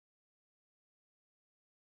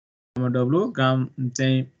W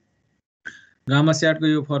चाहिँ gamma स्याटको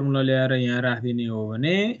यो formula ल्याएर यहाँ राखिदिने हो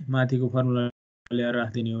भने माथिको फर्मुला ल्याएर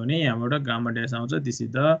राखिदिने हो भने यहाँबाट गामा ड्यास आउँछ this is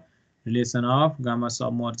the relation of gamma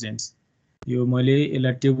सबमर्जेन्ट्स यो मैले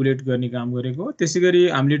यसलाई टेबुलेट गर्ने काम गरेको त्यसैगरी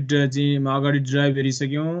हामीले चाहिँ अगाडि drive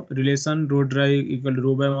हेरिसक्यौं relation row drive equal to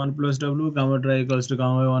row by 1 plus W gamma drive equals to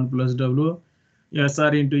gamma by 1 plus W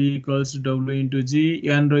SR into E equals to W into G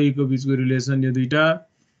N र E को बीचको रिलेसन यो दुईटा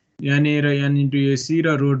N A र N into AC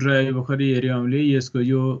र रो drive भर्खरै हेर्यौं हामीले यसको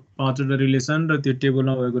यो पाँचवटा रिलेसन र त्यो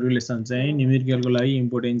टेबलमा भएको रिलेसन चाहिँ न्युमेरिकलको लागि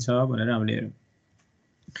इम्पोर्टेन्ट छ भनेर हामीले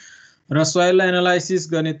हेर्यौं र सोइललाई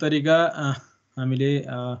एनालाइसिस गर्ने तरिका हामीले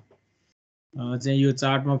चाहिँ यो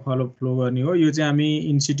चार्टमा फ्लो गर्ने हो यो चाहिँ हामी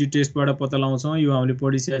इन्स्टिट्युट टेस्टबाट पत्ता लगाउँछौं यो हामीले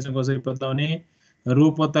पढिसकेका छौं कसरी पत्ता लगाउने रो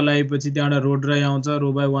पत्ता लगाएपछि त्यहाँबाट रो ड्राइभ आउँछ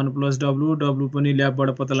रो बाइ 1 प्लस W पनि ल्याबबाट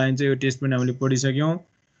पत्ता लगाइन्छ यो टेस्ट पनि हामीले पढिसक्यौं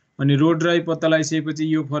अनि रो ड्राइभ पत्ता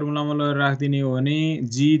लगाइसकेपछि यो फर्मुलामा लगाएर राख्दिने हो भने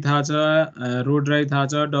G थाहा छ रो ड्राइभ थाहा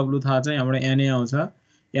छ W थाहा छ यहाँबाट Na आउँछ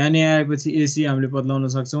Na आएपछि AC हामीले पत्ता लगाउन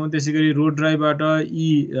सक्छौं त्यसैगरी रो ड्राइभबाट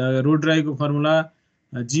रो ड्राइभको formula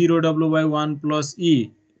G row W by 1 plus E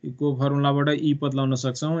को फर्मुलाबाट E पत्ता लगाउन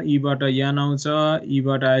सक्छौं E बाट N आउँछ E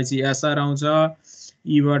बाट आएपछि SR आउँछ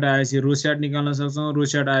E बाट आएपछि रो स्याट निकाल्न सक्छौं रो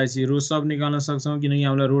स्याट आएपछि रो सब निकाल्न सक्छौं किनकि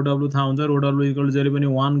हामीलाई रो W थाहा हुन्छ रो W इक्वल टु जहिले पनि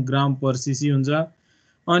 1 ग्राम पर सीसी हुन्छ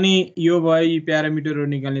अनि यो भयो प्यारामिटरहरु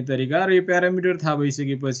निकाल्ने तरिका र यो प्यारामिटर थाहा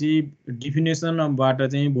भइसकेपछि डेफिनेसनबाट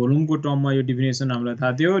चाहिँ भोल्युमको टर्ममा यो डेफिनेसन हामीलाई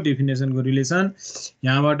थाहा थियो डेफिनेसनको रिलेसन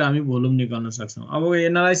यहाँबाट हामी भोल्युम निकाल्न सक्छौं अब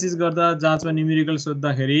एनालाइसिस गर्दा जाँचमा न्युमेरिकल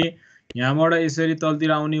सोध्दाखेरि यहाँबाट यसरी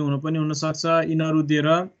तलतिर आउने हुन पनि हुन सक्छ यिनीहरु दिएर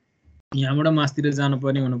यहाँबाट मास्तिर जानु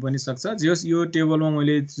पर्ने हुन पनि सक्छ जस यो टेबलमा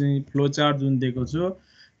मैले फ्लो चार्ट जुन दिएको छु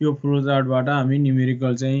यो फ्लो चार्टबाट हामी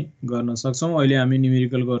न्युमेरिकल चाहिँ गर्न सक्छौं अहिले हामी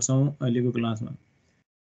न्युमेरिकल गर्छौं अहिलेको क्लासमा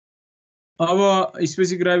अब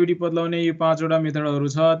स्पेसिफिक ग्राभिटी पत्ता लगाउने यो पाँचवटा मेथडहरु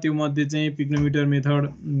छ त्यो मध्ये चाहिँ पिक्नोमिटर मेथड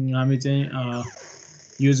हामी चाहिँ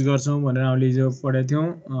युज गर्छौं भनेर हामीले जो पढेका थियौं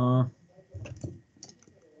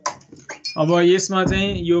अब यसमा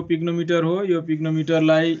चाहिँ यो पिक्नोमिटर हो यो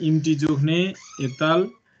पिक्नोमिटरलाई इम्टी जोख्ने एकताल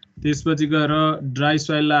त्यसपछि गएर ड्राई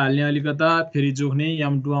सोइललाई हाल्ने अलिकता फेरि जोख्ने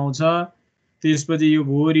M2 आउँछ त्यसपछि यो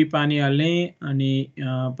भोरी पानी हाल्ने अनि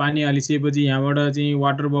पानी हालिसकेपछि यहाँबाट चाहिँ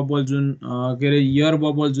वाटर बबल जुन के रे एयर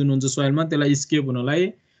बबल जुन हुन्छ सोइलमा त्यसलाई स्केप हुनलाई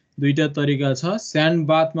दुईटा तरिका छ स्यान्ड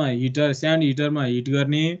बाथमा स्यान्ड हिटरमा हिट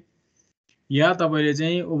गर्ने या तपाईले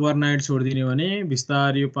चाहिँ ओभरनाइट छोड्दिने भने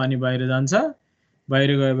बिस्तारै यो पानी बाहिर जान्छ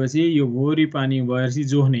बाहिर गएपछि यो भोरी पानी भएपछि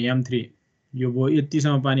जोख्ने M3 यो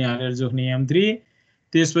यतिसम्म पानी हालेर जोख्ने M3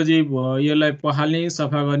 त्यसपछि यसलाई पखाल्ने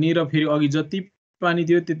सफा गर्ने र फेरि अघि जति पानी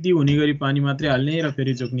थियो त्यति हुने गरी पानी मात्रै हाल्ने र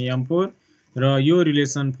फेरि जोख्ने M4 र यो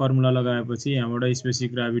रिलेसन फर्मुला लगाएपछि यहाँबाट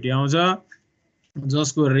स्पेसिफिक ग्राभिटी आउँछ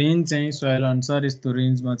जसको रेन्ज चाहिँ सोइल अनुसार यस्तो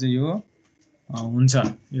रेन्जमा चाहिँ यो हुन्छ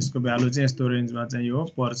यसको भ्यालु चाहिँ यस्तो रेन्जमा चाहिँ यो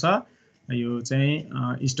पर्छ यो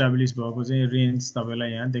चाहिँ इस्टाब्लिश भएको चाहिँ रेन्ज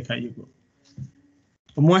तपाईलाई यहाँ देखाइएको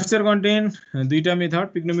मोइस्चर कन्टेन्ट दुईटा मेथड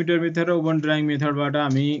पिक्नोमिटर मेथड र ओभन ड्राइङ मेथडबाट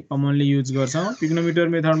हामी कमनली युज गर्छौं पिक्नोमिटर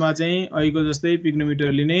मेथडमा चाहिँ अहिलेको जस्तै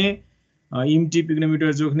पिक्नोमिटर लिने इम्टी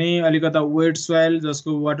पिक्नोमिटर जोख्ने अलिकता वेट सोइल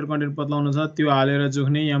जसको वाटर कन्टेन्ट पत्ता लगाउन छ त्यो हालेर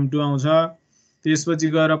जोख्ने M2 आउँछ त्यसपछि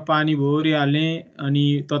गएर पानी भोरी हाल्ने अनि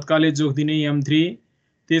तत्कालै जोख्दिने M3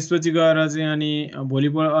 त्यसपछि गएर चाहिँ अनि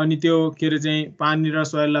भोलिपल्ट अनि त्यो के रे चाहिँ पानी र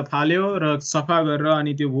सोइललाई फाल्यो र सफा गरेर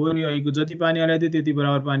अनि त्यो भोरी अहिलेको जति पानी हालेको थियो त्यति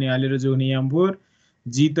बराबर पानी हालेर जोख्ने M4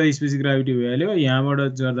 G त स्पेसिफिक ग्राभिटी भइहाल्यो यहाँबाट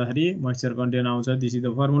गर्दाखेरि मोइस्चर कन्टेन्ट आउँछ दिस इज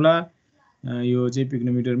द फर्मुला यो चाहिँ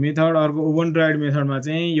पिक्नोमिटर मेथड अर्को ओभन ड्राइड मेथडमा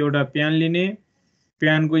चाहिँ एउटा प्यान लिने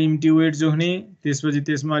प्यानको इम्टी वेट जोख्ने त्यसपछि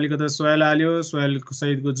त्यसमा अलिकता सोइल हाल्यो सोइल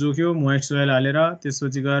सहितको जोख्यो मोइस्ट सोइल हालेर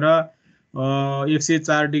त्यसपछि गएर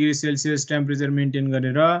 104 डिग्री सेल्सियस टेम्परेचर मेन्टेन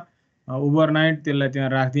गरेर ओभरनाइट त्यसलाई त्यहाँ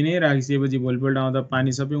राख्दिने राखिसकेपछि भोलिपल्ट आउँदा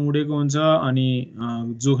पानी सबै उडेको हुन्छ अनि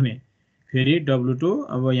जोख्ने फेरि W2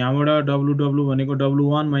 अब यहाँबाट W भनेको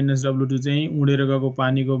W1 - W2 चाहिँ उडेर गएको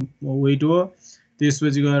पानीको वेट हो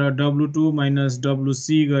त्यसपछि गएर W2 -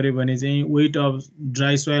 WC गरे भने चाहिँ वेट अफ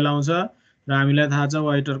ड्राई सोइल आउँछ र हामीलाई थाहा छ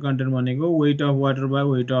वाटर कन्टेन्ट भनेको weight of water by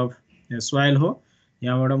weight of soil हो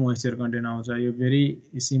यहाँबाट मोइस्चर कन्टेन्ट आउँछ यो भेरी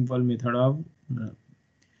सिम्पल मेथड अफ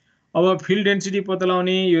अब फिल्ड डेन्सिटी पत्ता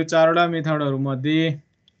लगाउने यो चारवटा मेथडहरु मध्ये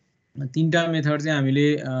तीनटा मेथड चाहिँ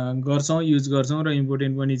हामीले गर्छौं युज गर्छौं र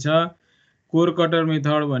इम्पोर्टेन्ट पनि छ कोर कटर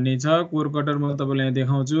मेथड भन्ने छ कोर कटर म तपाईलाई यहाँ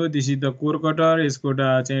देखाउँछु this is the core cutter यसको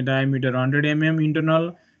चाहिँ diameter 100 mm internal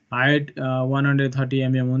height 130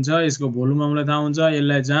 mm हुन्छ यसको भोल्युम हामीलाई थाहा हुन्छ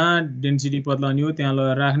यसलाई जहाँ डेन्सिटी पत्ता लगाउने हो त्यहाँ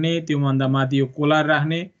लगाएर राख्ने त्यो भन्दा माथि यो कोलार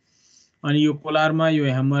राख्ने अनि यो कोलारमा यो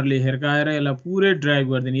ह्यामरले हिर्काएर यसलाई पुरै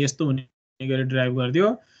ड्राइभ गर्दिने यस्तो हुने गरी ड्राइभ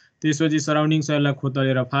गर्दियो त्यसपछि सराउन्डिङ सोइललाई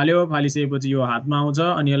खोतलेर फाल्यो, फालिसकेपछि यो हातमा आउँछ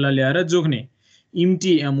अनि यसलाई ल्याएर जोख्ने।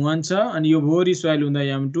 इम्टी m1 छ अनि यो भोरी सोइल हुँदा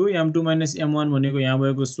m2 - m1 भनेको यहाँ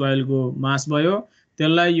भएको सोइलको मास भयो,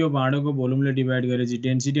 त्यसलाई यो भाँडोको भोल्युमले डिभाइड गरेपछि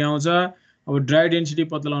डेन्सिटी आउँछ। अब ड्राई डेन्सिटी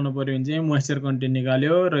पत्ता लगाउनु पर्यो भने चाहिँ मोइस्चर कन्टेन्ट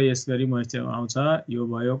निकाल्यो र यसरी मोइस्चर आउँछ। यो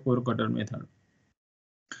भयो कोर कटर मेथड।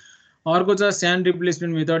 अर्को छ sand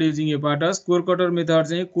replacement method using apparatus. Core cutter method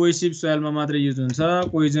चाहिँ कोहेसिभ सोइलमा मात्र युज हुन्छ,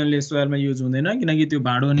 पोइजनलेस सोइलमा युज हुँदैन, किनकि त्यो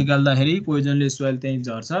भाँडो निकाल्दाखेरि पोइजनलेस सोइल त्यही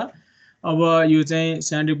झर्छ। अब यो चाहिँ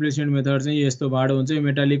स्यान्ड रिप्लेसमेन्ट मेथड चाहिँ यस्तो भाँडो हुन्छ, यो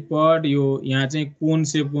मेटालिक पट, यो यहाँ चाहिँ कोन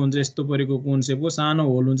सेपको हुन्छ, यस्तो परेको कोन सेपको सानो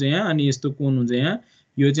होल हुन्छ यहाँ, अनि यस्तो कोन हुन्छ यहाँ,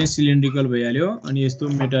 यो चाहिँ सिलिन्ड्रिकल भइहाल्यो, अनि यस्तो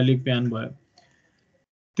मेटालिक प्यान भयो।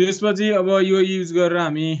 त्यसपछि अब यो युज गरेर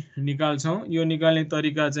हामी निकाल्छौँ। यो निकाल्ने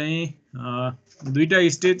तरिका चाहिँ दुईटा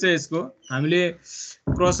स्टेज छ यसको। हामीले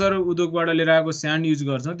क्रसर उद्योगबाट लिएर आएको स्यान्ड युज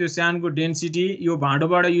गर्छौँ, त्यो स्यान्डको डेन्सिटी यो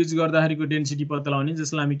भाँडोबाट युज गर्दाखेरिको डेन्सिटी पत्ता लगाउने,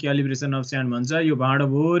 जसलाई हामी क्यालिब्रेसन अफ स्यान्ड भन्छ। यो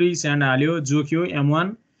भाँडोभरि स्यान्ड हाल्यो, जोख्यो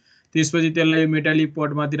m1, त्यसपछि त्यसलाई मेटालिक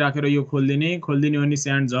पटमाथि राखेर यो खोलिदिने भने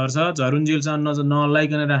स्यान्ड झर्छ, झरुन्जेलसम्म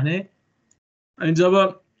नहल्लाइकन राख्ने। अनि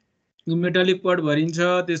जब मेटालिक पट भरिन्छ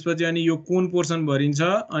त्यसपछि अनि यो कोन पोर्सन भरिन्छ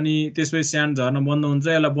अनि त्यसपछि स्यान्ड झर्न बन्द हुन्छ।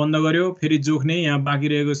 यसलाई बन्द गर्यो, फेरि जोख्ने, यहाँ बाँकी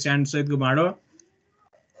रहेको स्यान्ड सहितको भाँडो।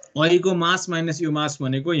 अहिलेको मास माइनस यो मास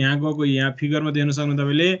भनेको यहाँ गएको, यहाँ फिगरमा देख्न सक्नु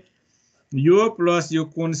तपाईँले, यो प्लस यो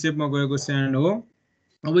कोन सेपमा गएको स्यान्ड हो।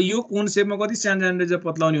 अब यो कोन सेपमा कति स्यान्ड जाने रहेछ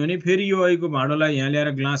पत्लाउने भने फेरि यो अहिलेको भाँडोलाई यहाँ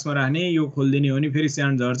ल्याएर ग्लासमा राख्ने, यो खोलिदिने हो भने फेरि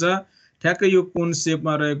स्यान्ड झर्छ, ठ्याक्कै यो कोन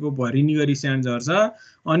सेपमा रहेको भरिनी गरी स्यान्ड झर्छ।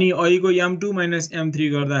 अनि अहिलेको m2 - m3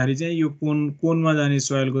 गर्दाखेरि चाहिँ यो कोनमा जाने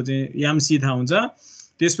सोइलको चाहिँ mc थाहा हुन्छ।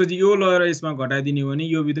 त्यसपछि यो लगेर यसमा घटाइदिने हो भने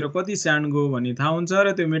यो भित्र कति स्यान्ड गयो भन्ने थाहा हुन्छ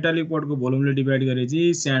र त्यो मेटालिक पटको भोल्युमले डिभाइड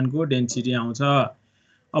गरेपछि स्यान्डको डेन्सिटी आउँछ।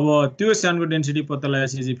 अब त्यो स्यान्डको डेन्सिटी पत्ता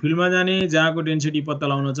लगाएपछि फिल्डमा जाने, जहाँको डेन्सिटी पत्ता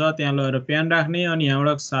लगाउन छ त्यहाँ लगेर प्यान राख्ने, अनि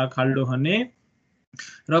यहाँबाट खाल्डो खन्ने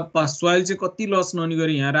र सोइल चाहिँ कति लस नहुने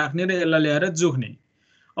गरी यहाँ राख्ने र यसलाई ल्याएर जोख्ने।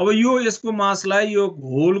 अब यो यसको मासलाई यो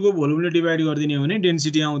होलको भोल्युमले डिभाइड गरिदिने हो भने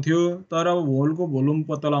डेन्सिटी आउँथ्यो, तर अब होलको भोल्युम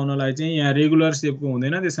पत्ता लगाउनलाई चाहिँ यहाँ रेगुलर सेपको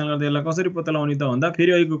हुँदैन, त्यसकारण गर्दा यसलाई कसरी पत्ता लगाउने त भन्दा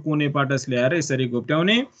फेरि अहिलेको कोन एपार्टस ल्याएर यसरी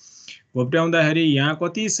घोप्ट्याउने, घोप्ट्याउँदाखेरि यहाँ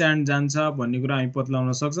कति स्यान्ड जान्छ भन्ने कुरा हामी पत्ता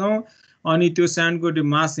लगाउन सक्छौँ। अनि त्यो स्यान्डको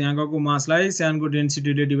मास, यहाँ गएको मासलाई स्यान्डको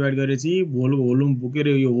डेन्सिटीले डिभाइड गरेपछि भोल्युम बोकेर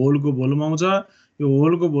यो होलको भोल्युम आउँछ। यो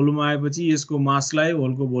होलको भोल्युम आएपछि यसको मासलाई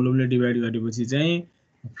होलको भोल्युमले डिभाइड गरेपछि चाहिँ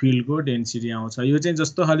फिल्डको डेन्सिटी आउँछ। यो चाहिँ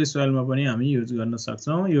जस्तो खाले सोइलमा पनि हामी युज गर्न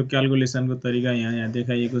सक्छौँ। यो क्याल्कुलेसनको तरिका यहाँ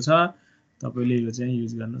देखाइएको छ, तपाईँले यो चाहिँ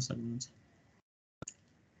युज गर्न सक्नुहुन्छ।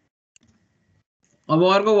 अब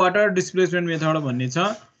अर्को वाटर डिस्प्लेसमेन्ट मेथड भन्ने छ।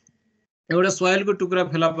 एउटा सोइलको टुक्रा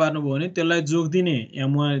फेला पार्नुभयो भने त्यसलाई जोख्दिने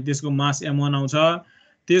m1, त्यसको मास m1 आउँछ।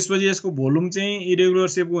 त्यसपछि यसको भोल्युम चाहिँ इरेगुलर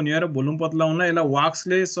सेपको हुने र भोल्युम पत्ता लगाउनलाई यसलाई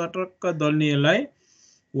वाक्सले सटक्क दल्ने, यसलाई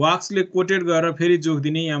वाक्सले कोटेड गरेर फेरि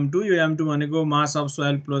जोख्दिने m2। यो m2 भनेको mass of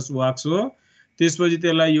soil plus wax हो। त्यसपछि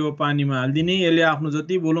त्यसलाई यो पानीमा हालिदिने, यसले आफ्नो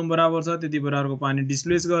जति भोल्युम बराबर छ त्यति बराबरको पानी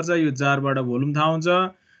डिस्प्लेस गर्छ। यो जारबाट भोल्युम थाहा हुन्छ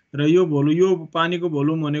र यो पानीको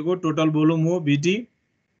भोल्युम भनेको टोटल भोल्युम हो VT।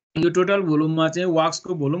 यो टोटल भोल्युममा चाहिँ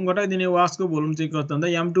वाक्सको भोल्युम घटाइदिने। वाक्सको भोल्युम चाहिँ कस्तो भन्दा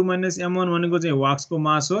m2 - m1 भनेको चाहिँ वाक्सको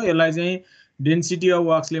मास हो, यसलाई चाहिँ डेन्सिटी अफ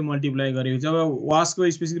वाक्सले मल्टिप्लाई गरेको छ। अब वाक्सको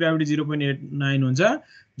स्पेसिफिक ग्राभिटी 0.89 हुन्छ,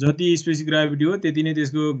 जति स्पेसिफिक ग्राभिटी हो त्यति नै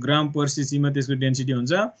त्यसको ग्राम पर सीसीमा त्यसको डेन्सिटी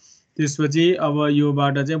हुन्छ। त्यसपछि अब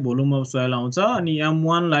योबाट चाहिँ भोल्युम अफ सोइल आउँछ, अनि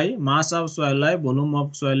m1 लाई mass of सोइललाई volume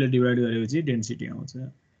of सोइलले divide गरेपछि डेन्सिटी आउँछ।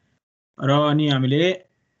 र अनि हामीले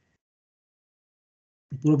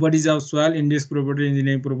properties of soil, index property,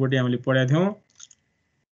 engineering property हामीले पढाएको थियौँ।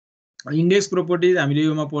 इन्डेक्स प्रोपर्टिज हामीले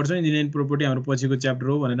योमा पढ्छौँ, इन्जिनियरिङ प्रोपर्टी हाम्रो पछिको च्याप्टर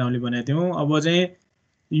हो भनेर हामीले भनेको थियौँ। अब चाहिँ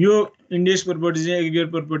यो इन्डेक्स प्रोपर्टी चाहिँ एग्रिगेट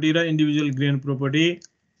प्रोपर्टी र इन्डिभिजुअल ग्रेन प्रोपर्टी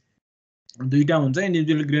दुईटा हुन्छ।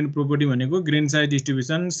 इन्डिभिजुअल ग्रेन प्रोपर्टी भनेको grain size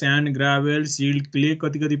distribution, sand, gravel, silt, clay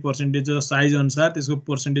कति पर्सेन्टेज साइज अनुसार त्यसको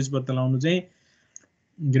पर्सेन्टेज पत्ता लगाउनु चाहिँ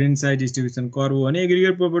ग्रेन साइज डिस्ट्रिब्युसन कर्भ हो भने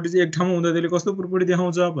एग्रिगेट प्रोपर्टी चाहिँ एक ठाउँमा हुँदा त्यसले कस्तो प्रोपर्टी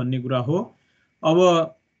देखाउँछ भन्ने कुरा हो। अब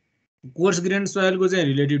कोर्स ग्रेन सोइलको चाहिँ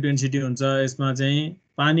रिलेटिभ डेन्सिटी हुन्छ, यसमा चाहिँ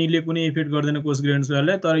पानीले कुनै इफेक्ट गर्दैन कोर्स ग्रेन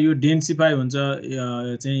सोइललाई, तर यो डेन्सिफाई हुन्छ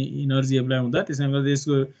चाहिँ इनर्जी एप्लाई हुँदा, त्यसैले गर्दा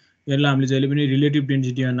यसको यसलाई हामीले जहिले पनि रिलेटिभ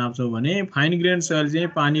डेन्सिटीमा नाप्छौँ भने फाइन ग्रेन सोइल चाहिँ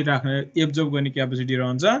पानी राख्ने एब्जर्ब गर्ने क्यापेसिटी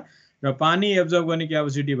रहन्छ र पानी एब्जर्ब गर्ने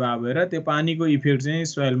क्यापेसिटी भएर त्यो पानीको इफेक्ट चाहिँ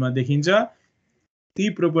सोइलमा देखिन्छ। ती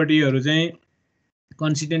प्रोपर्टीहरू चाहिँ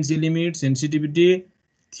कन्सिस्टेन्सी लिमिट, सेन्सिटिभिटी,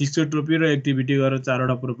 थिक्सोट्रोपी र एक्टिभिटी गरेर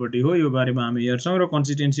चारवटा प्रोपर्टी हो। यो बारेमा हामी हेर्छौँ र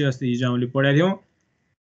कन्सिस्टेन्सी अस्ति हिजो हामीले पढाएको थियौँ।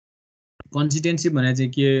 कन्सिस्टेन्सी भने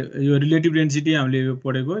चाहिँ के, यो रिलेटिभ डेन्सिटी हामीले यो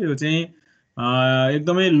पढेको, यो चाहिँ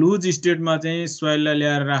एकदमै लुज स्टेटमा चाहिँ सोइललाई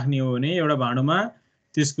ल्याएर राख्ने हो भने एउटा भाँडोमा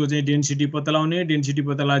त्यसको चाहिँ डेन्सिटी पत्ता लगाउने, डेन्सिटी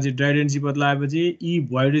पत्ता लगाएपछि ड्राई डेन्सिटी पत्ता लगाएपछि ई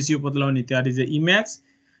भोइड रेसियो पत्ता लगाउने, द्याट इज ई म्याक्स।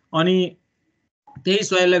 अनि त्यही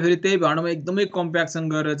सोइललाई फेरि त्यही भाँडोमा एकदमै कम्प्याक्सन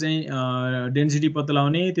गरेर चाहिँ डेन्सिटी पत्ता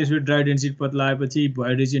लगाउने, त्यसपछि ड्राई डेन्सिटी पत्ता लगाएपछि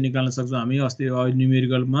भोइड रेसियो निकाल्न सक्छौँ हामी अस्ति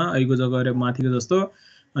न्युमेरिकलमा अहिलेको जग्गा गरेर माथिको जस्तो।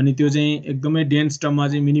 अनि त्यो चाहिँ एकदमै डेन्स टर्ममा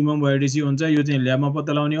चाहिँ मिनिमम भोइड रेसियो हुन्छ, यो चाहिँ ल्याबमा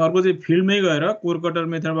पत्ता लगाउने। अर्को चाहिँ फिल्डमै गएर कोर कटर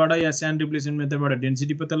मेथडबाट या स्यान्ड रिप्लेसमेन्ट मेथडबाट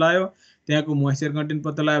डेन्सिटी पत्ता लगायो, त्यहाँको मोइस्चर कन्टेन्ट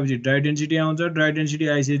पत्ता लगाएपछि ड्राई डेन्सिटी आउँछ, ड्राई डेन्सिटी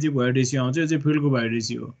आइसकेपछि भोइड रेसियो आउँछ, यो चाहिँ फिल्डको भोइड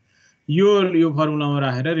रेसियो हो। यो फर्मुलामा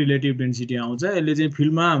राखेर रिलेटिभ डेन्सिटी आउँछ। यसले चाहिँ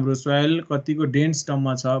फिल्डमा हाम्रो सोइल कतिको डेन्स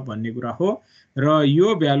टर्ममा छ भन्ने कुरा हो। र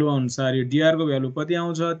यो भ्यालु अनुसार यो डिआरको भ्यालु कति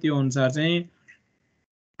आउँछ त्यो अनुसार चाहिँ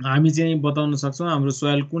हामी चाहिँ बताउन सक्छौँ हाम्रो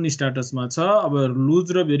सोइल कुन स्ट्याटसमा छ। अब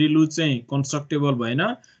लुज र भेरी लुज चाहिँ कन्स्ट्रक्टेबल भएन,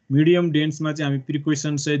 मिडियम डेन्समा चाहिँ हामी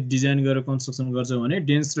प्रिकसन सहित डिजाइन गरेर कन्स्ट्रक्सन गर्छौँ भने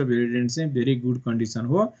डेन्स र भेरी डेन्स चाहिँ भेरी गुड कन्डिसन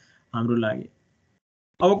हो हाम्रो लागि।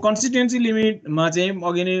 अब कन्सिस्टेन्सी लिमिटमा चाहिँ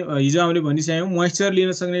अघि नै हिजो हामीले भनिसक्यौँ, मोइस्चर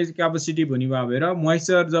लिन सक्ने क्यापेसिटी भनिभयो भएर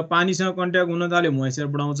मोइस्चर जब पानीसँग कन्ट्याक्ट हुन थाल्यो मोइस्चर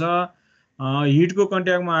बढाउँछ, हिटको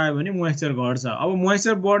कन्ट्याक्टमा आयो भने मोइस्चर घट्छ। अब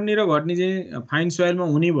मोइस्चर बढ्ने र घट्ने चाहिँ फाइन सोइलमा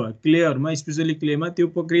हुने भयो, क्लेहरूमा स्पेसली क्लेमा त्यो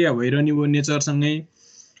प्रक्रिया भइरहने भयो नेचरसँगै।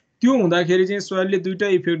 त्यो हुँदाखेरि चाहिँ सोइलले दुईटा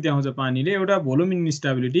इफेक्ट देखाउँछ पानीले, एउटा भोल्युम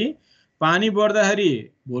इन्स्टेबिलिटी, पानी बढ्दाखेरि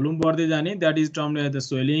भोल्युम बढ्दै जाने, that is termed as the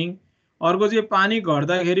swelling. अर्को चाहिँ पानी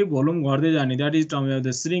घट्दाखेरि भोल्युम घट्दै जाने, that is termed as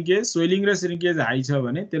the श्रिङ्केज। Swelling र श्रिङ्केज हाई छ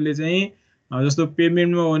भने त्यसले चाहिँ जस्तो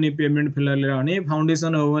पेभमेन्टमा हो भने पेभमेन्ट फेलरले आउने,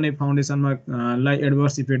 फाउन्डेसन हो भने फाउन्डेसनमा लाई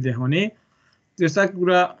एडभर्स इफेक्ट देखाउने, त्यस्ता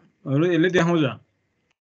कुराहरू यसले देखाउँछ।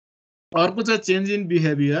 अर्को छ चेन्ज इन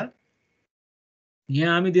बिहेभियर।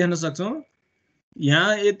 यहाँ हामी देख्न सक्छौँ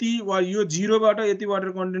यहाँ यति यो 0 बाट यति वाटर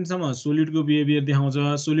कन्टेन्टसम्म सोलिडको बिहेभियर देखाउँछ।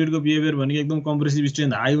 सोलिडको बिहेभियर भनेको एकदम कम्प्रेसिभ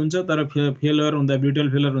स्ट्रेन्थ हाई हुन्छ तर फेलर हुँदा ब्रिटल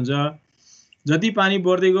फेलर हुन्छ। जति पानी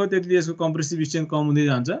बढ्दै गयो त्यति त्यसको कम्प्रेसिभ स्ट्रेन्थ कम हुँदै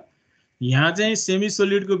जान्छ। यहाँ चाहिँ सेमी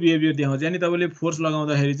सोलिडको बिहेभियर देखाउँछ, यानी तपाईँले फोर्स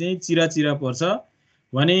लगाउँदाखेरि चाहिँ चिरा चिरा पर्छ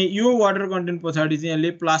भने यो वाटर कन्टेन्ट पछाडि चाहिँ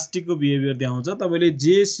यसले प्लास्टिकको बिहेभियर देखाउँछ। तपाईँले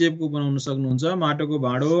जे सेपको बनाउन सक्नुहुन्छ, माटोको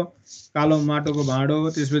भाँडो, कालो माटोको भाँडो,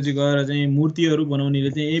 त्यसपछि गएर चाहिँ मूर्तिहरू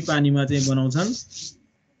बनाउनेले चाहिँ यही पानीमा चाहिँ बनाउँछन्,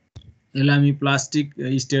 यसलाई हामी प्लास्टिक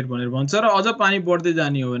स्टेट भनेर भन्छ। र अझ पानी बढ्दै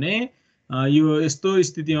जाने हो भने यो यस्तो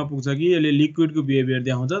स्थितिमा पुग्छ कि यसले लिक्विडको बिहेभियर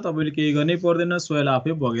देखाउँछ, तपाईँले केही गर्नै पर्दैन, सोइल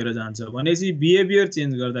आफै बगेर जान्छ। भनेपछि बिहेभियर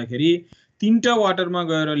चेन्ज गर्दाखेरि 3टा वाटरमा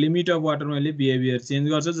गएर लिमिट अफ वाटरमा यसले बिहेभियर चेन्ज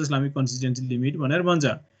गर्छ, जसलाई हामी कन्सिस्टेन्सी लिमिट भनेर भन्छ।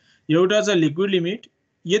 एउटा छ लिक्विड लिमिट,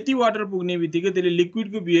 यति वाटर पुग्ने बित्तिकै त्यसले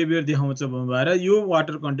लिक्विडको बिहेभियर देखाउँछ भएर यो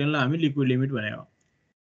वाटर कन्टेन्टलाई हामी लिक्विड लिमिट भनेको।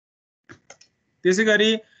 त्यसै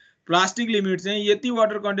गरी प्लास्टिक लिमिट चाहिँ यति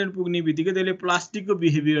वाटर कन्टेन्ट पुग्ने बित्तिकै त्यसले प्लास्टिकको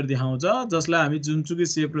बिहेभियर देखाउँछ, जसलाई हामी जुनसुकै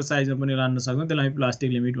सेप र साइजमा पनि लान्न सक्छौँ, त्यसलाई हामी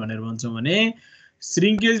प्लास्टिक लिमिट भनेर भन्छौँ। भने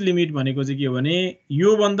श्रिङ्केज लिमिट भनेको चाहिँ के हो भने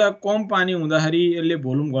योभन्दा कम पानी हुँदाखेरि यसले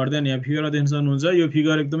भोल्युम घट्दैन। यहाँ फिगरमा देख्न सक्नुहुन्छ, यो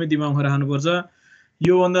फिगर एकदमै दिमागमा राख्नुपर्छ।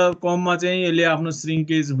 योभन्दा कममा चाहिँ यसले आफ्नो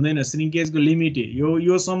श्रिङ्केज हुँदैन, श्रिङ्केजको लिमिट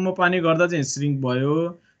योसम्म पानी गर्दा चाहिँ श्रिङ्क भयो,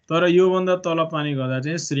 तर योभन्दा तल पानी गर्दा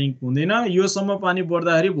चाहिँ श्रिङ्क हुँदैन। योसम्म पानी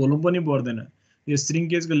बढ्दाखेरि भोल्युम पनि बढ्दैन, यो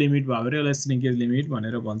श्रिङ्केजको लिमिट भएर यसलाई श्रिङ्केज लिमिट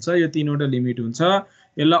भनेर भन्छ। यो 3वटा लिमिट हुन्छ।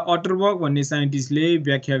 यसलाई अटरबर्ग भन्ने साइन्टिस्टले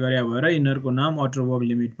व्याख्या गरे भएर यिनीहरूको नाम अटरबर्ग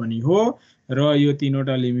लिमिट पनि हो। र यो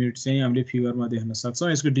 3वटा लिमिट चाहिँ हामीले फिगरमा देख्न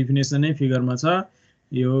सक्छौँ। यसको डिफिनेसन नै फिगरमा छ,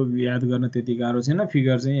 यो याद गर्न त्यति गाह्रो छैन,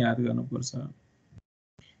 फिगर चाहिँ याद गर्नुपर्छ।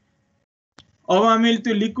 अब हामीले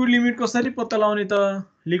त्यो लिक्विड लिमिट कसरी पत्ता लगाउने त?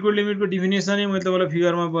 लिक्विड लिमिटको डिफिनेसन नै मैले तपाईँलाई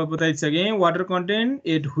फिगरमा बताइसकेँ। Water content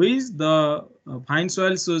at which the fine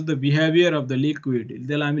soil shows the behaviour of the liquid,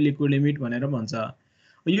 त्यसलाई हामी लिक्विड लिमिट भनेर भन्छ।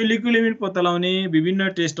 यो लिक्विड लिमिट पत्ता लगाउने विभिन्न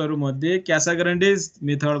टेस्टहरू मध्ये क्यासाग्रान्डेज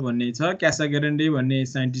मेथड भन्ने छ, क्यासाग्रान्डे भन्ने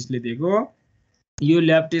साइन्टिस्टले दिएको। यो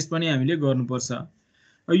ल्याब टेस्ट पनि हामीले गर्नुपर्छ।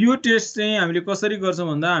 यो टेस्ट चाहिँ हामीले कसरी गर्छौँ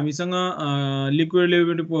भन्दा हामीसँग लिक्विड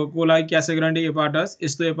लिमिटको लागि क्यासाग्रान्डे एपाटस,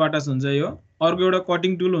 यस्तो एपाटस हुन्छ। यो अर्को एउटा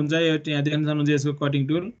कटिङ टुल हुन्छ, यो त्यहाँ देख्न सक्नुहुन्छ यसको कटिङ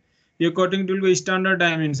टुल। यो कटिङ टुलको स्ट्यान्डर्ड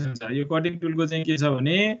डाइमेन्सन छ। यो कटिङ टुलको चाहिँ के छ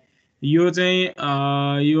भने यो चाहिँ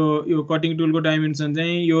यो कटिङ टुलको डाइमेन्सन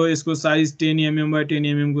चाहिँ यो यसको साइज 10 mm बाइ 10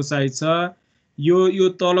 mm को साइज छ। यो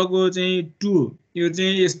तलको चाहिँ 2, यो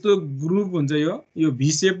चाहिँ यस्तो ग्रुप हुन्छ, यो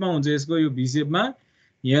भी सेपमा हुन्छ यसको, यो भी सेपमा।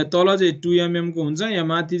 यहाँ तल चाहिँ 2 mm को हुन्छ, यहाँ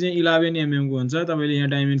माथि चाहिँ 11 mm को हुन्छ। तपाईँले यहाँ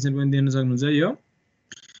डाइमेन्सन पनि देख्न सक्नुहुन्छ।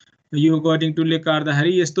 यो कटिङ टुलले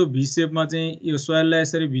काट्दाखेरि यस्तो भी सेपमा चाहिँ यो सोइललाई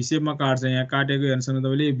यसरी भी सेपमा काट्छ। यहाँ काटेको हेर्नुहोस्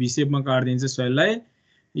तपाईँले, यो भी सेपमा काटिदिन्छ सोइललाई।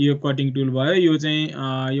 यो कटिङ टुल भयो। यो चाहिँ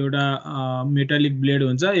एउटा मेटालिक ब्लेड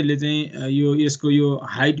हुन्छ, यसले चाहिँ यसको यो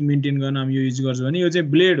हाइट मेन्टेन गर्न हामी यो युज गर्छौँ भने यो चाहिँ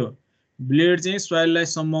ब्लेड हो। ब्लेड चाहिँ सोइललाई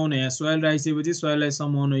समाउन, यहाँ सोइल राखिसकेपछि सोइललाई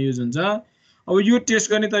समाउन युज हुन्छ। अब यो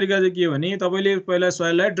टेस्ट गर्ने तरिका चाहिँ के हो भने तपाईँले पहिला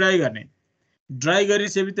सोइललाई ड्राई गर्ने, ड्राई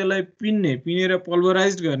गरिसकेपछि त्यसलाई पिनेर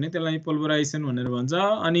पल्भराइज्ड गर्ने, त्यसलाई पल्भराइजेसन भनेर भन्छ।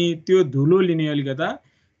 अनि त्यो धुलो लिने अलिकता,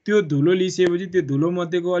 त्यो धुलो लिइसकेपछि त्यो धुलो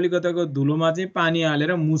मध्येको अलिकताको धुलोमा चाहिँ पानी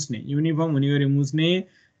हालेर मुछ्ने, युनिफर्म हुने गरी मुछ्ने।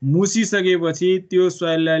 मुछिसकेपछि त्यो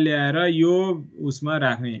सोइललाई ल्याएर यो उसमा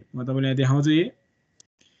राख्ने। म तपाईँलाई यहाँ देखाउँछु।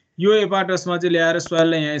 यो एपाटसमा चाहिँ ल्याएर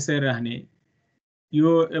सोइललाई यहाँ यसरी राख्ने।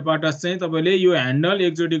 यो एपाटस चाहिँ तपाईँले यो ह्यान्डल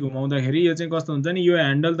एकचोटि घुमाउँदाखेरि यो चाहिँ कस्तो हुन्छ नि, यो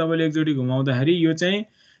ह्यान्डल तपाईँले एकचोटि घुमाउँदाखेरि यो चाहिँ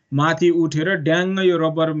माथि उठेर ड्याङ्ग यो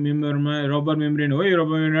रबर मेम्ब्रेन हो, यो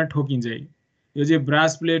रबर मेम्ब्रेनमा ठोकिन्छ। यो चाहिँ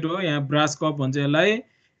ब्रास प्लेट हो, यहाँ ब्रास कप भन्छ यसलाई।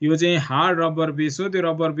 यो चाहिँ हार्ड रबर बेस हो। त्यो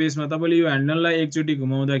रबर बेसमा तपाईँले यो ह्यान्डललाई एकचोटि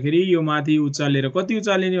घुमाउँदाखेरि यो माथि उचालेर, कति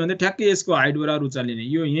उचालिने भन्दा ठ्याक्कै यसको हाइट बराबर उचालिने।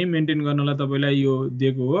 यो यहीँ मेन्टेन गर्नलाई तपाईँलाई यो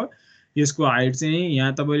दिएको हो। यसको हाइट चाहिँ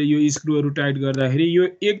यहाँ तपाईँले यो स्क्रुहरू टाइट गर्दाखेरि यो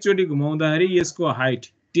एकचोटि घुमाउँदाखेरि यसको हाइट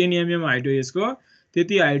 10 mm हाइट हो यसको।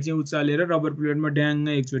 त्यति हाइट चाहिँ उचालेर रबर प्लेटमा ड्याङ्ग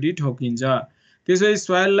एकचोटि ठोकिन्छ। त्यसपछि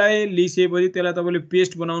सोइललाई लिइसकेपछि त्यसलाई तपाईँले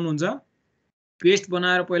पेस्ट बनाउनुहुन्छ। पेस्ट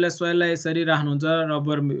बनाएर पहिला सोइललाई यसरी राख्नुहुन्छ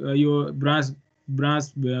रबर यो ब्रास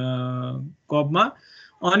कपमा।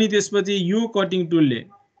 अनि त्यसपछि यो कटिङ टुलले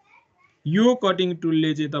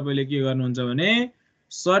चाहिँ तपाईँले के गर्नुहुन्छ भने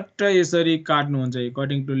सट्ट यसरी काट्नुहुन्छ।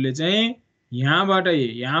 कटिङ टुलले चाहिँ यहाँबाट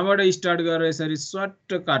स्टार्ट गरेर यसरी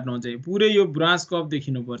सट्ट काट्नुहुन्छ। पुरै यो ब्रास कप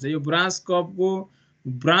देखिनुपर्छ। यो ब्रास कपको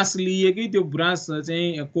ब्रास लिएकै त्यो ब्रास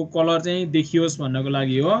चाहिँ को कलर चाहिँ देखियोस् भन्नको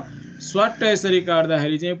लागि हो। स्वाट्ट यसरी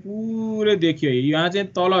काट्दाखेरि चाहिँ पुरै देखियो। यहाँ चाहिँ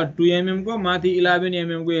तल 2 mm को, माथि 11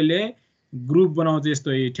 mm को यसले ग्रुप बनाउँछ।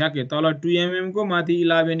 यस्तो ठ्याक्कै तल 2 mm को, माथि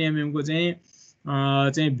 11 mm को चाहिँ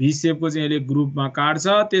भी सेपको चाहिँ यसले ग्रुपमा काट्छ।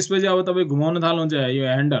 त्यसपछि अब तपाईँ घुमाउन थाल्नुहुन्छ यो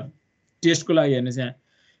ह्यान्डल। टेस्टको लागि हेर्नुहोस्, यहाँ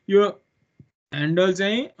यो ह्यान्डल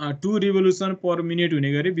चाहिँ 2 रिभोल्युसन पर मिनट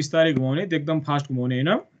हुने गरी बिस्तारै घुमाउने, एकदम फास्ट घुमाउने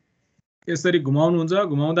होइन। यसरी घुमाउनुहुन्छ।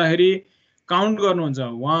 घुमाउँदाखेरि काउन्ट गर्नुहुन्छ।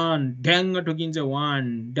 1 ड्याङ्ग ठोकिन्छ,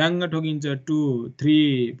 1 ड्याङ्ग ठोकिन्छ, 2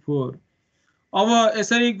 3 4। अब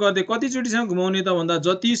यसरी गर्दै कतिचोटिसम्म घुमाउने त भन्दा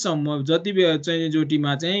जति चाहिँ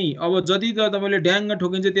जोटीमा चाहिँ अब जति त तपाईँले ड्याङ्ग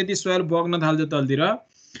ठोकिन्छ त्यति सोइल बग्न थाल्छ तलतिर।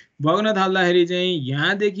 बग्न थाल्दाखेरि चाहिँ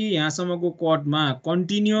यहाँदेखि यहाँसम्मको कटमा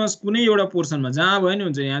कन्टिन्युअस कुनै एउटा पोर्सनमा जहाँ भयो नि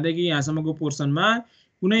हुन्छ, यहाँदेखि यहाँसम्मको पोर्सनमा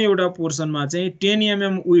कुनै एउटा पोर्सनमा चाहिँ 10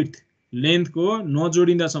 mm विड्थ लेन्थको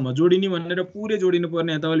नजोडिँदासम्म, जोडिने भनेर पुरै जोडिनु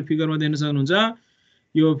पर्ने। यहाँ तपाईँले फिगरमा देख्न सक्नुहुन्छ।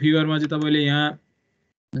 यो फिगरमा चाहिँ तपाईँले यहाँ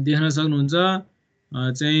देख्न सक्नुहुन्छ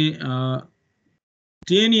चाहिँ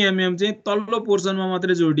 10 mm चाहिँ तल्लो पोर्सनमा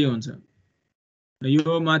मात्रै जोडिए हुन्छ।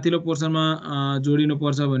 यो माथिल्लो पोर्सनमा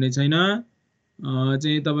जोडिनुपर्छ भन्ने छैन।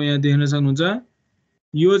 चाहिँ तपाईँ यहाँ देख्न सक्नुहुन्छ।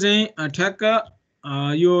 यो चाहिँ ठ्याक्क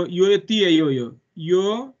यो यति है। यो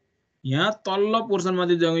यहाँ तल्लो पोर्सनमा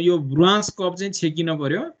चाहिँ यो ब्रास कप चाहिँ छेकिन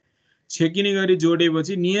पर्यो। छेकिने गरी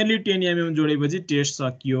जोडेपछि नियरली 10 mm जोडेपछि टेस्ट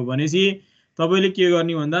सकियो भनेपछि तपाईँले के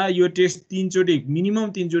गर्ने भन्दा यो टेस्ट 3 चोटि,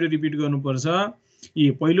 मिनिमम 3 चोटि रिपिट गर्नुपर्छ।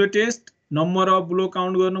 पहिलो test number of blow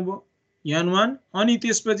count गर्नुभयो N1, अनि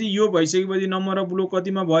त्यसपछि यो भइसकेपछि नम्बर अफ ब्लो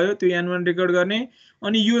कतिमा भयो त्यो N1 रेकर्ड गर्ने।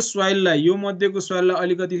 अनि यो सोइललाई, यो मध्येको सोइललाई,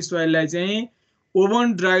 अलिकति सोइललाई चाहिँ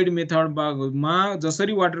ओभन ड्राइड मेथडमा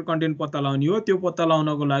जसरी वाटर कन्टेन्ट पत्ता लगाउने हो त्यो पत्ता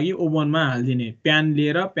लगाउनको लागि ओभनमा हालिदिने। प्यान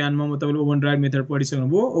लिएर, प्यानमा तपाईँले oven dried method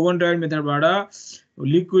पढिसक्नुभयो। Oven dried मेथडबाट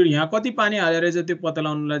liquid यहाँ कति पानी हालेर चाहिँ त्यो पत्ता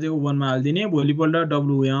लगाउनलाई चाहिँ ओभनमा हालिदिने। भोलिपल्ट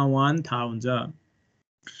W1 थाहा हुन्छ।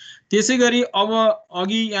 त्यसै गरी अब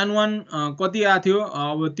अघि N1 कति आएको थियो,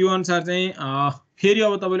 अब त्यो अनुसार चाहिँ फेरि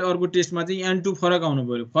अब तपाईँले अर्को टेस्टमा चाहिँ N2 फरक आउनु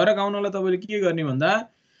पर्यो। फरक आउनलाई तपाईँले के गर्ने भन्दा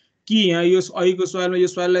कि यहाँ यो अघिको सोइलमा यो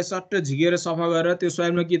सोइललाई सट्ट झिकेर सफा गरेर त्यो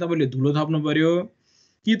सोइलमा कि तपाईँले धुलो थप्नु पर्यो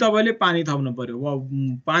कि तपाईँले पानी थप्नु पर्यो।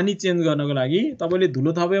 पानी चेन्ज गर्नको लागि तपाईँले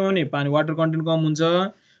धुलो थप्यो भने पानी वाटर कन्टेन्ट कम हुन्छ,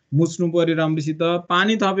 मुछ्नु पर्यो राम्रोसित।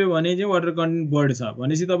 पानी थप्यो भने चाहिँ वाटर कन्टेन्ट बढ्छ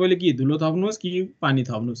भनेपछि तपाईँले कि धुलो थप्नुहोस् कि पानी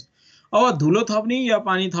थप्नुहोस्। अब धुलो थप्ने या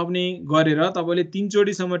पानी थप्ने गरेर तपाईँले 3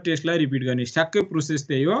 चोटिसम्म टेस्टलाई रिपिट गर्ने। ठ्याक्कै प्रोसेस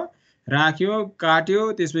त्यही हो। राख्यो,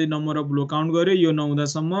 काट्यो, त्यसपछि नम्बर अफ ब्लो काउन्ट गर्यो यो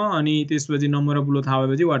नहुँदासम्म, अनि त्यसपछि नम्बर अफ ब्लो थाहा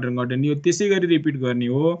भएपछि वाटर कन्टेन्ट, यो त्यसै गरी रिपिट गर्ने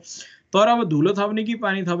हो। तर अब धुलो थप्ने कि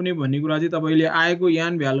पानी थप्ने भन्ने कुरा चाहिँ तपाईँले आएको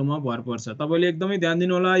यान भ्यालुमा भर पर्छ। तपाईँले एकदमै ध्यान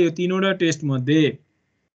दिनु होला। यो 3वटा टेस्ट मध्ये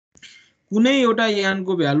कुनै एउटा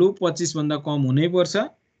यानको भ्यालु 25 भन्दा कम हुनैपर्छ,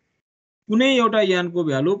 कुनै एउटा यानको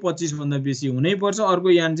भ्यालु 25 भन्दा बेसी हुनैपर्छ। अर्को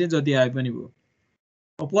यान चाहिँ जति आए पनि भयो।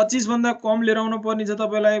 25 भन्दा कम लिएर आउनु पर्ने छ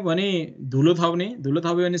तपाईँलाई भने धुलो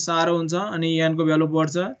थप्यो भने साह्रो हुन्छ अनि यानको भ्यालु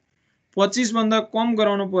बढ्छ। 25 भन्दा कम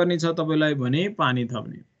गराउनु पर्ने छ तपाईँलाई भने पानी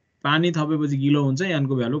थप्ने। पानी थपेपछि गिलो हुन्छ,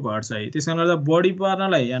 यानको भ्यालु घट्छ है। त्यसकारण गर्दा बढी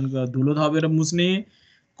पार्नलाई यानको धुलो थपेर मुछ्ने,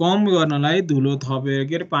 कम गर्नलाई धुलो थपेर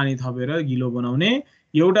के अरे पानी थपेर गिलो बनाउने।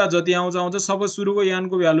 एउटा जति आउँछ। सपोज सुरुको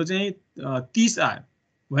यानको भ्यालु चाहिँ 30 आयो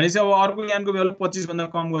भनेपछि अब अर्को यानको भ्यालु 25 भन्दा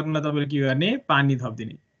कम गर्नलाई तपाईँले के गर्ने, पानी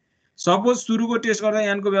थपिदिने। सपोज सुरुको टेस्ट गर्दा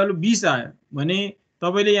यानको भ्यालु 20 आयो भने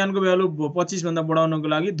तपाईले यानको भ्यालु 25 भन्दा बढाउनको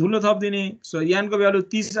लागि धुलो थप्दिने। यानको भ्यालु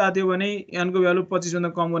 30 आथ्यो भने यानको भ्यालु 25 भन्दा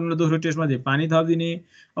कम गर्नलाई दोस्रो टेस्टमा चाहिँ पानी थप्दिने।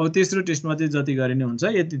 अब तेस्रो टेस्टमा चाहिँ जति गरे नि हुन्छ।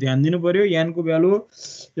 यति ध्यान दिनु पर्यो। यानको भ्यालु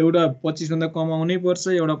एउटा 25 भन्दा कम आउनै पर्छ,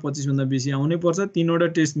 एउटा 25 भन्दा बेसी आउनै पर्छ। तीनवटा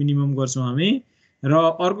टेस्ट मिनिमम गर्छौं हामी। र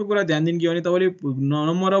अर्को कुरा ध्यान दिनु के भने तपाईले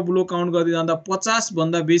नम्बर अफ ब्लो काउन्ट गर्दै जाँदा 50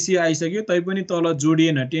 भन्दा बेसी आइसक्यो तैपनि तल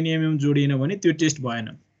जोडिएन, 10 mm जोडिएन भने त्यो टेस्ट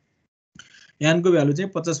भएन। यानको भ्यालु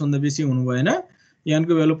चाहिँ 50 भन्दा बेसी हुनु भएन।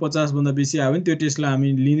 यानको भ्यालु 50 भन्दा बेसी आयो भने त्यो टेस्टलाई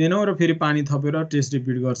हामी लिँदैनौं र फेरि पानी थपेर टेस्ट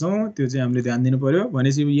रिपिट गर्छौं। त्यो चाहिँ हामीले ध्यान दिनु पर्यो।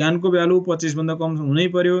 भनेपछि यानको भ्यालु 25 भन्दा कम हुनै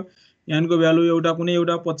पर्यो, यानको भ्यालु कुनै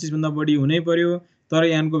एउटा 25 भन्दा बढी हुनै पर्यो, तर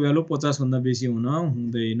यानको भ्यालु 50 भन्दा बेसी हुन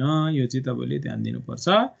हुँदैन। यो चाहिँ तपाईले ध्यान दिनुपर्छ।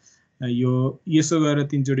 यो यसो गरेर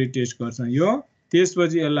 3 चोटी टेस्ट गर्छौं यो।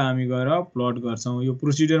 त्यसपछि यसलाई हामी गएर प्लट गर्छौं। यो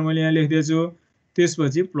प्रोसिडर मैले यहाँ लेख्दैछु।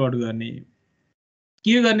 त्यसपछि प्लट गर्ने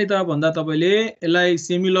के गर्ने त भन्दा तपाईले यसलाई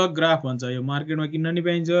सेमिलग ग्राफ भन्छ। यो मार्केटमा किन्न नि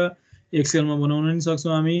पाइन्छ, एक्सेलमा बनाउन नि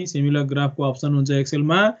सक्छौं हामी। सेमिलग ग्राफको अप्सन हुन्छ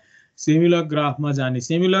एक्सेलमा। सेमिलग ग्राफमा जाने।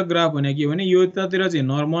 सेमिलग ग्राफ भने के भने यो यतातिर चाहिँ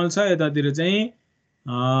नर्मल छ, यतातिर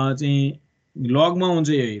चाहिँ लगमा हुन्छ।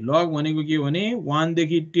 यही लग भनेको के भने 1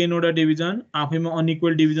 देखि 10 वटा डिभिजन आफैमा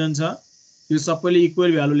अनइक्वल डिभिजन छ। यो सबैले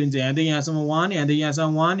इक्वल भ्यालु लिन्छ। यहाँदेखि यहाँसम्म 1, यहाँदेखि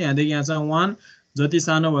यहाँसम्म 1, यहाँदेखि यहाँसम्म 1, जति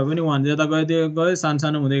सानो भए पनि 1, जता गए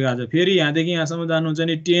सानो हुँदै गएको छ। फेरि यहाँदेखि यहाँसम्म जानुहुन्छ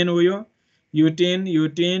नि 10 हो। यो 10, यो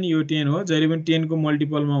 10, यो 10 हो। जहिले पनि 10 को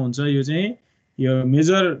मल्टिपलमा हुन्छ। यो चाहिँ यो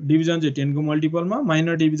मेजर डिभिजन चाहिँ 10 को मल्टिपलमा,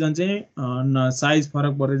 माइनर डिभिजन चाहिँ साइज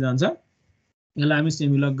फरक पर्दै जान्छ। यसलाई हामी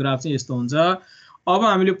सेमिलग ग्राफ चाहिँ यस्तो हुन्छ। अब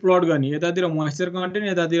हामीले प्लट गर्ने। यतातिर मोइस्चर कन्टेन्ट,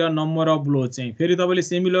 यतातिर नम्बर अफ ब्लो चाहिँ। फेरि तपाईले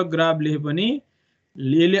सेमिलग ग्राफ लेखे पनि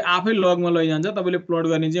यसले आफै लगमा लैजान्छ। तपाईले प्लट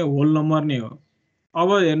गर्ने चाहिँ होल नम्बर नै हो।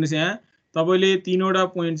 अब हेर्नुस् यहाँ तपाईले 3 वटा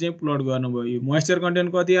पोइन्ट चाहिँ प्लट गर्नुभयो। मोइस्चर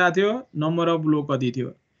कन्टेन्ट कति आथ्यो, नम्बर अफ ब्लो कति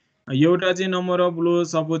थियो। एउटा चाहिँ नम्बर अफ ब्लो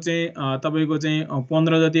सपोज चाहिँ तपाईको चाहिँ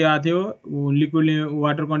 15 जति आथ्यो, लिक्विड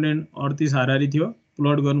वाटर कन्टेन्ट 38 हाराहारी थियो,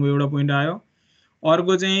 प्लट गर्नुभयो, एउटा पोइन्ट आयो।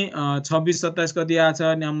 अर्को चाहिँ 26 27 कति आछ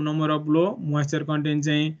number of blow, moisture content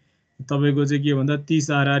चाहिँ तपाईको चाहिँ के भन्दा 30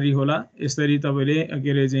 हाराहारी होला। यसरी तपाईले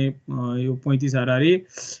के रे चाहिँ यो 35 हाराहारी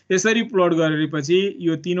यसरी प्लट गरेपछि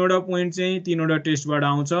यो 3 वटा पोइन्ट चाहिँ 3 वटा टेस्टबाट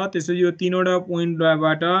आउँछ। त्यसपछि यो 3 वटा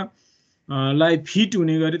पोइन्टबाट लाई फिट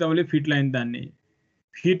हुने गरी तपाईले फिट लाइन तान्ने।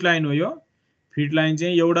 फिट लाइन हो यो। फिट लाइन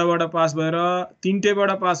चाहिँ एउटाबाट पास भएर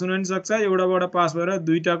तीनटैबाट पास हुन नि सक्छ, एउटाबाट पास भएर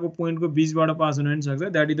दुईटाको पोइन्टको बीचबाट पास हुन नि सक्छ।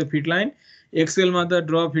 That is the fit line. एक्सेलमा त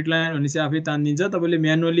ड्र फिट लाइन भनेपछि आफै तान्दिन्छ। तपाईले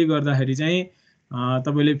म्यानुअली गर्दाखेरि चाहिँ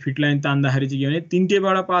तपाईले फिट लाइन तान्दाखेरि चाहिँ के भने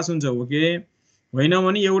तीनटैबाट पास हुन्छ हो के होइन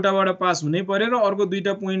भने एउटाबाट पास हुनै पर्यो र अर्को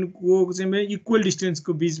दुईटा पोइन्टको चाहिँ इक्वल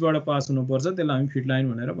डिस्टेन्सको बीचबाट पास हुनुपर्छ। त्यसलाई हामी फिट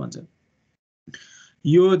लाइन भनेर भन्छ।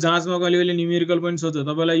 यो जाँचमा कहिले न्युमेरिकल पनि सोध्छ।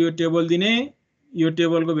 तपाईलाई यो टेबल दिने, यो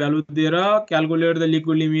टेबलको भ्यालु दिएर क्याल्कुलेट द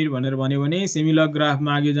लिक्विड लिमिट भनेर भन्यो भने सेमिलग ग्राफ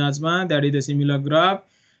माग्यो जाँचमा। That is the सेमिलग graph.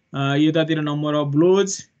 यतातिर नम्बर अफ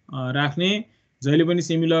ब्लोज राख्ने। जहिले पनि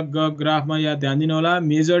सेमिलग ग्राफमा याद ध्यान दिनु होला।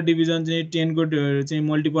 मेजर डिभिजन चाहिँ 10 को चाहिँ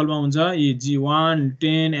मल्टिपलमा हुन्छ। यी G1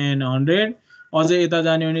 10 एन्ड 100। अझ यता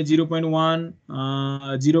जाने भने 0.1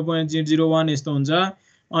 0.01 यस्तो हुन्छ।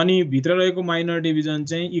 अनि भित्र रहेको माइनर डिभिजन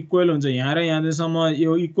चाहिँ इक्वल हुन्छ। यहाँ र यहाँसम्म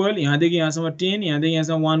यो इक्वल, यहाँदेखि यहाँसम्म 10, यहाँदेखि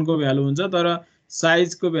यहाँसम्म 1 को भ्यालु हुन्छ, तर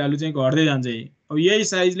साइजको भ्यालु चाहिँ घट्दै जान्छ। अब यही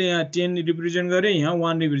साइजले यहाँ 10 रिप्रेजेन्ट गरे, यहाँ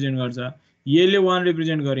 1 रिप्रेजेन्ट गर्छ। यसले 1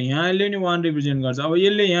 रिप्रेजेन्ट गरे, यहाँले नि 1 रिप्रेजेन्ट गर्छ। अब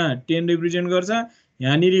यसले यहाँ 10 रिप्रेजेन्ट गर्छ,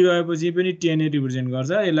 यहाँनिर गएपछि पनि 10 रिप्रेजेन्ट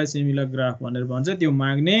गर्छ। यसलाई सेमिलग ग्राफ भनेर भन्छ। त्यो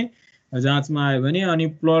माग्ने जाँचमा आयो भने अनि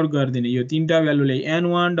प्लट गरिदिने। यो तीनटा भ्यालुले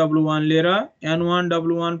n1 w1 लिएर n1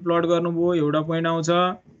 w1 प्लट गर्नुभयो, एउटा पोइन्ट आउँछ।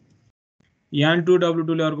 n2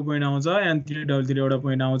 w2 ले अर्को पोइन्ट आउँछ, n3 w3 एउटा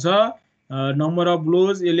पोइन्ट आउँछ। नम्बर अफ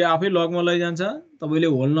ब्लोज यसले आफै लगमा लैजान्छ। तपाईले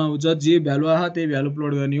होल नहुन्छ जे भ्यालु आयो त्यही भ्यालु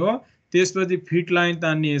प्लट गर्ने हो। त्यसपछि फिट लाइन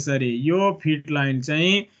तान्ने यसरी। यो फिट लाइन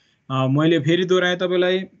चाहिँ मैले फेरि दोहोऱ्याएँ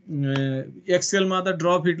तपाईलाई। एक्सेलमा त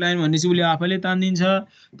ड्र फिट लाइन भनेपछि उसले आफैले तान्दिन्छ,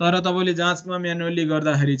 तर तपाईले जाँचमा म्यानुअली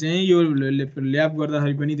गर्दाखेरि चाहिँ यो ल्याब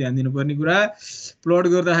गर्दाखेरि पनि ध्यान दिनुपर्ने कुरा, प्लट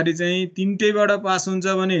गर्दाखेरि चाहिँ तीनटैबाट पास हुन्छ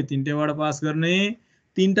भने तीनटैबाट पास गर्ने,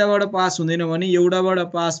 तीनटाबाट पास हुँदैन भने एउटाबाट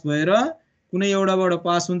पास भएर कुनै एउटाबाट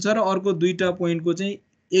पास हुन्छ र अर्को दुईटा पोइन्टको चाहिँ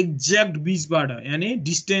एक्ज्याक्ट बीचबाट, यानी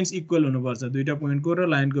डिस्टेन्स इक्वल हुनुपर्छ। दुईटा पोइन्टको र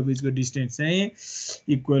लाइनको बीचको डिस्टेन्स चाहिँ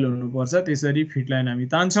इक्वल हुनुपर्छ। त्यसरी फिट लाइन हामी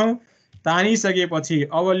तान्छौँ। तानिसकेपछि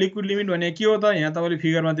अब लिक्विड लिमिट भने के हो त? यहाँ तपाईले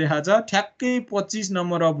फिगरमा देखाएको छ ठ्याक्कै 25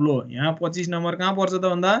 नम्बर अफ ब्लो। यहाँ 25 नम्बर कहाँ पर्छ त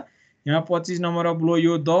भन्दा यहाँ 25 नम्बर अफ ब्लो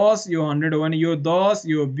यो 10, यो 100 हो भने यो 10,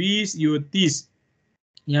 यो 20, यो 30।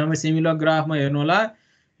 यहाँ सेमिलग ग्राफमा हेर्नु होला।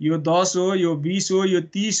 यो 10 हो, यो 20 हो, यो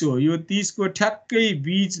 30 हो। यो 30 को ठ्याक्कै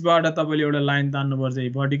बीचबाट तपाईले एउटा लाइन तान्नुपर्छ,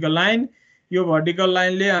 वर्टिकल लाइन। यो भर्टिकल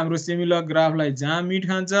लाइनले हाम्रो सेमिलग ग्राफलाई जहाँ मिट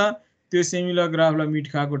खान्छ त्यो सेमिलग ग्राफलाई मिट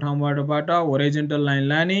खाएको ठाउँबाट होराइजन्टल लाइन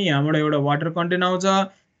लाने, यहाँबाट एउटा वाटर कन्टेन्ट आउँछ,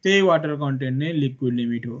 त्यही वाटर कन्टेन्ट नै लिक्विड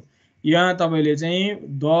लिमिट हो। यहाँ तपाईँले चाहिँ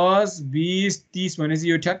 10 20 30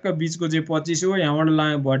 भनेपछि यो ठ्याक्क बिचको चाहिँ 25 हो,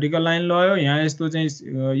 यहाँबाट भर्टिकल लाइन लयो, यहाँ यस्तो चाहिँ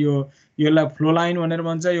यसलाई फ्लो लाइन भनेर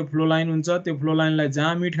भन्छ, यो फ्लो लाइन हुन्छ, त्यो फ्लो लाइनलाई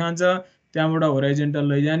जहाँ मिट खान्छ त्यहाँबाट होराइजन्टल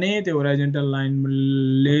लैजाने, त्यो होराइजन्टल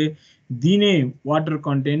लाइनले दिने वाटर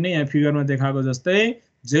कन्टेन्ट नै यहाँ फिगरमा देखाएको जस्तै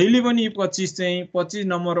जहिले पनि 25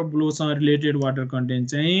 number of ब्लोसँग related water content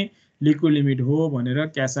चाहिँ लिक्विड लिमिट हो भनेर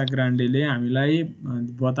क्यासाग्रान्डेले हामीलाई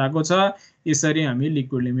बताएको छ। यसरी हामी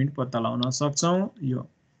लिक्विड लिमिट पत्ता लगाउन सक्छौँ। यो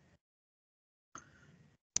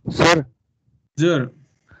सर हजुर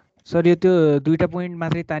सर यो त्यो दुईटा पोइन्ट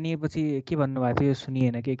मात्रै तानिएपछि के भन्नुभएको थियो, यो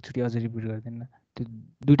सुनिएन कि एकचोटि अझ रिपिट गरिदिनु न। त्यो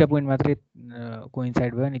दुईटा पोइन्ट मात्रै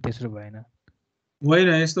कोइन्साइड भयो नि, तेस्रो भएन। होइन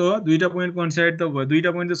यस्तो हो, दुईटा पोइन्ट कोइन्साइड त भयो,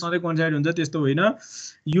 दुईटा पोइन्ट त सधैँ कोइन्साइड हुन्छ त्यस्तो होइन।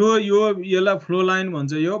 यसलाई फ्लो लाइन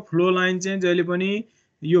भन्छ। यो फ्लो लाइन चाहिँ जहिले पनि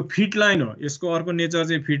यो फिट लाइन हो, यसको अर्को नेचर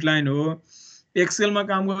चाहिँ फिट लाइन हो। एक्सेलमा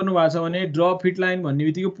काम गर्नु भएको छ भने ड्र फिट लाइन भन्ने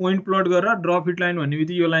बित्तिकै पोइन्ट प्लट गरेर ड्र फिट लाइन भन्ने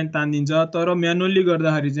बित्तिकै यो लाइन तानिदिन्छ। तर म्यानुअली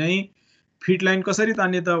गर्दाखेरि चाहिँ फिट लाइन कसरी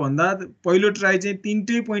तान्ने त भन्दा पहिलो ट्राई चाहिँ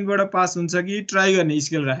 3टै पोइन्टबाट पास हुन्छ कि ट्राई गर्ने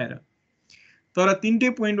स्केल राखेर, तर 3टै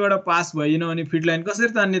पोइन्टबाट पास भएन भने फिट लाइन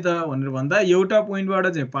कसरी तान्ने त भनेर भन्दा एउटा पोइन्टबाट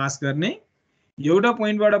चाहिँ पास गर्ने, एउटा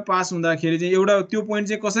पोइन्टबाट पास हुँदाखेरि चाहिँ एउटा त्यो पोइन्ट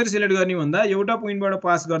चाहिँ कसरी सिलेक्ट गर्ने भन्दा एउटा पोइन्टबाट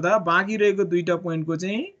पास गर्दा बाँकी रहेको दुईटा पोइन्टको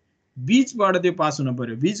चाहिँ बीचबाट त्यो पास हुनु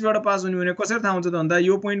पर्यो। बीचबाट पास हुने भने कसरी थाहा हुन्छ त भन्दा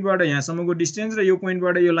यो पोइन्टबाट यहाँसम्मको डिस्टेन्स र यो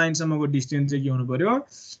पोइन्टबाट यो लाइनसम्मको डिस्टेन्स चाहिँ के हुनु पर्यो,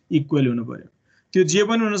 इक्वल हुनु पर्यो। त्यो जे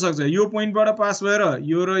पनि हुनसक्छ, यो पोइन्टबाट पास भएर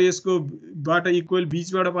यो र यसको बाट इक्वल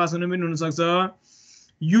बीचबाट पास हुनु पनि हुनसक्छ,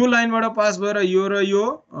 यो लाइनबाट पास भएर यो र यो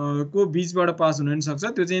को बीचबाट पास हुन पनि सक्छ।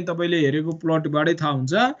 त्यो चाहिँ तपाईँले हेरेको प्लटबाटै थाहा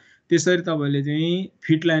हुन्छ। त्यसरी तपाईँले चाहिँ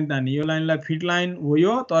फिट लाइन तान्ने, यो लाइनलाई फिट लाइन हो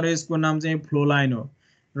यो, तर यसको नाम चाहिँ फ्लो लाइन हो।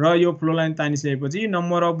 र यो flow line तानिसकेपछि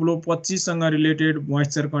number of blow 25 सँग रिलेटेड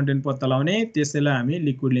मोइस्चर कन्टेन्ट पत्ता लगाउने, त्यसैलाई हामी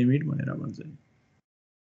लिक्विड लिमिट भनेर भन्छौँ।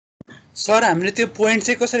 सर हामीले त्यो पोइन्ट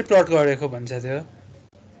चाहिँ कसरी प्लट गरेको भन्छ त्यो?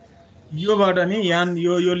 योबाट नि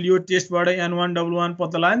यो टेस्टबाट N1 W1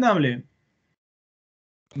 पत्ता लाग्यो नि त हामीले,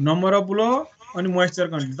 नम्बर अफ ब्लो अनि मोइस्चर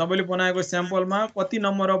कन्टेन्ट। तपाईँले बनाएको स्याम्पलमा कति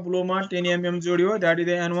number of ब्लोमा 10 mm जोडियो, that is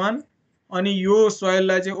the N1, अनि यो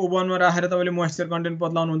सोइललाई चाहिँ O1 मा राखेर तपाईँले मोइस्चर कन्टेन्ट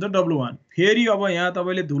पत्लाउनुहुन्छ W1। फेरि अब यहाँ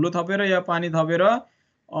तपाईँले धुलो थपेर या पानी थपेर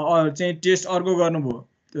चाहिँ टेस्ट अर्को गर्नुभयो,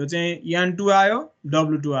 त्यो चाहिँ N2 आयो,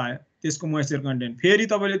 W2 आयो त्यसको मोइस्चर कन्टेन्ट। फेरि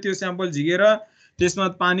तपाईँले त्यो स्याम्पल झिकेर त्यसमा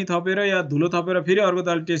पानी थपेर या धुलो थपेर फेरि अर्को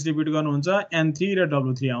ताल टेस्ट रिपिट गर्नुहुन्छ, N3 र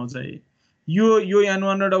W3 आउँछ। यो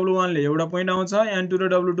N1 र W1 ले एउटा पोइन्ट आउँछ, N2 र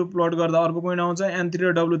W2 प्लट गर्दा अर्को पोइन्ट आउँछ, N3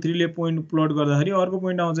 र W3 ले पोइन्ट प्लट गर्दाखेरि अर्को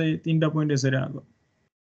पोइन्ट आउँछ। तीनटा पोइन्ट यसरी आएको।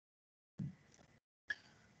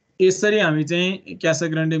 यसरी हामी चाहिँ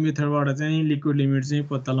क्यासाग्रान्डे मेथडबाट चाहिँ लिक्विड लिमिट चाहिँ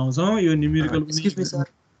पत्ता लगाउँछौँ। यो न्युमेरिकल पनि सर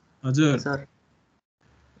हजुर सर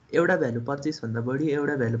एउटा भ्यालु 25 भन्दा बढी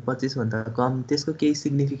एउटा भ्यालु 25 भन्दा कम त्यसको केही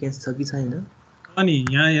सिग्निफिकेन्स छ कि छैन? अनि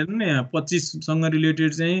यहाँ हेर्नु न, यहाँ 25 सँग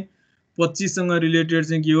रिलेटेड चाहिँ 25 सँग रिलेटेड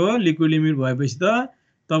चाहिँ के हो, लिक्विड लिमिट भएपछि त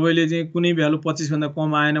तपाईले चाहिँ कुनै भ्यालु 25 भन्दा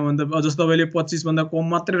कम आएन भने त जस्तो तपाईले 25 भन्दा कम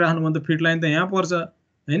मात्रै राख्नु भने त फिट लाइन त यहाँ पर्छ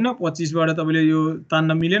हैन। 25 बाट तपाईले यो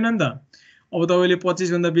तान्न मिलेन नि त। अब तपाईले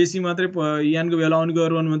 25 भन्दा बेसी मात्रै यानको भ्यालु आउन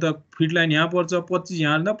गर्नु भने त फिट लाइन यहाँ पर्छ। 25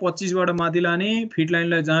 यहाँ न 25 बाट माथि लाने, फिट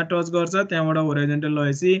लाइनलाई जहाँ टच गर्छ त्यहाँबाट होराइजन्टल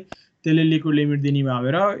लगेपछि त्यसले लिक्विड लिमिट दिने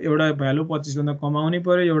भएर एउटा भ्यालु 25 भन्दा कम आउनै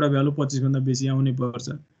पर्यो, एउटा भ्यालु 25 भन्दा बेसी आउनै पर्छ।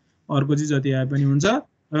 अर्को चाहिँ जति आए पनि हुन्छ,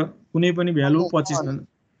 र कुनै पनि भ्यालु 25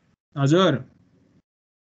 भन्दा हजुर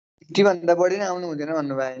 50 भन्दा बढी नै आउनु हुँदैन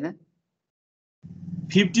भन्नु भयो हैन?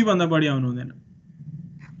 50 भन्दा बढी आउनु हुँदैन।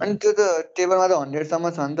 अनि त्यो त टेबलमा त 100 सम्म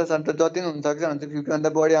छ नि त सर, त जति हुन सक्छ भने 50 भन्दा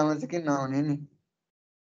बढी आउनु चाहिँ किन नआउने नि?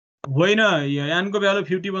 होइन, यानको भ्यालु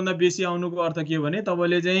 50 भन्दा बेसी आउनुको अर्थ के हो भने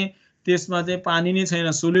तपाईले चाहिँ त्यसमा चाहिँ पानी नै छैन,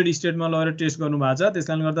 सोलिड स्टेटमा लगेर टेस्ट गर्नु भएको छ,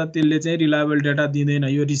 त्यसकारणले गर्दा त्यसले चाहिँ रिलायबल डेटा दिँदैन।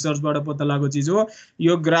 यो रिसर्चबाट पत्ता लागेको चिज हो।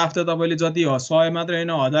 यो ग्राफ त तपाईले जति 100 मात्रै हैन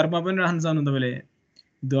 1000 मा पनि राख्न सक्नुहुन्छ, तपाईले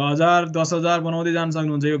 2000 10000 बनाउँदै जान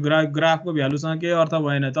सक्नुहुन्छ। यो ग्राफको भ्यालुसँग केही अर्थ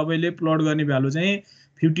भएन। तपाईले प्लट गर्ने भ्यालु चाहिँ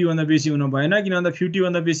 50 भन्दा बेसी हुनु भएन, किन भन्दा 50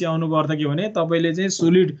 भन्दा बेसी आउनुको अर्थ के भने तपाईले चाहिँ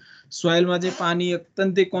सोलिड सोइलमा चाहिँ पानी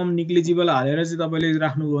अत्यन्तै कम निग्लिजिबल हालेर चाहिँ तपाईले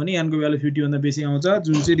राख्नुभयो भने यानको भ्यालु 50 भन्दा बेसी आउँछ,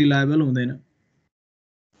 जुन चाहिँ रिलायबल हुँदैन।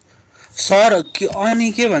 सर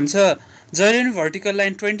अनि के भन्छ, जहिले पनि भर्टिकल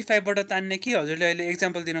लाइन 25 बाट तान्ने कि हजुरले अहिले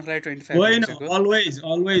एक्जाम्पल दिनको लागि 25 होइन,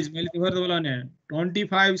 अलवेज मैले त्यो तपाईँलाई भने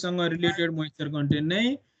 25 सँग रिलेटेड मोइस्चर कन्टेन्ट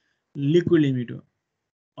नै लिक्विड लिमिट हो।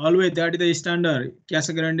 Always that is the standard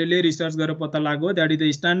क्यासाग्रान्डेले research गरेर पत्ता लाग्यो द्याट इज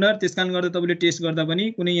द स्ट्यान्डर्ड। त्यसकारण गर्दा तपाईँले टेस्ट गर्दा पनि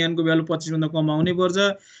कुनै यानको भ्यालु 25 भन्दा कम आउनै पर्छ,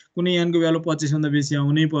 कुनै यानको भ्यालु 25 भन्दा बेसी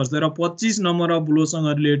आउनै पर्छ र 25 number of ब्लोसँग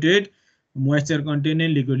related moisture content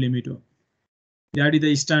and liquid limit हो। That is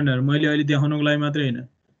the standard. मैले अहिले देखाउनको लागि मात्रै होइन,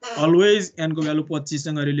 अलवेज यानको भ्यालु 25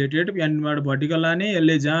 सँग रिलेटेड प्यानबाट भर्टिकल लाने,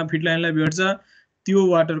 यसले जहाँ फिट लाइनलाई भेट्छ त्यो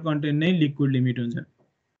वाटर कन्टेन्ट नै लिक्विड लिमिट हुन्छ।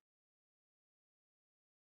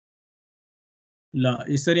 ल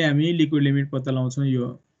यसरी हामी लिक्विड लिमिट पत्ता लगाउँछौँ। यो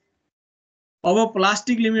अब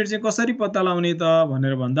प्लास्टिक लिमिट चाहिँ कसरी पत्ता लगाउने त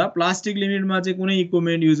भनेर भन्दा प्लास्टिक लिमिटमा चाहिँ कुनै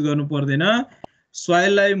इक्विपमेन्ट युज गर्नु पर्दैन।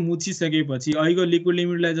 सोइललाई मुछिसकेपछि अहिलेको लिक्विड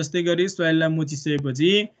लिमिटलाई जस्तै गरी सोइललाई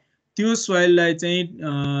मुछिसकेपछि त्यो सोइललाई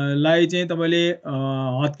चाहिँ तपाईले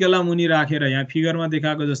हत्केला मुनि राखेर यहाँ फिगरमा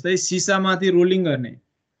देखाएको जस्तै सिसामाथि रोलिङ गर्ने,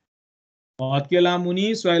 हत्केला मुनि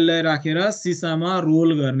सोइललाई राखेर सिसामा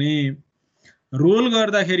रोल गर्ने। रोल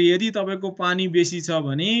गर्दाखेरि यदि तपाईको पानी बेसी छ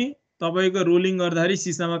भने तपाईको रोलिङ गर्दाखेरि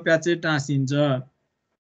सिसामा प्याचै टाँसिन्छ।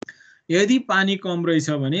 यदि पानी कम रहेछ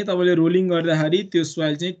भने तपाईले रोलिङ गर्दाखेरि त्यो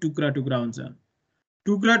सोइल चाहिँ टुक्रा टुक्रा हुन्छ।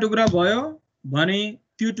 टुक्रा टुक्रा भयो भने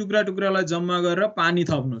त्यो टुक्रा टुक्रालाई जम्मा गरेर पानी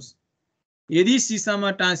थप्नुस्। यदि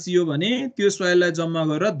सिसामा टाँसियो भने त्यो सोइललाई जम्मा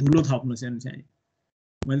गरेर धुलो थप्नुस्। हेर्नुस् यहाँ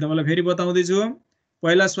मैले तपाईलाई फेरि बताउँदै छु।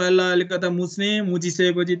 पहिला सोइललाई अलिकता मुछ्ने,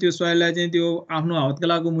 मुछिसकेपछि त्यो सोइललाई चाहिँ त्यो आफ्नो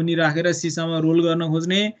हत्केलाको मुनि राखेर सिसामा रोल गर्न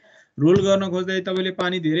खोज्ने। रोल गर्न खोज्दै तपाईले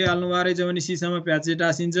पानी धेरै हाल्नु भएको रहेछ भने सिसामा प्याचै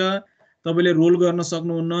टाँसिन्छ, तपाईले रोल गर्न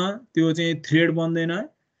सक्नुहुन्न, त्यो चाहिँ थ्रेड बन्दैन।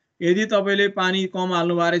 यदि तपाईले पानी कम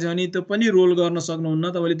हाल्नु भएको रहेछ भने त्यो पनि रोल गर्न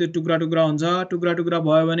सक्नुहुन्न, तपाईले त्यो टुक्रा टुक्रा हुन्छ। टुक्रा टुक्रा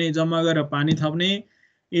भयो भने जम्मा गरेर पानी थप्ने,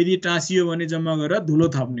 यदि टाँसियो भने जम्मा गरेर धुलो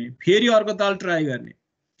थप्ने। फेरि अर्को ताल ट्राई गर्ने,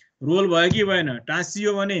 रोल भयो कि भएन,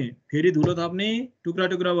 टाँसियो भने फेरि धुलो थप्ने, टुक्रा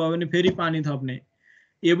टुक्रा भयो भने फेरि पानी थप्ने।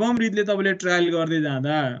 एवं रीतिले तपाईले ट्रायल गर्दै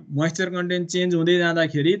जाँदा मोइस्चर कन्टेन्ट चेन्ज हुँदै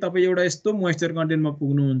जाँदाखेरि तपाईँ एउटा यस्तो मोइस्चर कन्टेन्टमा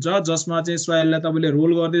पुग्नुहुन्छ जसमा चाहिँ सोइललाई तपाईले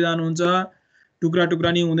रोल गर्दै जानुहुन्छ, टुक्रा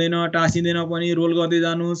टुक्रा नि हुँदैन, टाँसिँदैन पनि, रोल गर्दै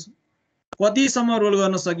जानुस्। कतिसम्म रोल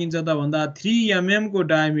गर्न सकिन्छ त भन्दा 3 mm को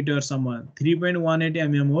डायमिटरसम्म, 3.18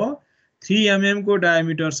 mm हो, 3 mm को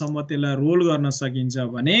डायमिटरसम्म त्यसलाई रोल गर्न सकिन्छ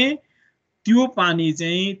भने त्यो पानी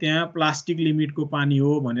चाहिँ त्यहाँ प्लास्टिक लिमिटको पानी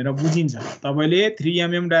हो भनेर बुझिन्छ। तपाईले 3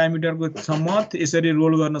 mm डायमिटरको सम्म यसरी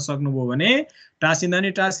रोल गर्न सक्नुभयो भने टाँसिँदा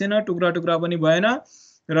नि टाँसेन, टुक्रा टुक्रा पनि भएन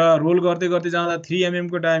र रोल गर्दै गर्दै जाँदा 3 mm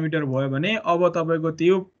को डायमिटर भयो भने अब तपाईको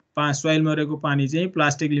त्यो सोइलमा रहेको पानी चाहिँ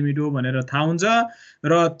प्लास्टिक लिमिट हो भनेर थाहा हुन्छ।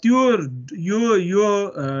 र त्यो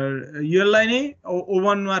यसलाई नै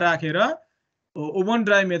ओभनमा राखेर ओभन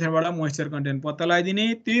ड्राई मेथडबाट मोइस्चर कन्टेन्ट पत्ता लगाइदिने,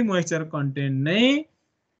 त्यही मोइस्चर कन्टेन्ट नै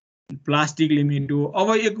प्लास्टिक लिमिट हो। अब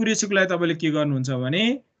एकुरेसीको लागि तपाईले के गर्नुहुन्छ भने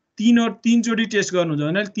तीनचोटि टेस्ट गर्नुहुन्छ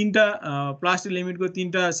भने तीनटा प्लास्टिक लिमिटको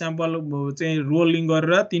तीनटा स्याम्पल चाहिँ रोलिङ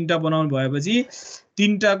गरेर तीनटा बनाउनु भएपछि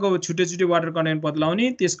तीनटाको छुट्टै छुट्टै वाटर कन्टेन्ट पत्ता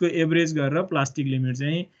लगाउने, त्यसको एभरेज गरेर प्लास्टिक लिमिट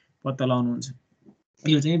चाहिँ पत्ता लगाउनुहुन्छ।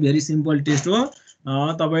 यो चाहिँ भेरी सिम्पल टेस्ट हो।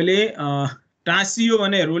 तपाईले टाँसियो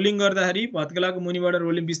भने रोलिङ गर्दाखेरि हत्केलाको मुनिबाट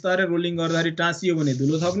रोलिङ बिस्तारै रोलिङ गर्दाखेरि टाँसियो भने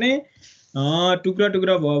धुलो थप्ने, टुक्रा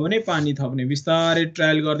टुक्रा भयो भने पानी थप्ने। बिस्तारै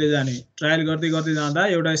ट्रायल गर्दै जाने, ट्रायल गर्दै गर्दै जाँदा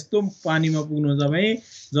एउटा यस्तो पानीमा पुग्नुहुन्छ तपाईँ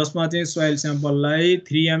जसमा चाहिँ सोइल स्याम्पललाई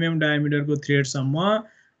 3 mm डायमिटरको थ्रेडसम्म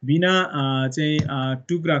बिना चाहिँ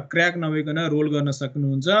टुक्रा क्र्याक नभइकन रोल गर्न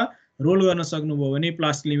सक्नुहुन्छ। रोल गर्न सक्नुभयो भने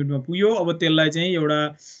प्लास्टिक लिमिटमा पुग्यो। अब त्यसलाई चाहिँ एउटा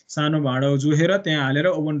सानो भाँडो जोखेर त्यहाँ हालेर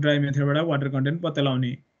ओभन ड्राई मेथडबाट वाटर कन्टेन्ट पत्ता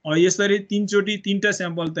लगाउने। यसरी तीनचोटि तीनटा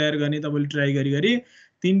स्याम्पल तयार गर्ने तपाईले ट्राई गरी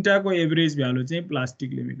तीनटाको एभरेज भ्यालु चाहिँ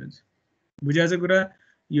प्लास्टिक लिमिट हुन्छ। बुझाएको कुरा?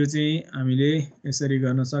 यो चाहिँ हामीले यसरी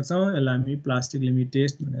गर्न सक्छौँ। यसलाई हामी प्लास्टिक लिमिट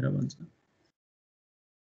टेस्ट भनेर भन्छौँ।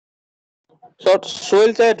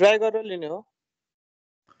 सोइल चाहिँ ड्राई गरेर लिने हो?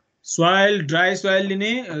 सोइल ड्राई सोइल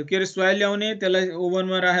लिने, के अरे सोइल ल्याउने, त्यसलाई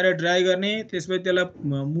ओभनमा राखेर ड्राई गर्ने, त्यसपछि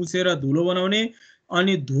त्यसलाई मुछेर धुलो बनाउने,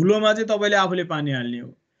 अनि धुलोमा चाहिँ तपाईले आफूले पानी हाल्ने हो।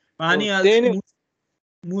 पानी हाल्दै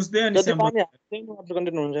मुछ्दै अनि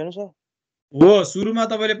हो। सुरुमा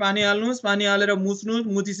तपाईले पानी हाल्नुस्, पानी हालेर मुछ्नुस्,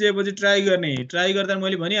 मुछिसकेपछि ट्राई गर्ने। ट्राई गर्दा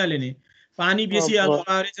मैले भनिहालेँ नि, पानी बेसी हाल्नु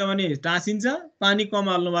भएको रहेछ भने टाँसिन्छ, पानी कम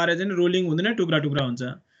हाल्नु भएको रहेछ भने रोलिङ हुँदैन, टुक्रा टुक्रा हुन्छ।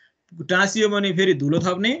 टाँसियो भने फेरि धुलो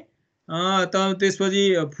थप्ने, त्यसपछि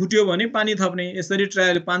फुट्यो भने पानी थप्ने। यसरी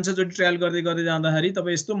ट्रायल 5-6 चोटि ट्रायल गर्दै गर्दै जाँदाखेरि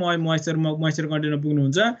तपाईँ यस्तो मोइस्चर कन्टेन्टमा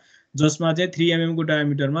पुग्नुहुन्छ जसमा चाहिँ 3 mm को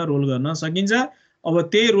डायमिटरमा रोल गर्न सकिन्छ। अब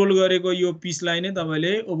त्यही रोल गरेको यो पिसलाई नै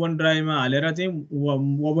तपाईले ओभन ड्राईमा हालेर चाहिँ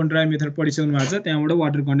ओभन ड्राई मेथड पढिसक्नु भएको छ, त्यहाँबाट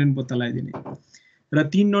वाटर कन्टेन्ट पत्ता लगाइदिने र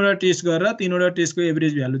 3वटा टेस्ट गरेर 3वटा टेस्टको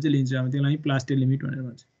एभरेज भ्यालु चाहिँ लिन्छ। अब त्यसलाई प्लास्टिक लिमिट भनेर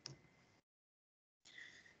भन्छ।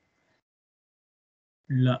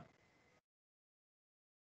 ल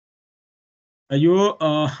यो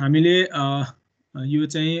हामीले यो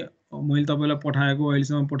चाहिँ मैले तपाईलाई पठाएको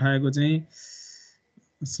अहिलेसम्म पठाएको चाहिँ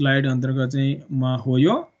स्लाइड अन्तर्गत चाहिँ हो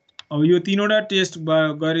यो। अब यो तीनवटा टेस्ट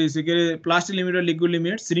गरिसकेर प्लास्टिक लिमिट र लिक्विड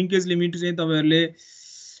लिमिट, श्रिङ्केज लिमिट चाहिँ तपाईहरुले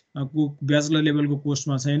ब्याचलर लेभलको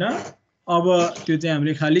कोर्समा छैन। अब त्यो चाहिँ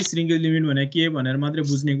हामीले खाली श्रिङ्केज लिमिट भने के भनेर मात्रै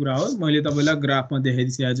बुझ्ने कुरा हो। मैले तपाईलाई ग्राफमा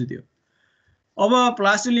देखाइदिएको छु त्यो। अब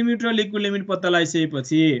प्लास्टिक लिमिट र लिक्विड लिमिट पत्ता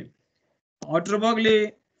लगाइसकेपछि अटरबर्ग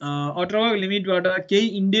लिमिटबाट केही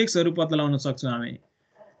इन्डेक्सहरु पत्ता लगाउन सक्छौं हामी।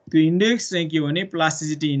 त्यो इन्डेक्स चाहिँ के भने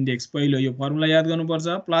प्लास्टिसिटी इन्डेक्स। पहिलो यो फर्मुला याद गर्नुपर्छ।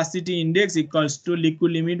 Plasticity index equals to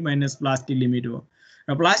liquid limit minus plastic limit हो।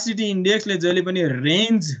 र प्लास्टिसिटी इन्डेक्सले जहिले पनि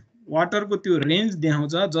रेन्ज, वाटरको त्यो रेन्ज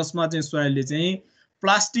देखाउँछ जसमा चाहिँ सोइलले चाहिँ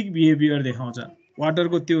प्लास्टिक बिहेभियर देखाउँछ।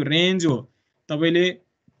 वाटरको त्यो रेन्ज हो। तपाईले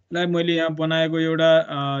मैले यहाँ बनाएको एउटा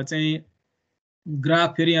चाहिँ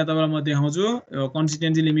ग्राफ फेरि यहाँ तपाईलाई म देखाउँछु।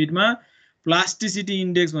 कन्सिस्टेन्सी लिमिटमा प्लास्टिसिटी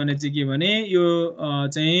इन्डेक्स भने चाहिँ के भने यो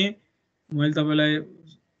चाहिँ मैले तपाईलाई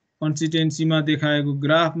कन्सिस्टेन्सीमा देखाएको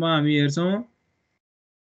ग्राफमा हामी हेर्छौं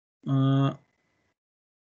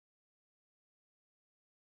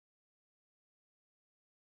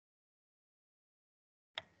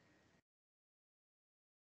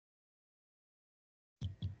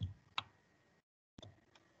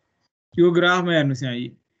यो ग्राफमा हेर्नुस् यहाँ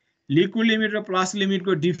लिक्विड लिमिट र प्लास्टिक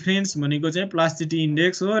लिमिटको डिफरेन्स भनेको चाहिँ प्लास्टिसिटी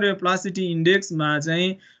इन्डेक्स हो। र प्लास्टिसिटी इन्डेक्समा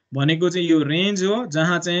चाहिँ भनेको चाहिँ यो रेन्ज हो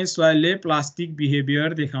जहाँ चाहिँ सोइलले प्लास्टिक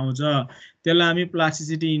बिहेभियर देखाउँछ। त्यसलाई हामी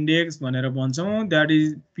प्लास्टिसिटी इन्डेक्स भनेर भन्छौं। That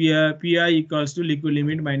is pi equals to liquid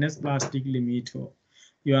limit minus plastic limit हो।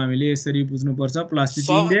 यो हामीले यसरी बुझ्नु पर्छ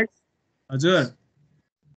प्लास्टिसिटी इन्डेक्स। हजुर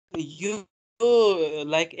यो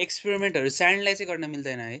लाइक एक्सपेरिमेन्टहरु स्यान्डलाई चाहिँ गर्न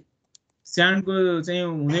मिल्दैन है? स्यान्डको चाहिँ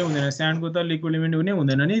हुँदैन। स्यान्डको त लिक्विड लिमिट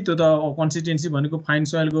हुँदैन नि। त्यो त कन्सिस्टेन्सी भनेको फाइन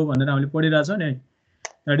सोइलको भनेर हामीले पढिरहेको छौं नि।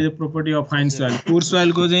 That is the property of fine soil. पुर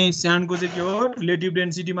सोइलको चाहिँ स्यान्डको चाहिँ के हो? रिलेटिभ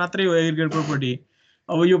डेन्सिटी मात्रै हो, एग्रिगेट प्रोपर्टी।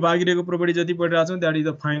 अब यो बाँकीको प्रोपर्टी जति पढिरहेको छौं that is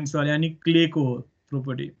the fine soil यानी क्लेको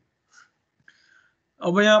प्रोपर्टी।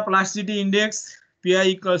 अब यहाँ plasticity index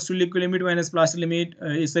pi equals to liquid limit minus plastic limit,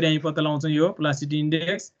 यसरी हामी पत्ता लगाउँछौं यो प्लास्टिसिटी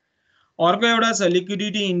इन्डेक्स। अर्को एउटा छ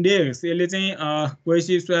लिक्विडिटी इन्डेक्स। यसले चाहिँ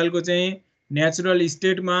कोहेसिभ सोइलको चाहिँ नेचुरल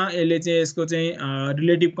स्टेटमा यसले चाहिँ यसको चाहिँ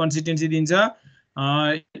रिलेटिभ कन्सिस्टेन्सी दिन्छ।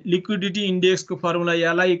 Liquidity इन्डेक्सको formula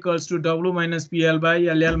LI equals to W minus PL by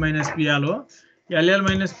LL minus PL हो। एलएल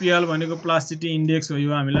माइनस पीएल भनेको प्लास्टिसिटी इन्डेक्स हो।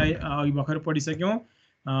 यो हामीलाई अघि भर्खर पढिसक्यौं।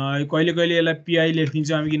 कहिले कहिले यसलाई पीआई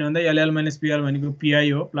लेखिदिन्छौं हामी, किन भन्दा एलएल माइनस पीएल भनेको पीआई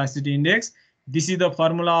हो plasticity index. This is the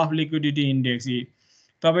formula of liquidity index.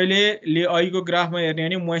 तपाईले अघिको ग्राफमा हेर्ने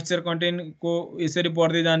भने मोइस्चर कन्टेन्टको यसरी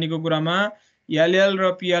बढ्दै जानेको कुरामा एलएल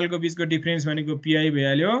र पीएल को बीचको डिफरेन्स भनेको पीआई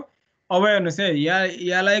भइहाल्यो। अब हेर्नुस् है,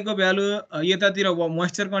 एलआई को भ्यालु यतातिर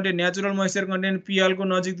moisture content, natural moisture content PL को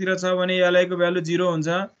नजिकतिर छ भने एलआई को भ्यालु 0 हुन्छ।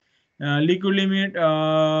 लिक्विड लिमिट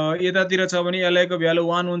यतातिर छ भने एलआई को भ्यालु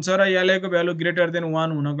 1 हुन्छ र एलआई को भ्यालु ग्रेटर देन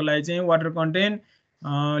 1 हुनको लागि चाहिँ वाटर कन्टेन्ट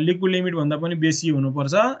लिक्विड लिमिट भन्दा पनि बेसी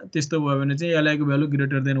हुनुपर्छ। त्यस्तो भयो भने चाहिँ एलआई को भ्यालु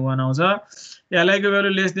ग्रेटर देन 1 आउँछ। एलआई को भ्यालु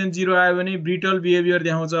लेस देन 0 आयो भने ब्रिटल बिहेभियर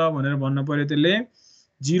देखाउँछ भनेर भन्न पर्यो। त्यसले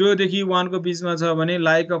 0 देखि 1 को बीचमा छ भने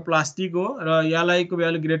लाइक अ प्लास्टिक हो, र एलआई को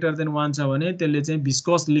भ्यालु ग्रेटर देन 1 छ भने त्यसले चाहिँ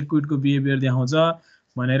भिस्कस लिक्विड को बिहेभियर देखाउँछ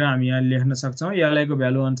भनेर हामी यहाँ लेख्न सक्छौं। एलआई को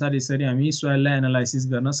भ्यालु अनुसार यसरी हामी सोइललाई एनालाइसिस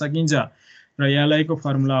गर्न सकिन्छ। र एलआई को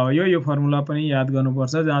फर्मुला हो यो फर्मुला पनि याद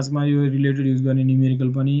गर्नुपर्छ। जाँचमा यो रिलेटेड युज गर्ने न्युमेरिकल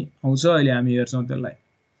पनि आउँछ, अहिले हामी हेर्छौं त्यसलाई।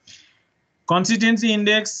 कन्सिस्टेन्सी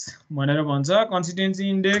इन्डेक्स भनेर भन्छ। कन्सिस्टेन्सी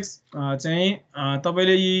इन्डेक्स चाहिँ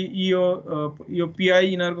तपाईले यो पीआई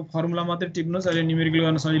यिनीहरुको फर्मुला मात्रै टिप्नुस्, अहिले न्युमेरिकल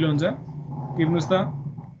गर्न सजिलो हुन्छ। टिप्नुस् त।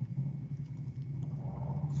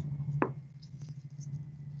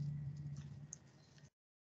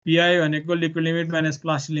 पीआई भनेको liquid limit minus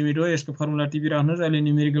plastic limit हो। यसको फर्मुला टिपिराख्नुस्, अहिले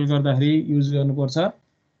न्युमेरिकल गर्दाखेरि युज गर्नुपर्छ।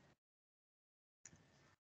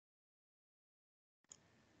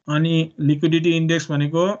 अनि लिक्विडिटी इन्डेक्स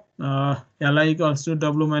भनेको LI equals to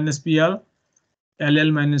W minus PL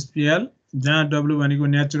LL minus PL, जहाँ डब्लु भनेको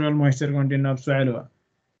natural moisture content of soil हो।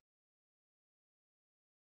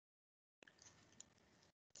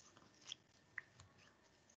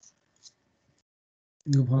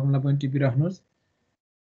 यो फर्मुला पनि टिपिराख्नुस्।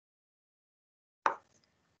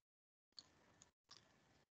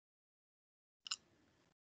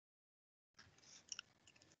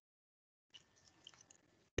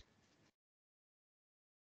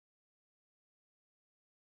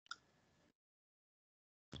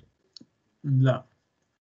 ल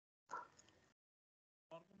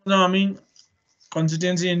हामी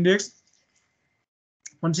कन्सिस्टेन्सी इन्डेक्स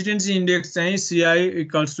चाहिँ CI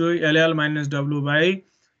equals to LL minus W by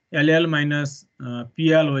LL minus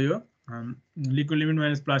PL हो। यो liquid limit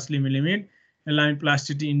minus plastic limit, यसलाई हामी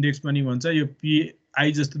प्लास्टिसिटी इन्डेक्स पनि भन्छ। यो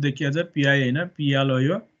पीआई जस्तो देखिया छ, पीआई हैन पीएल हो।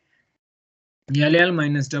 यो LL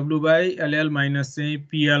minus W by LL minus चाहिँ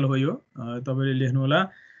PL हो यो तपाईले लेख्नु होला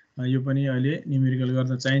यो पनि अहिले न्युमेरिकल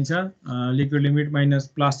गर्न चाहिन्छ liquid limit minus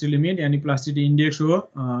plastic limit यानी प्लास्टिसिटी इन्डेक्स हो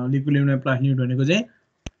लिक्विड लिमिट प्लास्टिक लिमिट भनेको चाहिँ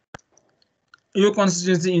यो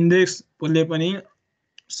कन्सिस्टेन्सी इन्डेक्सले पनि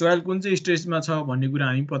सोइल कुन चाहिँ स्टेजमा छ भन्ने कुरा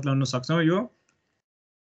हामी पत्लाउन सक्छौं यो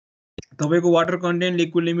तपाईको वाटर कन्टेन्ट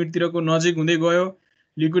लिक्विड लिमिट तिरको नजिक हुँदै गयो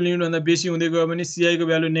लिक्विड लिमिट भन्दा बेसी हुँदै गयो भने CI को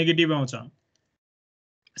भ्यालु नेगेटिभ आउँछ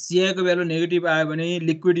CI को भ्यालु नेगेटिभ आयो भने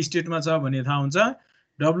लिक्विड स्टेटमा छ भन्ने थाहा हुन्छ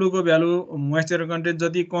W को भ्यालु मोइस्चर कन्टेन्ट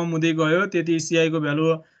जति कम हुँदै गयो त्यति CI को भ्यालु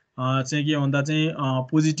चाहिँ के भन्दा चाहिँ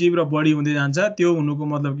पोजिटिभ र बढी हुँदै जान्छ त्यो हुनुको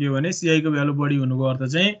मतलब के हो भने CI को भ्यालु बढी हुनुको अर्थ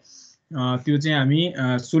चाहिँ त्यो चाहिँ हामी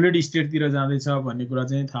सोलिड स्टेटतिर जाँदैछ भन्ने कुरा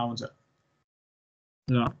चाहिँ थाहा हुन्छ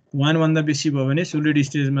र 1 भन्दा बेसी भयो भने सोलिड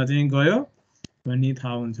स्टेजमा चाहिँ गयो भन्ने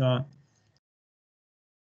थाहा हुन्छ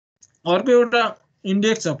अर्को एउटा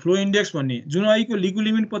इन्डेक्स छ फ्लो इन्डेक्स भन्ने जुन अहिलेको लिक्विड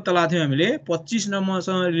लिमिट पत्ता लगाएको थियौं हामीले 25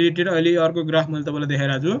 नम्बरसँग रिलेटेड अहिले अर्को ग्राफ मैले तपाईलाई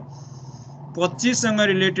देखाइराछु 25 सँग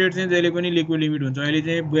रिलेटेड चाहिँ जहिले पनि लिक्विड लिमिट हुन्छ अहिले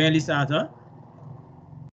चाहिँ 42 आछ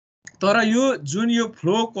तर यो जुन यो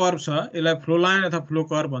फ्लो कर्व छ यसलाई फ्लो लाइन अथवा फ्लो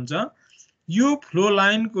कर्व भन्छ यो फ्लो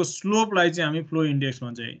लाइनको स्लोपलाई चाहिँ हामी फ्लो इन्डेक्स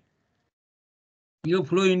भन्छ यो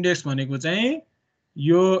फ्लो इन्डेक्स भनेको चाहिँ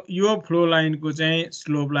यो फ्लो लाइनको चाहिँ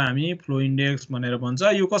स्लोपलाई हामी फ्लो इन्डेक्स भनेर भन्छ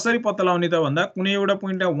यो कसरी पत्ता लगाउने त भन्दा कुनै एउटा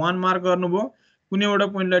पोइन्टलाई 1 मार्क गर्नुभयो कुनै एउटा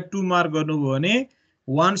पोइन्टलाई 2 मार्क गर्नुभयो भने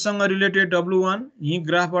 1 सँग रिलेटेड W1 यही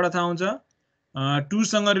ग्राफबाट थाहा हुन्छ 2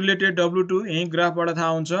 सँग रिलेटेड W2 यही ग्राफबाट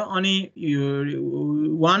थाहा हुन्छ अनि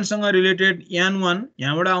 1 सँग रिलेटेड N1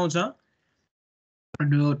 यहाँबाट आउँछ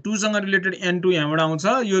 2 सँग रिलेटेड N2 यहाँबाट आउँछ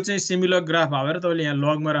यो चाहिँ सिमिलर ग्राफ भएर तपाईले यहाँ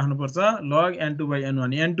लगमा राख्नुपर्छ log N2 /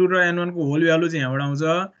 N1 N2 र N1 को होल भ्यालु चाहिँ यहाँबाट आउँछ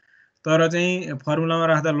तर चाहिँ फर्मुलामा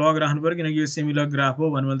राख्दा लग राख्नु पर्यो किनकि यो सिमिलर ग्राफ हो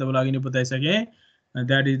भन्ने मैले तपाईलाई अघि नै बताइसके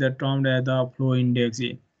that is the term as the flow index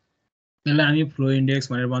यसलाई हामी फ्लो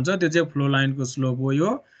इन्डेक्स भनेर भन्छ त्यो चाहिँ फ्लो लाइनको स्लोप हो यो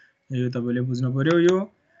तपाईले बुझ्नु पर्यो यो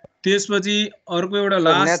त्यसपछि अर्को एउटा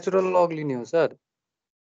लास्ट नेचुरल लग लिने हो सर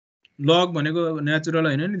लग भनेको नेचुरल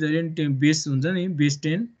हैन नि जहिले बेस हुन्छ नि बेस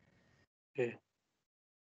 10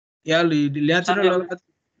 एल नेचुरल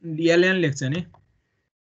LN लेख्छ नि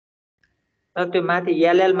त्यो माथि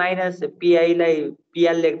LL माइनस PI लाई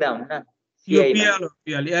PL लेख्दा हुन्न यो PL हो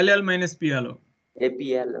PL LL माइनस PL हो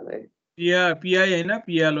PL हो PI हैन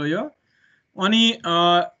PL हो यो अनि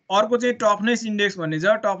अर्को चाहिँ टफनेस इन्डेक्स भन्ने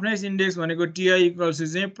छ टफनेस इन्डेक्स भनेको TI इक्वल्स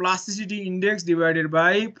चाहिँ plasticity index divided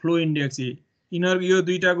by flow index यिनीहरु यो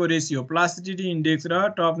दुईटाको रेशियो प्लास्टिसिटी इन्डेक्स र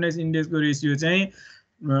टफनेस इन्डेक्सको रेशियो चाहिँ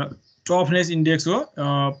टफनेस इन्डेक्स हो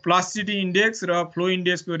प्लास्टिसिटी इन्डेक्स र फ्लो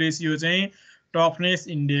इन्डेक्सको रेशियो चाहिँ टफनेस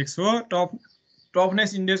इन्डेक्स हो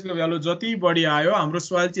टफनेस इन्डेक्सको भ्यालु जति बढी आयो हाम्रो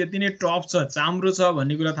सोइल चाहिँ यति नै टफ छ चाम्रो छ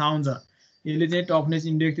भन्ने कुरा थाहा हुन्छ यसले चाहिँ टफनेस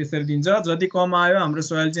इन्डेक्स त्यसरी दिन्छ जति कम आयो हाम्रो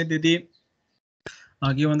सोइल चाहिँ त्यति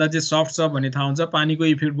के भन्दा चाहिँ सफ्ट छ भन्ने थाहा हुन्छ पानीको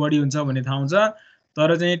इफेक्ट बढी हुन्छ भन्ने थाहा हुन्छ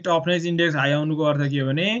तर चाहिँ टफनेस इन्डेक्स हाई आउनुको अर्थ के हो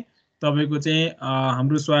भने तपाईको चाहिँ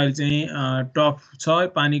हाम्रो सोइल चाहिँ टफ छ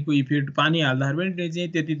पानीको इफेक्ट पानी हाल्दाखेरि पनि चाहिँ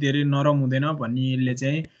त्यति धेरै नरम हुँदैन भन्ने यसले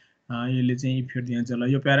चाहिँ इफेक्ट दिन्छ ल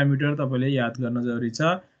यो प्यारामिटर तपाईले याद गर्न जरुरी छ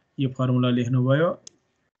यो फर्मुला लेख्नु भयो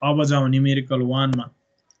अब जाउँ न्युमेरिकल 1 मा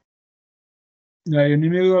यो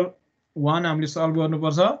न्युमेरिकल 1 हामीले सल्भ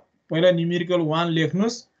गर्नुपर्छ पहिला न्युमेरिकल 1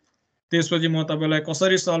 लेख्नुस् त्यसपछि म तपाईलाई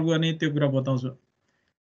कसरी सल्भ गर्ने त्यो कुरा बताउँछु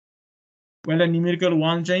पहिला न्युमेरिकल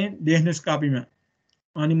 1 चाहिँ लेख्नुस् कपीमा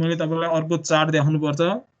अनि मैले तपाईलाई अर्को चार्ट देखाउनु पर्छ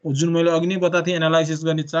जुन मैले अघि नै बताएको थिएँ एनालाइसिस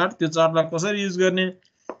गर्ने चार्ट त्यो चार्टलाई कसरी युज गर्ने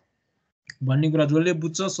भन्ने कुरा जसले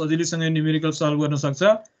बुझ्छ सजिलैसँग न्युमेरिकल सल्भ गर्न सक्छ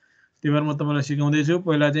त्यही भएर म तपाईलाई सिकाउँदै छु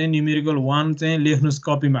पहिला चाहिँ न्युमेरिकल 1 चाहिँ लेख्नुस्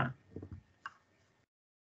कपीमा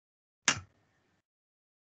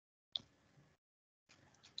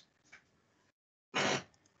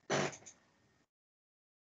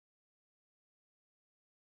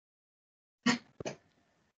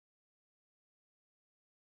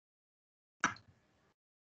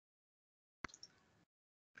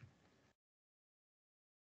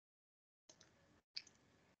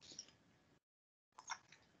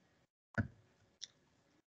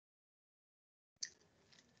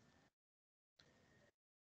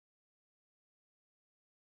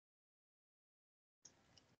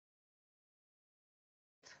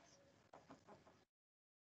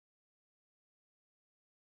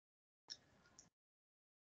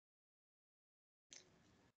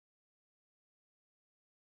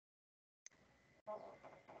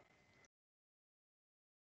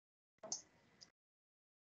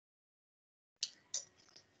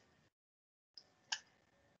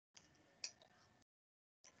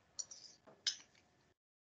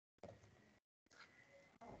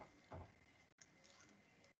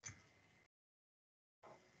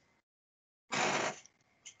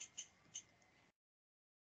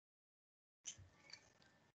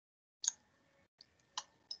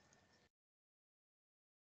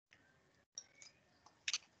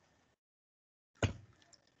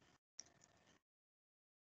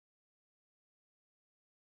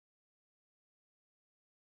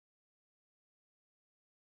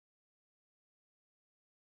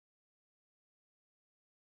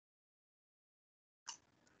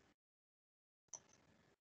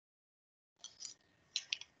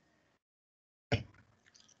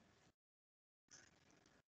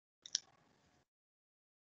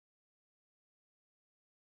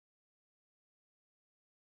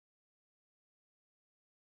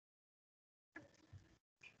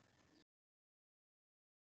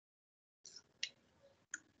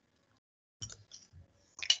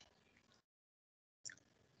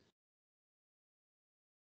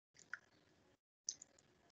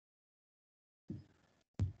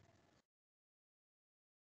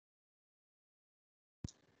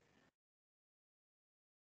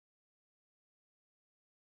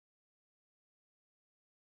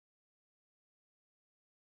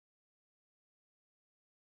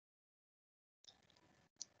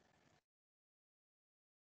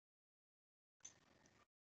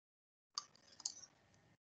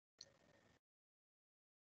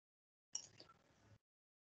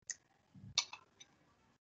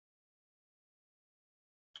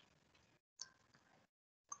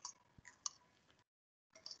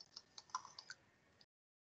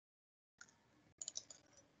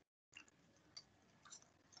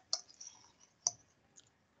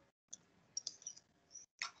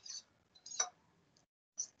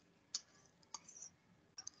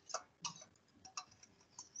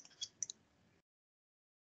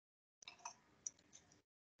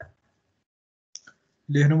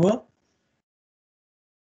लेख्नुभयो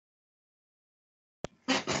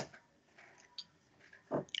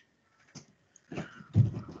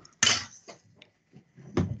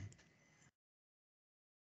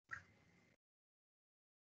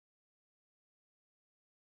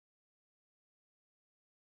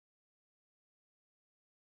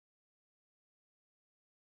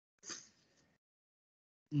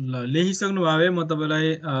ल लेखिसक्नु भयो म तपाईलाई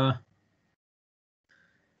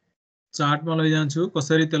चार्टमा लैजान्छु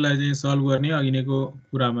कसरी त्यसलाई चाहिँ सल्भ गर्ने अघि नैको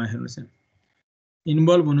कुरामा हेर्नुस्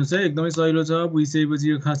इन्भल्भ हुनु चाहिँ एकदमै सजिलो छ बुझिसकेपछि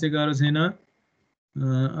यो खासै गाह्रो छैन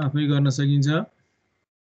आफै गर्न सकिन्छ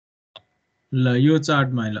ल यो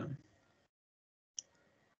चार्टमा ल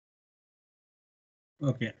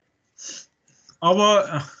ओके अब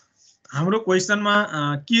हाम्रो क्वेशनमा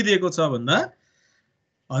के दिएको छ भन्दा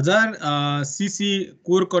 1000 सीसी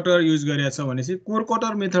कोर कटर युज गरेको छ भनेपछि कोर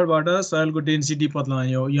कटर मेथडबाट सोइलको डेन्सिटी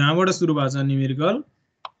पत्लाउने हो यहाँबाट सुरु भएको छ न्युमेरिकल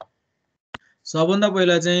सबभन्दा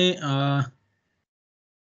पहिला चाहिँ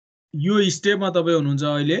यो स्टेपमा तपाई हुनुहुन्छ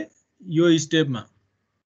अहिले यो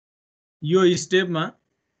स्टेपमा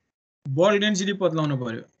बल डेन्सिटी पत्लाउनु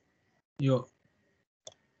पर्यो यो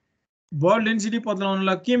बल डेन्सिटी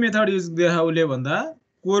पत्लाउनलाई के मेथड युज देखा उले भन्दा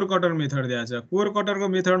कोर कटर मेथड दिएको छ कोर कटरको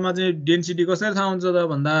मेथडमा चाहिँ डेन्सिटी कसरी थाहा हुन्छ त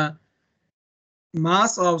भन्दा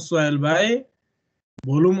mass of soil by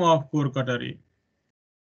volume of core cutter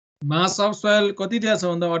mass of soil कति दिएको छ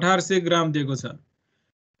भन्दा 1800 ग्राम दिएको छ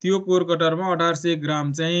त्यो कोर कटरमा 1800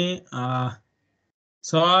 ग्राम चाहिँ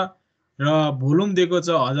छ र भोल्युम दिएको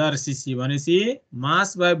छ 1000 सीसी भनेपछि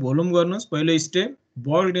मास बाइ भोल्युम गर्नुस् पहिलो step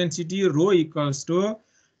ball density rho equals to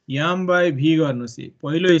m by v गर्नुस्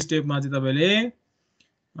पहिलो स्टेपमा चाहिँ तपाईले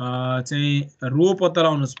चाहिँ रो पत्ता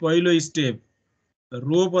लगाउनुस् पहिलो स्टेप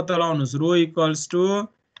रो पत्ता लगाउनुस् रो equals to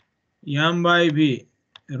m by v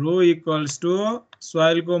row equals to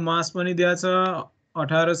सोइलको मास पनि दिएको छ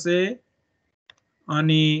 1800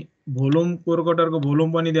 अनि भोल्युम कोर कटरको भोल्युम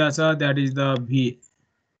पनि दिएको छ दैट इज द v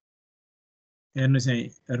हेर्नुस् है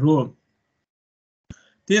रो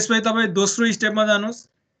त्यसपछि तपाई दोस्रो स्टेपमा जानुस्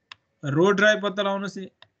रो ड्राई पत्ता लगाउनुस्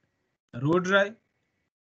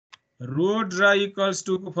रो ड्राई इक्वल्स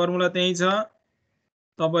टु को फर्मुला त्यही छ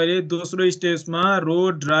तपाईले दोस्रो स्टेजमा रो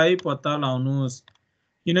ड्राई पत्ता लगाउनुस्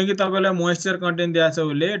किनकि तपाईलाई मोइस्चर कन्टेन्ट दिएको छ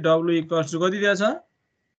उले w इक्वल्स टु कति दिएको छ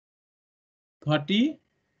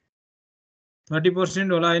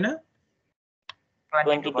 30% होला हैन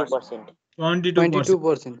 22%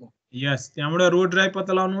 यस त्यहाँबाट रो ड्राई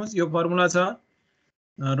पत्ता लगाउनुस् यो फर्मुला छ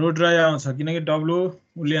रो ड्राई आउँछ किनकि w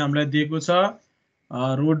उले हामीलाई दिएको छ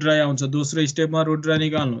रो ड्राई आउँछ दोस्रो स्टेपमा रो ड्राई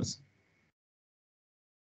निकाल्नुस्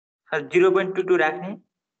 0.22 राख्ने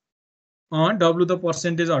w त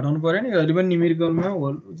पर्सेन्टेज हटाउनु पर्यो नि अहिले पनि न्युमेरिकलमा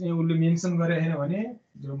होल चाहिँ उले मेन्सन गरे हैन भने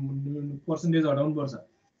पर्सेन्टेज हटाउनु पर्छ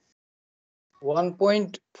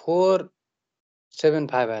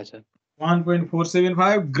 1.475 आएछ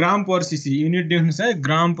 1.475 ग्राम पर सीसी युनिट देख्नुस् है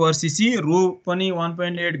ग्राम पर सीसी रो पनि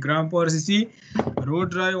 1.8 ग्राम पर सीसी रो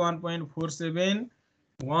ड्राई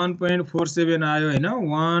 1.47 आयो हैन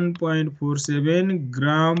 1.47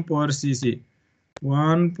 ग्राम पर सीसी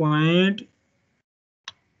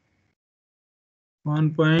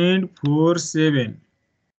 1.47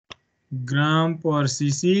 ग्राम पर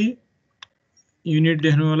सीसी युनिट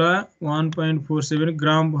देख्नु होला 1.47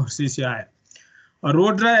 ग्राम पर सीसी आयो रो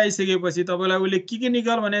ड्राई आइसकेपछि तपाईलाई उले के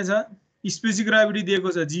निकाल भनेछ स्पेसिफिक ग्राभिटी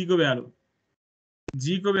दिएको छ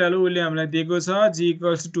g को भ्यालु उले हामीलाई दिएको छ g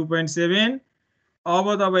 2.7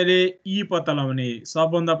 अब तपाईले e पत्ता लगाउने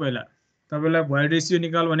सबभन्दा पहिला तपाईलाई भोइड रेशियो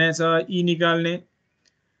निकाल भनेछ e निकाल्ने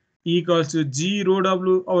e g रो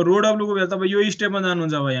w अब रो w को भ्यालु तपाई यो स्टेपमा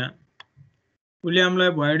जानुहुन्छ अब यहाँ उले हामीलाई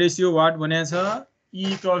भोइड रेशियो वाट भनेछ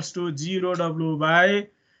e g row w by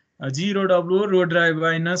g row w row dry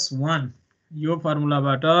minus 1 यो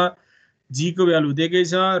फर्मुलाबाट g को भ्यालु दिएकै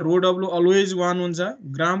छ रो w अलवेज 1 हुन्छ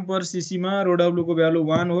ग्राम पर सीसी मा रो w को भ्यालु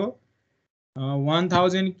 1 हो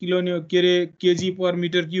 1000 किलो केजी पर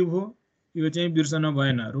मिटर क्यूब हो यो चाहिँ बिर्सन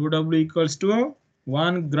भएन रो w equals to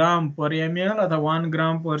 1 gram per ml अथवा 1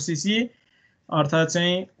 ग्राम पर सीसी अर्थात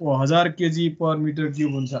चाहिँ 1000 केजी पर मिटर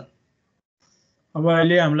क्यूब हुन्छ अब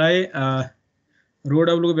अहिले हामीलाई रो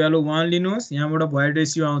w को भ्यालु 1 लिनुस् यहाँबाट भोइड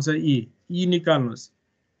रेशियो आउँछ e निकाल्नुस्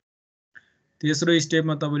तेस्रो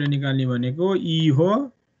स्टेपमा तपाईले निकाल्ने भनेको e हो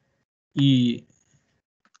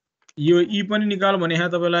यो e पनि निकाल भने है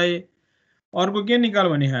तपाईलाई अर्को के निकाल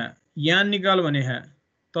भने है यान निकाल भने है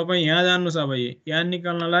तपाई यहाँ जान्नुस् अब यान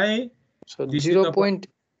निकाल्नलाई 0.83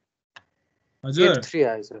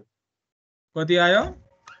 आयो सर कति आयो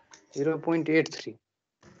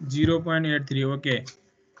 0.83 ओके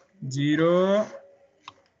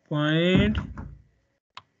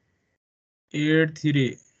 0.83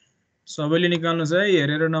 0.83 सबैले निकाल्नुस् है,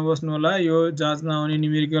 हेरेर नबस्नु होला, यो जाँच्न आउने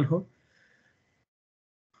न्युमेरिकल हो।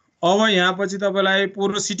 अब यहाँ पछि तपाईलाई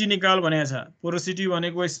पोरोसिटी निकाल भनेको छ। पोरोसिटी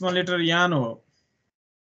भनेको स्मल लेटर यान हो।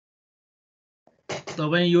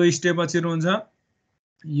 तपाई यो स्टेपमा छिर्नुहुन्छ,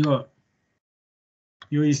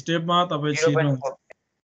 यो स्टेपमा तपाई छिर्नुहुन्छ।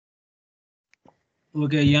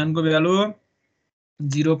 ओके, यानको भ्यालु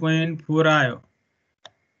 0.4 आयो।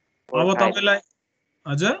 अब तपाईलाई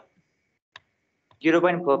हजुर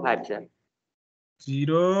 0.45 छ।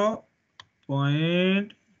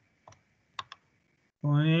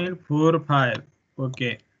 0.45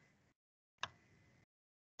 ओके।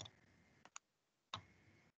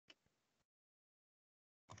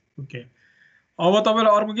 ओके, अब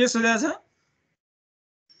तपाईलाई अर्को के सोधेको छ?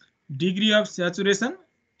 डिग्री अफ स्याचुरेसन,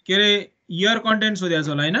 के रे एयर कन्टेन्ट सोधेको छ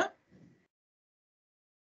होला हैन?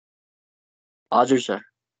 हजुर सर।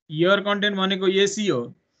 एयर कन्टेन्ट भनेको एसी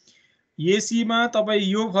हो। एसी मा तपाई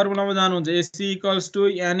यो फर्मुलामा जानुहुन्छ, एसी इक्वल्स टु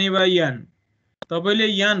Na/n। तपाईले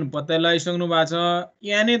n पत्ता लगाइसक्नु भएको छ,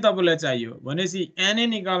 Na तपाईलाई चाहियो भनेपछि Na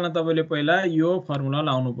निकाल्न तपाईले पहिला यो फर्मुला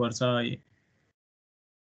लाउनु पर्छ।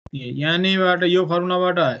 Na बाट यो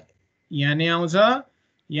फर्मुलाबाट Na आउँछ,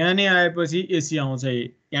 Na आएपछि एसी आउँछ।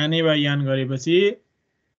 Na/n गरेपछि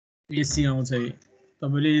एसी आउँछ।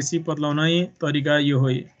 तपाईले एसी पत्लाउने तरिका यो हो।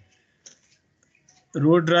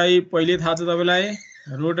 रोड ड्राइभ पहिले थाहा छ तपाईलाई।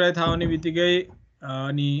 रोड ड्राइभ थाहा हुने बित्तिकै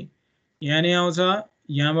अनि Na आउँछ,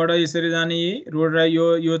 यहाँबाट यसरी जाने रोड ड्राइभ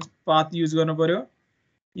यो पाथ युज गर्नु पर्यो।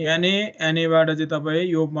 Na बाट चाहिँ तपाई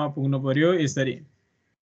योमा पुग्नु पर्यो यसरी।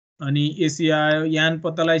 अनि एसी आयो, यान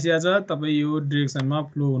पत्ता लगाइसकेको छ, तपाई यो डाइरेक्सनमा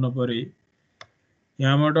फ्लो हुनु पर्यो।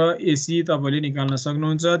 यहाँबाट एसी तपाईले निकाल्न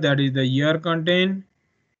सक्नुहुन्छ, that is the air content.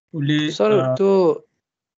 उले सर त्यो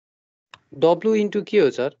W इन्टु के हो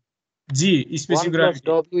सर? जी स्पेसिफिक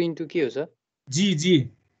ग्राभिटी। W इन्टु के हो सर? जी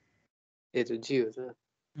ए त्यो जी हो सर।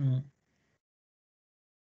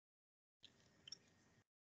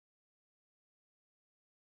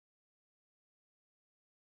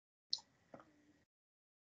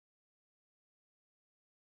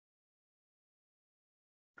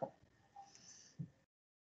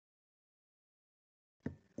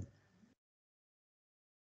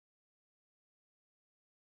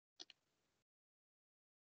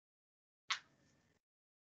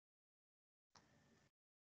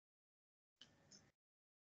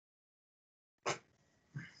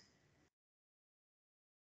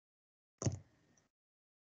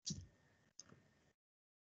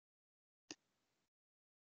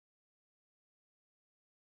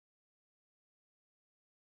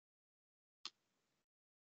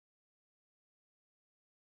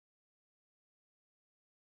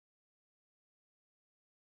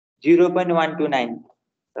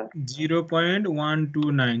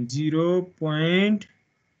 0.129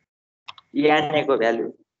 यान को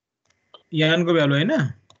भ्यालु हैन?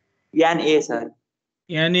 यान ए सर।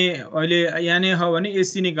 याने अहिले याने हो भने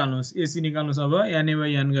एसी निकाल्नुस्। एसी निकाल्नुस् अब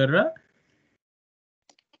Na/n गरेर।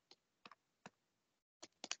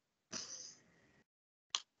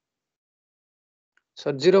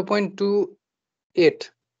 Sir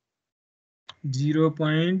 0.28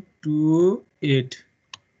 0.28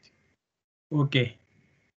 okay.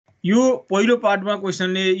 यो पहिलो पार्टमा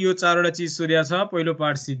क्वेशनले यो चारवटा चीज सोधेको छ, पहिलो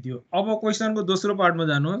पार्ट सिद्धियो। अब क्वेशनको दोस्रो पार्टमा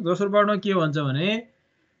जानु। दोस्रो पार्टमा के भन्छ भने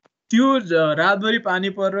त्यो रातभरि पानी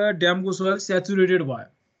परेर ड्यामको सोइल स्याचुरेटेड भयो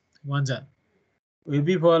भन्छ।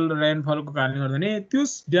 हेभी फल रेनफलको कारणले गर्दा नि त्यो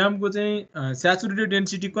ड्यामको चाहिँ स्याचुरेटेड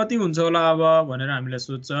डेन्सिटी कति हुन्छ होला अब भनेर हामीलाई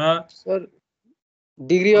सोध्छ। सर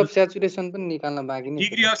डिग्री अफ स्याचुरेसन पनि निकाल्न बाँकी नै छ।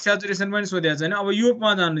 डिग्री अफ स्याचुरेसन पनि सोधेको छैन। अब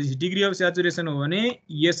योमा जानुस्। डिग्री अफ स्याचुरेसन हो भने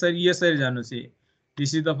यसरी जानुस्।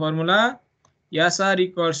 This is the formula SR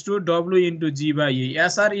equals to W into G/E।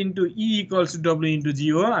 SR into E equals to W into G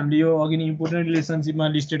हो। हामीले यो अघि नै इम्पोर्टेन्ट रिलेसनशिपमा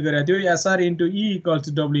लिस्टेड गरेको थियो। SR into E equals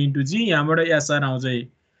to W into G। यहाँबाट SR आउँछ।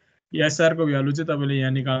 SR को भ्यालु चाहिँ तपाईले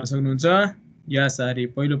यहाँ निकाल्न सक्नुहुन्छ। SR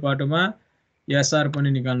पहिलो पाटोमा SR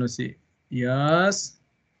पनि निकाल्नुस्।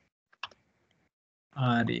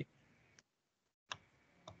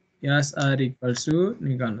 SR इक्वल्स टु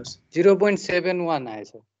निकाल्नुस् 0.71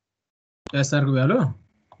 आएछ। SR को भ्यालु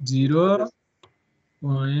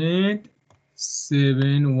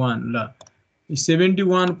 0.71 ल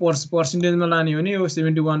 71% मा लाने हो नि यो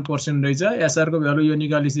 71% रहेछ। SR को भ्यालु यो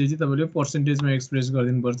निकालिसकेपछि तपाईले पर्सेन्टेजमा एक्सप्रेस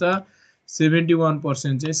गरिदिनु पर्छ।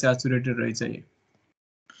 71% चाहिँ स्याचुरेटेड रहेछ।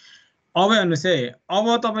 अब हेर्नुस् है,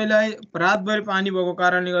 अब तपाईलाई रातभरि पानी भएको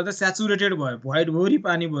कारणले गर्दा स्याचुरेटेड भयो, भोइड भरि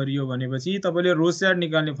पानी भरियो भनेपछि तपाईले रोस्यार्ड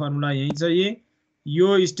निकाल्ने फर्मुला यही छ।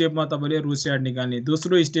 यो स्टेपमा तपाईले रोस्यार्ड निकाल्ने।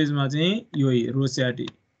 दोस्रो स्टेजमा चाहिँ यो रोस्यार्ड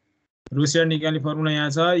निकाल्ने फर्मुला यहाँ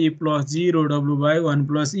छ। E + G ρ W/1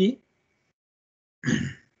 + E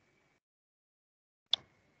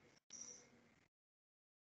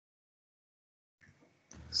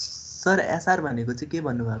sir SR भनेको चाहिँ के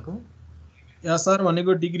भन्नुभएको? एसआर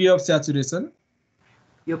भनेको डिग्री अफ स्याचुरेसन।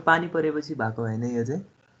 यो पानी परेपछि भएको होइन यो चाहिँ?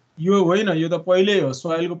 यो होइन, यो त पहिल्यै हो।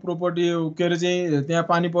 सोइलको प्रोपर्टी के अरे चाहिँ त्यहाँ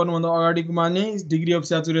पानी पर्नुभन्दा अगाडिकोमा नै डिग्री अफ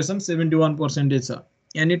स्याचुरेसन 71% छ।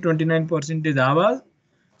 यानि 29% हावा,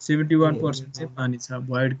 71% चाहिँ पानी छ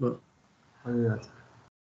भोइडको।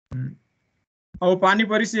 अब पानी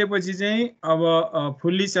परिसकेपछि चाहिँ अब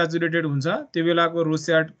फुल्ली स्याचुरेटेड हुन्छ। त्यो बेलाको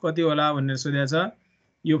रोस्याट कति होला भनेर सोधेको छ।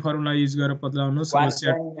 यो फर्मुला युज गरेर पत्लाउनुहोस्।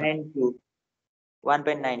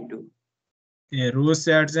 1.92 ए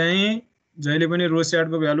रोस्याट चाहिँ जहिले पनि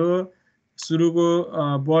रोस्याटको भ्यालु सुरुको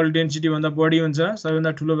बल डेन्सिटी भन्दा बढी हुन्छ।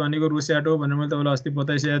 सबैभन्दा ठुलो भनेको रोस्याट हो भनेर मैले तपाईँलाई अस्ति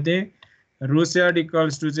बताइसकेको थिएँ। रोस्याट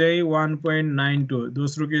इक्वल्स टु चाहिँ 1.92।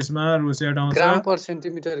 दोस्रो केसमा रोस्याट आउँछ ग्राम पर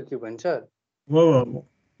सेन्टिमिटर क्युब हुन्छ। हो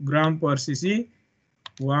ग्राम पर सीसी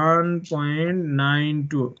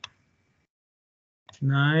 1.92।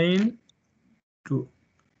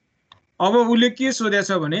 अब उसले के सोधेको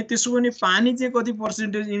छ भने त्यसो भने पानी चाहिँ कति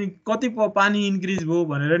पर्सेन्टेज कति पानी इन्क्रिज भयो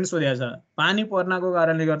भनेर नि सोधेको छ। पानी पर्नको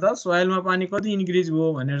कारणले गर्दा सोइलमा पानी कति इन्क्रिज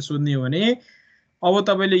भयो भनेर सोध्ने हो भने अब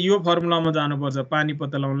तपाईँले यो फर्मुलामा जानुपर्छ पानी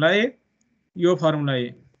पत्ता लगाउनलाई। यो फर्मुला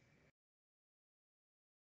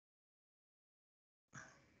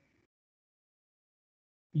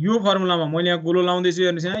यो फर्मुलामा मैले यहाँ गोलो लाउँदैछु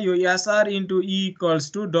हेर्नुहोस् यहाँ, यो SR into E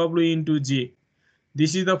equals to W into जे।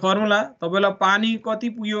 This is the formula. तपाईँलाई पानी कति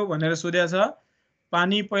पुग्यो भनेर सोधेको छ।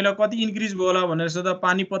 पानी पहिला कति इन्क्रिज भयो होला भनेर सोध्दा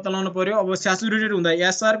पानी पत्ता लगाउनु पर्यो। अब स्याचुरेटेड हुँदा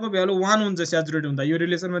एसआर को भ्यालु 1 हुन्छ। स्याचुरेटेड हुँदा यो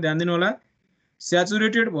रिलेसनमा ध्यान दिनु होला।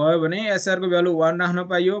 स्याचुरेटेड भयो भने एसआर को भ्यालु 1 राख्न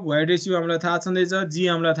पाइयो। भोइड रेसियो हामीलाई थाहा छँदैछ, जी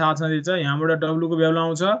हामीलाई थाहा छँदैछ। यहाँबाट डब्लु को भ्यालु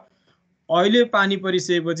आउँछ। अहिले पानी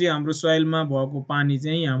परिसकेपछि हाम्रो सोइलमा भएको पानी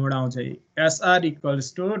चाहिँ यहाँबाट आउँछ SR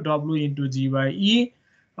equals to W into G by E.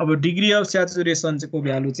 अब डिग्री अफ स्याचुरेसन को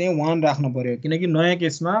भ्यालु चाहिँ 1 राख्नु पर्यो किनकि नयाँ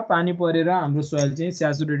केसमा पानी परेर हाम्रो सोइल चाहिँ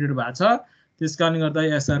स्याचुरेटेड भएको छ। त्यसकारणले गर्दा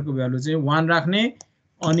एसआर को भ्यालु चाहिँ 1 राख्ने।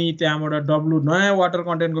 अनि त्यहाँबाट डब्लु नयाँ वाटर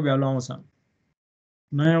कन्टेन्टको भ्यालु आउँछ।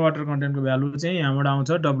 नयाँ वाटर कन्टेन्टको भ्यालु चाहिँ यहाँबाट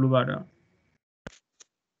आउँछ डब्लुबाट।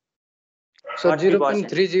 सर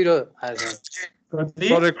 0.30 आएछ।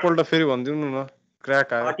 सर एकपल्ट फेरि भनिदिनु न,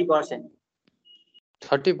 क्र्याक आयो।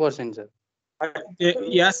 30% सर।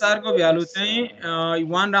 एसआर को भ्यालु चाहिँ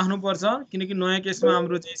 1 राख्नुपर्छ किनकि नयाँ केसमा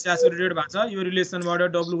हाम्रो चाहिँ स्याचुरेटेड भएको छ। यो रिलेसनबाट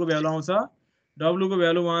डब्लु को भ्यालु आउँछ। डब्लु को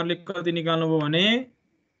भ्यालु उहाँहरूले कति निकाल्नुभयो भने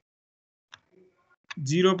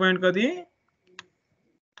 0. कति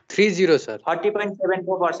 30 सर।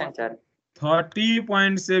 30.74% सर।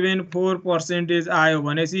 30.74% आयो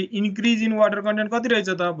भनेपछि इन्क्रिज इन वाटर कन्टेन्ट कति रहेछ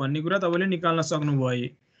त भन्ने कुरा तपाईँले निकाल्न सक्नुभयो।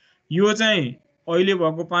 यो चाहिँ अहिले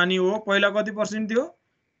भएको पानी हो। पहिला कति पर्सेन्ट थियो?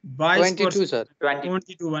 22% सर।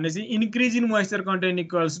 22 भनेपछि increase in moisture content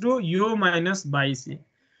equals to यो माइनस 22।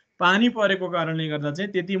 पानी परेको कारणले गर्दा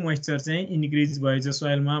चाहिँ त्यति मोइस्चर चाहिँ इन्क्रिज भएछ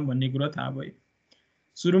सोइलमा भन्ने कुरा थाहा भयो।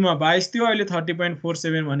 सुरुमा 22 थियो, अहिले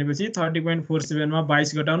 30.47 भनेपछि 30.47 मा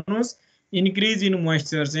 22 घटाउनुहोस्। इन्क्रिज इन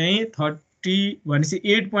मोइस्चर चाहिँ 30 भनेपछि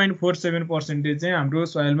 8.47% चाहिँ हाम्रो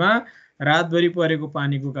सोइलमा रातभरि परेको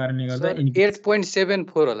पानीको कारणले गर्दा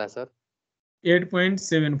 8.74 होला सर।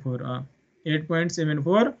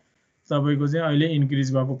 8.74 तपाईको चाहिँ अहिले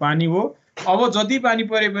इन्क्रिज भएको पानी हो। अब जति पानी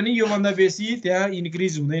परे पनि योभन्दा बेसी त्यहाँ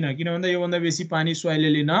इन्क्रिज हुँदैन किन भन्दा योभन्दा बेसी पानी सोइलले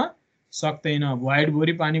लिन सक्दैन। भोइड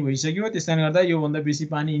भरि पानी भइसक्यो। त्यसकारणले गर्दा योभन्दा बेसी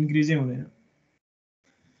पानी इन्क्रिजै हुँदैन।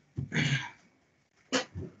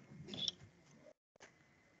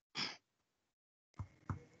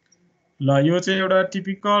 ल यो चाहिँ एउटा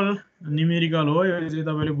टिपिकल न्युमेरिकल हो। यो चाहिँ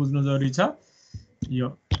तपाईले बुझ्नु जरुरी छ।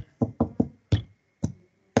 यो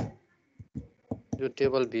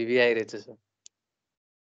टेबल भिभी आइरहेछ सर।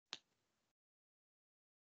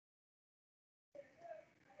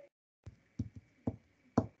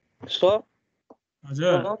 सर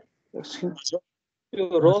हजुर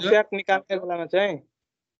यो रोस्याट निकाल्ने बेलामा चाहिँ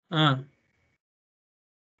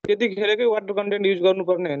त्यतिखेरकै वाटर कन्टेन्ट युज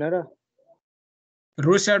गर्नुपर्ने हैन र?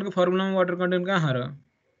 रोस्याटको फर्मुलामा वाटर कन्टेन्ट कहाँ र?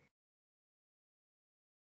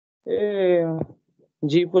 ए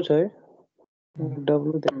जी पो छ है।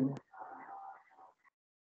 डब्लु देख्नु।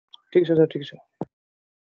 ठीक छ सर, ठीक छ।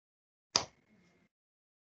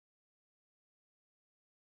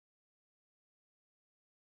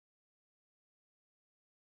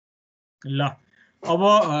 ल अब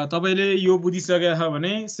तपाईले यो बुझिसकेको छ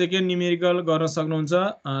भने सेकेन्ड न्युमेरिकल गर्न सक्नुहुन्छ।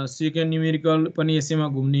 सेकेन्ड न्युमेरिकल पनि यसैमा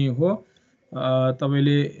घुम्ने हो।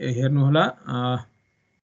 तपाईले हेर्नु होला।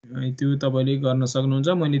 त्यो तपाईले गर्न सक्नुहुन्छ।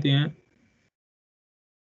 मैले त्यहाँ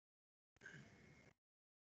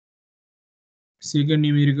सेकेन्ड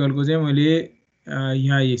न्युमेरिकलको चाहिँ मैले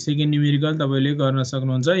यहाँ सेकेन्ड न्युमेरिकल तपाईले गर्न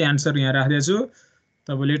सक्नुहुन्छ। एन्सर यहाँ राखेको छु,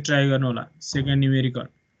 तपाईले ट्राई गर्नु होला सेकेन्ड न्युमेरिकल।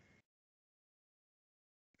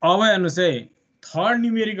 अब हेर्नुस् है थर्ड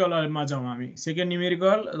न्युमेरिकलमा जाउँ हामी। सेकेन्ड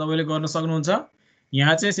न्युमेरिकल तपाईले गर्न सक्नुहुन्छ।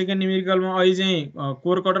 यहाँ चाहिँ सेकेन्ड न्युमेरिकलमा अहिले चाहिँ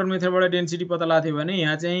कोर कटर मेथडबाट डेन्सिटी पत्ता लाग्थ्यो भने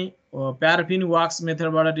यहाँ चाहिँ प्याराफिन वाक्स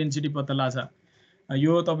मेथडबाट डेन्सिटी पत्ता लाग्छ।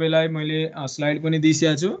 यो तपाईलाई मैले स्लाइड पनि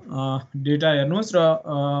दिइसकेको छु। डेटा हेर्नुस् र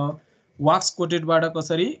वाक्स कोटेडबाट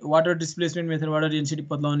कसरी वाटर डिस्प्लेसमेन्ट मेथडबाट डेन्सिटी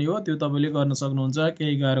पत्लाउने हो त्यो तपाईले गर्न सक्नुहुन्छ,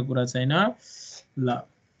 केही गाह्रो कुरा छैन। ल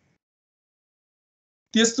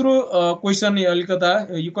तेस्रो क्वेसन अलिकता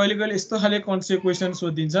यो कहिले कहिले यस्तो खाले कन्सेप्ट क्वेसन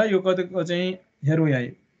सोधिन्छ। यो कतिको चाहिँ हेरौँ यहाँ।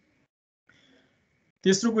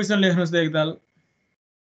 तेस्रो क्वेसन लेख्नुस् त एकताल।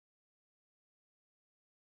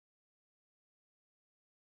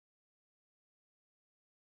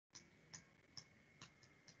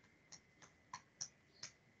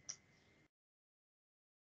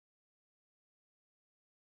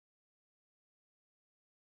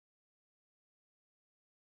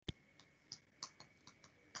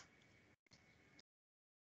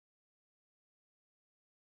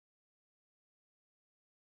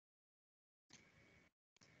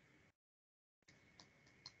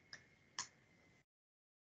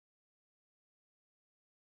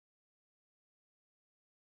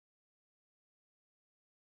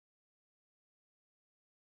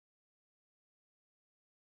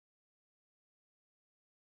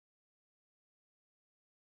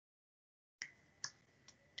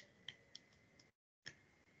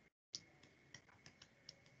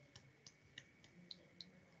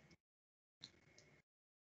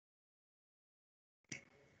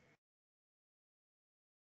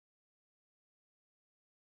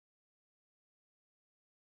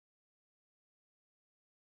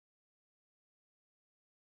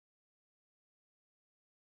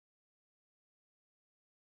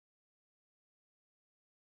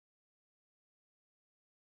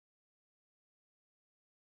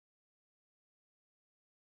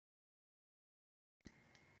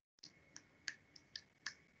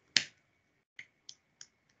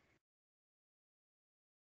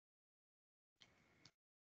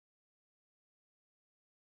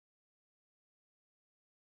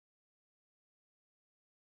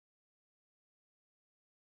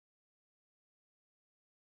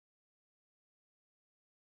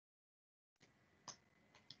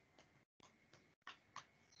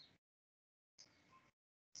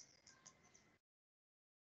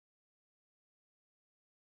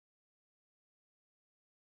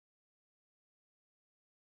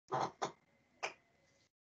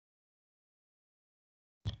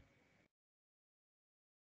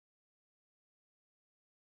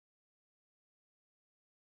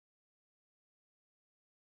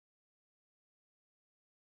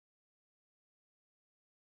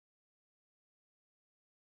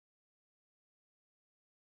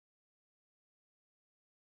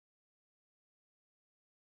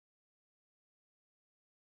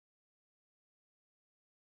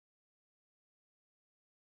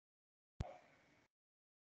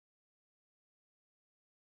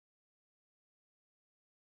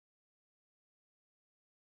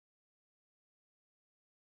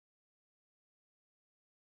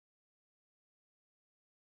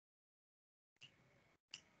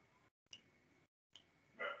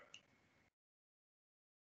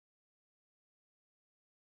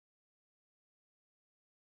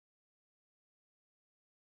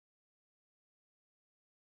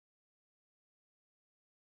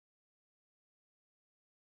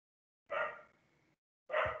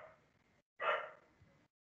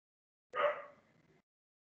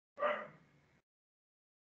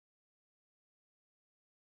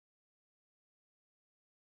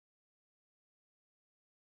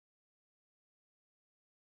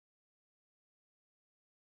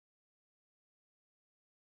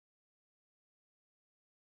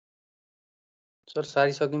 Sir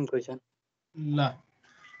सारिसक्यौँ question. ल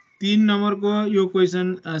 3 नम्बरको यो क्वेसन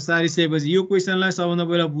सारिसकेपछि यो क्वेसनलाई सबभन्दा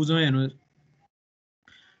पहिला बुझौँ। हेर्नुहोस्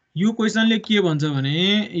यो क्वेसनले के भन्छ भने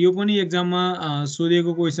यो पनि एक्जाममा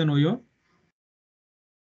सोधिएको क्वेसन हो।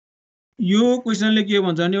 यो क्वेसनले के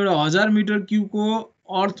भन्छ भने एउटा 1000 मिटर क्युबको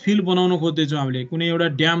अर्थ फिल बनाउन खोज्दैछौँ हामीले, कुनै एउटा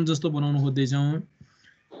ड्याम जस्तो बनाउन खोज्दैछौँ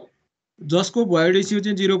जसको भोइड रेसियो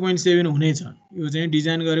चाहिँ 0.7 हुनेछ। यो चाहिँ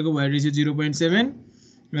डिजाइन गरेको भोइड रेसियो 0.7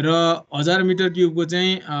 र 1000 मिटर क्युबको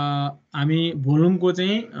चाहिँ हामी भोल्युमको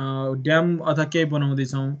चाहिँ ड्याम अथवा केही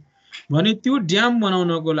बनाउँदैछौँ भने त्यो ड्याम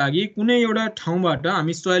बनाउनको लागि कुनै एउटा ठाउँबाट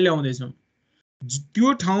हामी सोइल ल्याउँदैछौँ।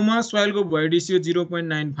 त्यो ठाउँमा सोइलको भोइड रेसियो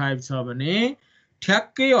 0.95 छ भने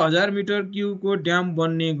ठ्याक्कै 1000 मिटर क्युबको ड्याम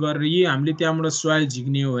बन्ने गरी हामीले त्यहाँबाट सोइल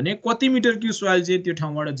झिक्ने हो भने कति मिटर क्युब सोइल चाहिँ त्यो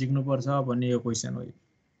ठाउँबाट झिक्नुपर्छ भन्ने यो क्वेसन हो।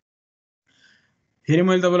 फेरि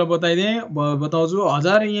मैले तपाईँलाई बताउँछु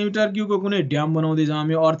 1000 मिटर क्युबको कुनै ड्याम बनाउँदैछौँ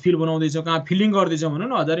हामी, अर्थफिल बनाउँदैछौँ, कहाँ फिलिङ गर्दैछौँ भनौँ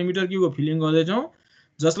न, 1000 मिटर क्युबको फिलिङ गर्दैछौँ,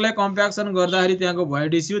 जसलाई कम्प्याक्सन गर्दाखेरि त्यहाँको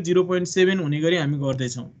भोइड रेसियो 0.7 हुने गरी हामी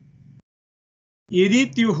गर्दैछौँ। यदि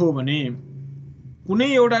त्यो हो भने कुनै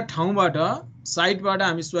एउटा ठाउँबाट साइटबाट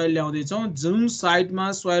हामी सोइल ल्याउँदैछौँ जुन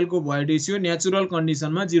साइटमा सोइलको भोइड रेसियो नेचुरल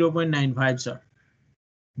कन्डिसनमा 0.95 छ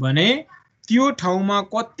भने त्यो ठाउँमा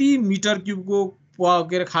कति मिटर क्युबको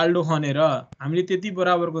खाल्डो खनेर हामीले त्यति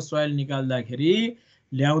बराबरको सोइल निकाल्दाखेरि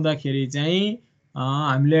ल्याउँदाखेरि चाहिँ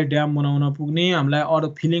हामीले ड्याम बनाउन पुग्ने, हामीलाई अरू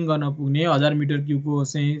फिलिङ गर्न पुग्ने 1000 मिटर क्युबको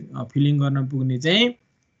चाहिँ फिलिङ गर्न पुग्ने चाहिँ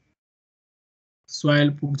सोइल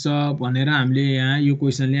पुग्छ भनेर हामीले यहाँ यो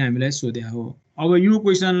क्वेसनले हामीलाई सोधेको हो। अब यो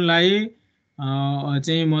क्वेसनलाई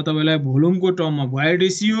चाहिँ म तपाईँलाई भोल्युमको टर्ममा भोइड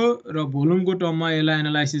रेसियो र भोल्युमको टर्ममा यसलाई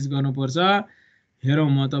एनालाइसिस गर्नुपर्छ। हेरौँ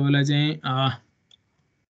म तपाईँलाई चाहिँ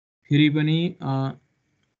फेरि पनि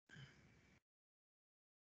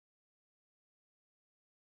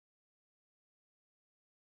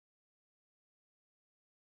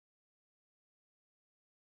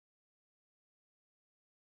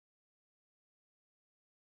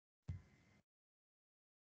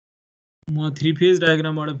म 3 फेज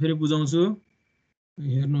डायग्रामबाट फेरि बुझाउँछु,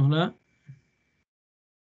 हेर्नु होला।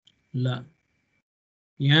 ल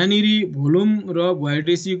यहाँनिर भोल्युम र भोइड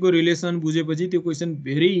रेसियोको रिलेसन बुझेपछि त्यो क्वेसन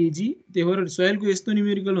भेरी इजी। त्यही भएर सोइलको यस्तो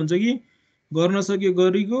न्युमेरिकल हुन्छ कि गर्न सक्यो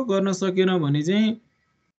गरेको, गर्न सकेन भने चाहिँ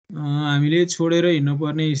हामीले छोडेर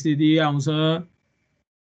हिँड्नुपर्ने स्थिति आउँछ।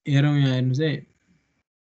 हेरौँ यहाँ हेर्नुहोस् है,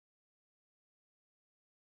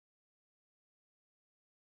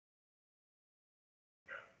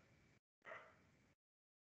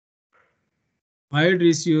 भोइड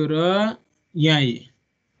रेसियो र यहाँ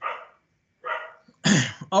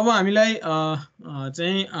अब हामीलाई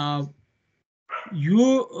चाहिँ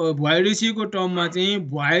यो भोइड रेसियोको टर्ममा चाहिँ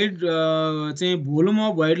भोइड चाहिँ भोल्युम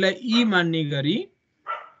अफ भोइडलाई ई मान्ने गरी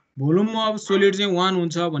भोल्युम अफ सोलिड चाहिँ 1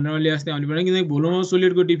 हुन्छ भनेर लेख्छ हामीले पर्दैन, किनकि volume of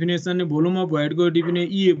सोलिडको definition volume of भोइडको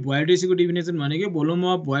E void रेसियोको definition भनेको volume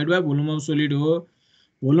of void by volume of solid हो।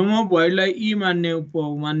 भोल्युम अफ भोइडलाई ई मान्ने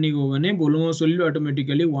हो भने भोल्युम अफ सोलिड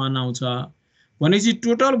अटोमेटिकली 1 आउँछ। भनेपछि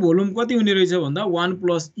टोटल भोल्युम कति हुने रहेछ भन्दा 1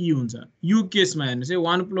 प्लस ई हुन्छ। यो केसमा हेर्नुहोस् है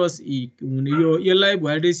 1 प्लस ई हुने, यो यसलाई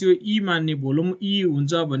भोइड रेसियो ई मान्ने भोल्युम ई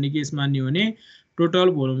हुन्छ भन्ने केस मान्ने हो भने टोटल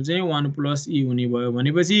भोल्युम चाहिँ 1 प्लस ई हुने भयो।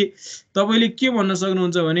 भनेपछि तपाईँले के भन्न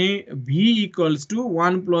सक्नुहुन्छ भने भी इक्वल्स टु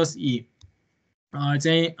 1 प्लस ई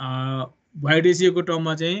चाहिँ भोइड रेसियोको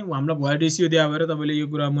टर्ममा चाहिँ हामीलाई भोइड रेसियो दिए भएर तपाईँले यो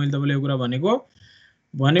कुरा मैले तपाईँलाई यो कुरा भनेको।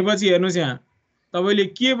 भनेपछि हेर्नुहोस् यहाँ तपाईँले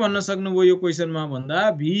के भन्न सक्नुभयो यो क्वेसनमा भन्दा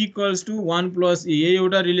भी इक्वल्स टु 1 प्लस ई,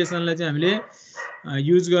 एउटा रिलेसनलाई चाहिँ हामीले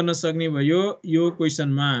युज गर्न सक्ने भयो यो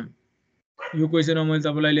क्वेसनमा। यो क्वेसनमा मैले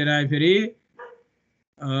तपाईँलाई लिएर आएँ फेरि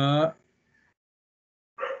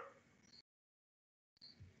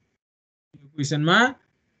क्वेसनमा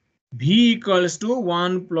भी इक्वल्स टु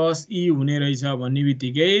 1 प्लस ई हुने रहेछ भन्ने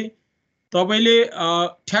बित्तिकै तपाईँले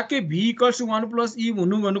ठ्याक्कै भी इक्वल्स टु 1 प्लस ई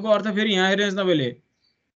हुनु भन्नुको अर्थ फेरि यहाँ हेर्नुहोस् तपाईँले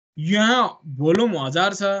यहाँ भोल्युम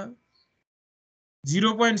 1000 छ,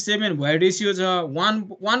 0.7 भोइड रेसियो छ,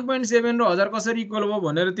 1.7 र 1000 कसरी इक्वल भयो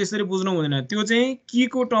भनेर त्यसरी बुझ्नु हुँदैन। त्यो चाहिँ के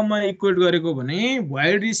को टर्ममा इक्वेट गरेको भने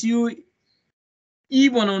भोइड रेसियो ई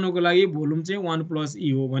बनाउनको लागि भोल्युम चाहिँ 1 प्लस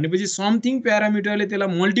ई हो। भनेपछि समथिङ प्यारामिटरले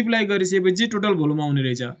त्यसलाई मल्टिप्लाई गरिसकेपछि टोटल भोल्युम आउने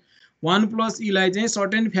रहेछ। 1 प्लस ईलाई चाहिँ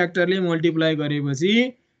सर्टेन फ्याक्टरले मल्टिप्लाई गरेपछि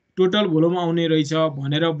टोटल भोल्युम आउने रहेछ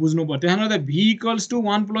भनेर बुझ्नु पर्छ। त्यसमा त भी इक्वल्स टु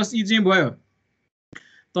 1 प्लस ई चाहिँ भयो,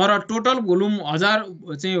 तर टोटल भोल्युम 1000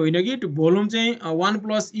 चाहिँ होइन कि भोल्युम चाहिँ 1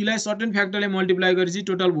 प्लस ईलाई सर्टेन फ्याक्टरले मल्टिप्लाई गरेपछि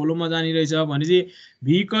टोटल भोल्युममा जाने रहेछ। भनेपछि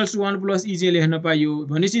भी इक्वल्स टु 1 प्लस ई चाहिँ लेख्न पाइयो।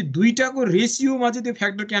 भनेपछि दुईटाको रेसियोमा चाहिँ त्यो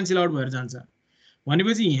फ्याक्टर क्यान्सल आउट भएर जान्छ।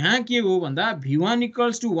 भनेपछि यहाँ के हो भन्दा v1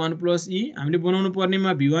 इक्वल्स टु 1 प्लस ई हामीले बनाउनु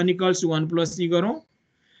पर्नेमा v1 इक्वल्स टु 1 प्लस ई गरौँ,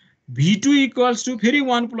 v2 इक्वल्स टु फेरि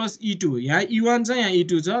 1 प्लस ई2, यहाँ e1 छ यहाँ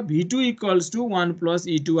e2 छ, v2 equals to 1 plus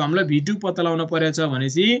E2. हामीलाई v2 पत्ता लगाउन परेछ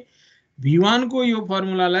भनेपछि v1 को यो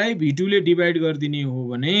फर्मुलालाई v2 ले डिभाइड गरिदिने हो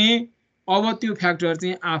भने अब त्यो फ्याक्टर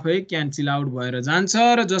चाहिँ आफै क्यान्सल आउट भएर जान्छ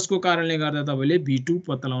र जसको कारणले गर्दा तपाईँले v2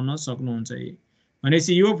 पत्ता लगाउन सक्नुहुन्छ।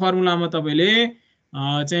 भनेपछि यो फर्मुलामा तपाईँले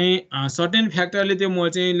चाहिँ सर्टेन फ्याक्टरले त्यो म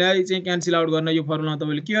चाहिँ लाई चाहिँ क्यान्सल आउट गर्न यो फर्मुलामा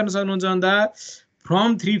तपाईँले के गर्न सक्नुहुन्छ भन्दा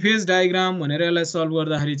फ्रम 3 फेज डायग्राम भनेर यसलाई सल्भ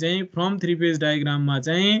गर्दाखेरि चाहिँ फ्रम 3 फेज डायग्राममा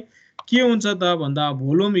चाहिँ के हुन्छ त भन्दा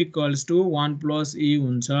भोल्युम इक्वल्स टु 1 प्लस ई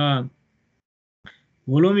हुन्छ।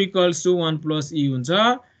 भोल्युम इक्वल्स टु 1 प्लस ई हुन्छ।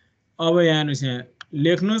 अब यहाँ हेर्नुहोस्, यहाँ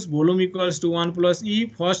लेख्नुहोस् volume equals to 1 plus E,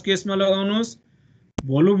 first केसमा लगाउनुहोस्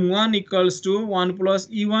volume 1 equals to 1 plus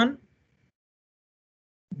E1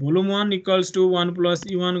 volume 1 equals to 1 plus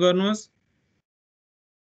E1 गर्नुहोस्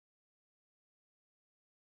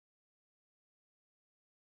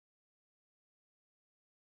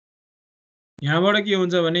यहाँबाट के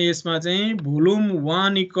हुन्छ भने यसमा चाहिँ volume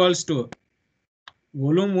 1 equals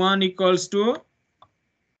to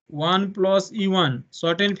 1 plus E1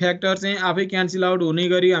 certain factor चाहिँ आफै क्यान्सल आउट हुने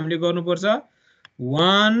गरी हामीले गर्नुपर्छ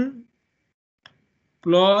 1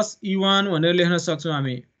 प्लस E1 भनेर लेख्न सक्छौं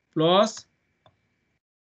हामी प्लस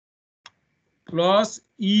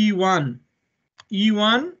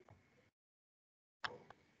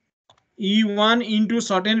E1 इन्टु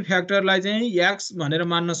सर्टेन फ्याक्टरलाई चाहिँ x भनेर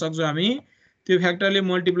मान्न सक्छौं हामी त्यो फ्याक्टरले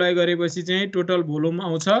मल्टिप्लाई गरेपछि चाहिँ टोटल भोल्युम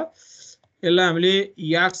आउँछ यसलाई हामीले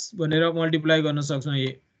x भनेर मल्टिप्लाई गर्न सक्छौं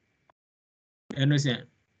हेर्नुस् यहाँ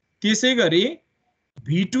त्यसैगरी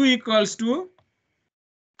V2 इक्वल्स टु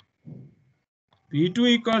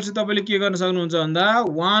तपाईले के गर्न सक्नुहुन्छ भन्दा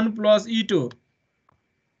 1 प्लस E2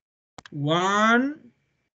 1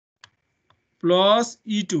 प्लस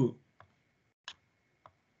E2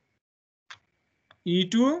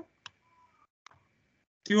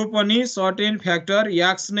 त्यो पनि सर्टेन फ्याक्टर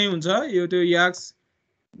x नै हुन्छ यो त्यो x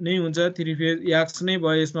नै हुन्छ थ्री फेज x नै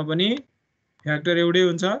भयो यसमा पनि फ्याक्टर एउटै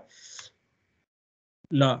हुन्छ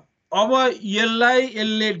ल अब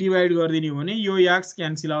यसले डिभाइड गरिदिने हो भने यो x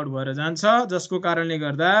क्यान्सल आउट भएर जान्छ जसको कारणले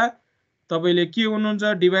गर्दा तपाईले के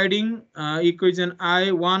हुनुहुन्छ dividing equation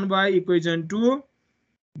I1 by equation 2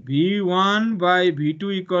 V1 by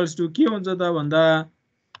V2 equals to के हुन्छ त भन्दा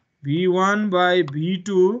V1 by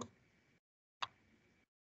V2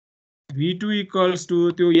 equals to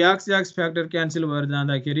त्यो x फ्याक्टर क्यान्सल भएर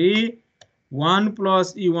जाँदाखेरि 1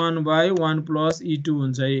 plus E1 by 1 plus E2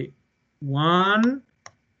 हुन्छ 1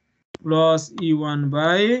 plus E1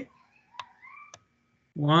 by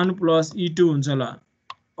 1 plus E2 हुन्छ ल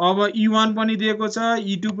अब E1 पनि दिएको छ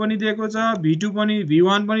E2 पनि दिएको छ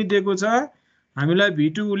V1 पनि दिएको छ हामीलाई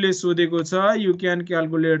V2 ले सोधेको छ you can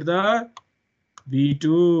calculate the V2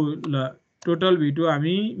 ल टोटल V2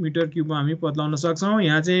 हामी मिटर क्युबमा हामी पत्लाउन सक्छौं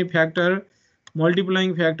यहाँ चाहिँ फ्याक्टर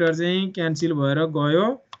मल्टिप्लाइङ फ्याक्टर चाहिँ क्यान्सल भएर गयो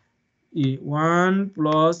 1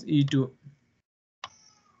 प्लस E2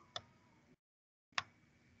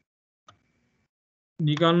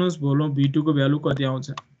 निकाल्नुस् भोल्युम V2 को भ्यालु कति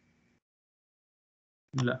आउँछ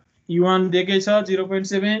ल E1 दिएकै छ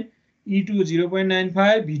 0.7 E2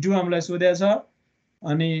 0.95 V2 हामीलाई सोधेको छ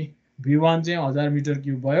अनि V1 चाहिँ 1000 मिटर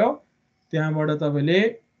क्युब भयो त्यहाँबाट तपाईले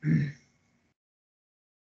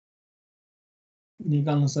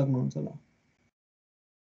निकाल्न सक्नुहुन्छ ल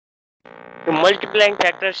मल्टिप्लाइङ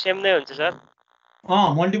फ्याक्टर सेम नै हुन्छ सर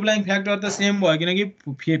मल्टिप्लाइङ फ्याक्टर त सेम भयो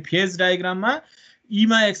किनकि फेज डायग्राममा ई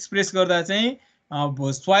मा एक्सप्रेस गर्दा चाहिँ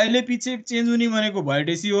स्वाइले पछि चेन्ज हुने भनेको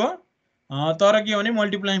भर्टेसी हो तर के भने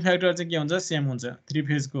मल्टिप्लाइङ फ्याक्टर चाहिँ के हुन्छ सेम हुन्छ थ्री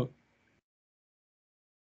फेज को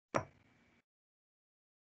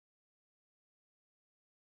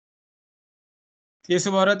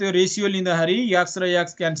त्यसो भएर त्यो रेशियो लिँदाखेरि x र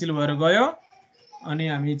x क्यान्सल भएर गयो अनि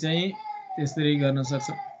हामी चाहिँ त्यसरी गर्न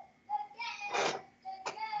सक्छौं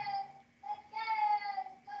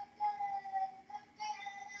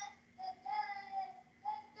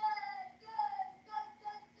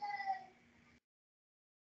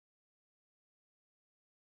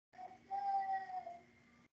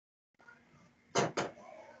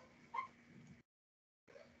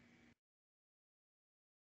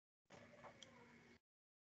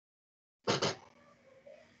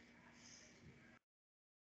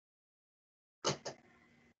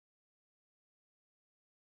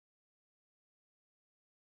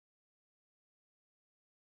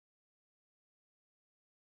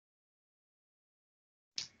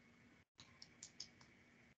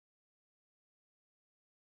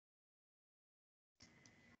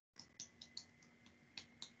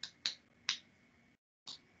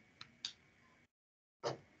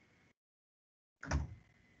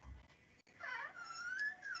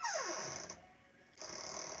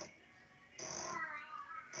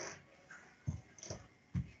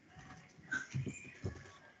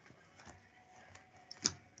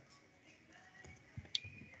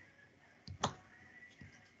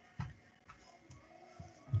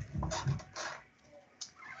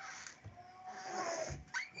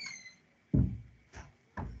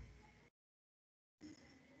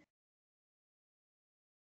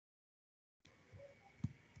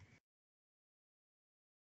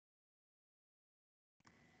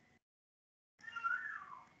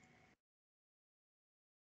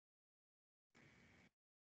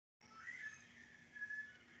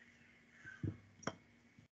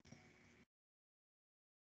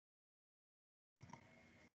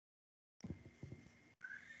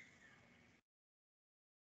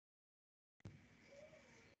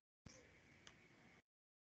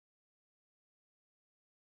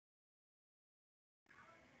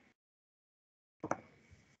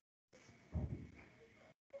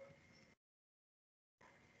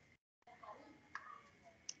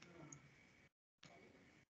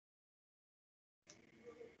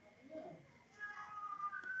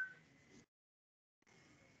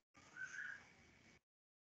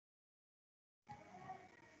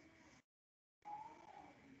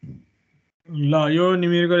ल यो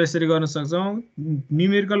न्युमेरिकल यसरी गर्न सक्छौँ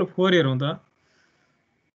न्युमेरिकल 4 हेरौँ त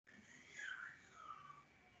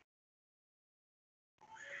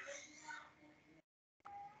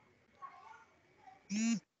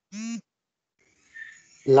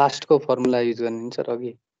लास्टको फर्मुला युज गर्ने नि सर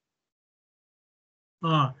अघि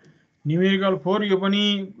न्युमेरिकल 4 यो पनि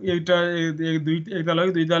एक ताल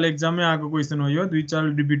दुई ताल एक्जाममै आएको क्वेसन हो यो दुई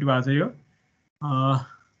चाल रिपिट भएको छ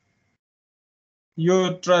यो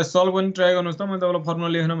सल्भ पनि ट्राई गर्नुहोस् त मैले तपाईँलाई फर्मुला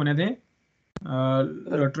लेख्न भनेको थिएँ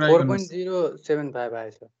ट्राई गर्नुहोस् 4.075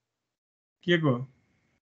 आएछ के को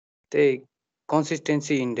त्यही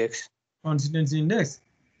कन्सिस्टेन्सी इन्डेक्स आउँछ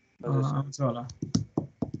होला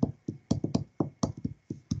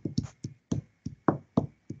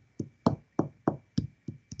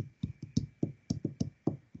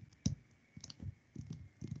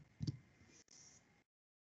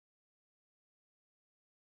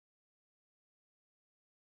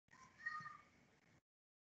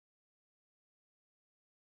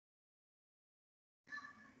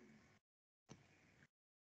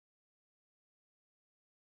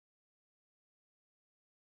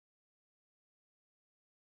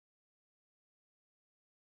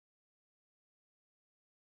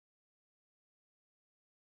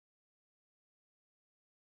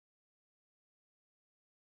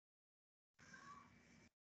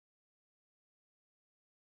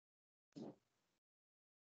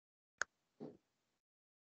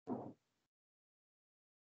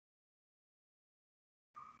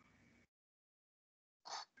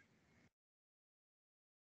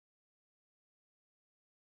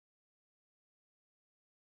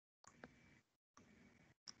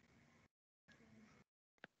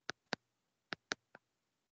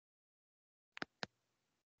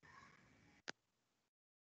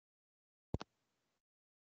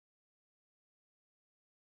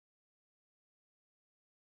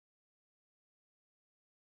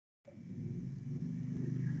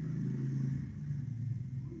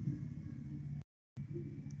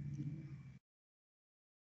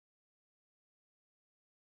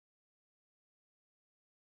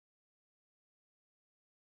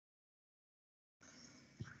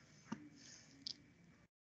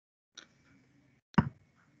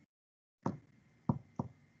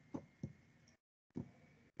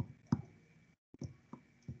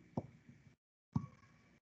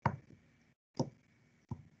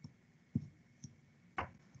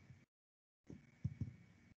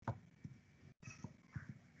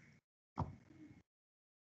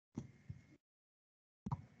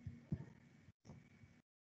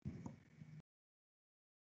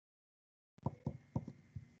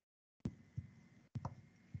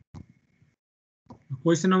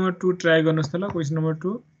क्वेसन नम्बर 2 ट्राई गर्नुहोस् त ल क्वेसन नम्बर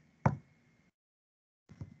 2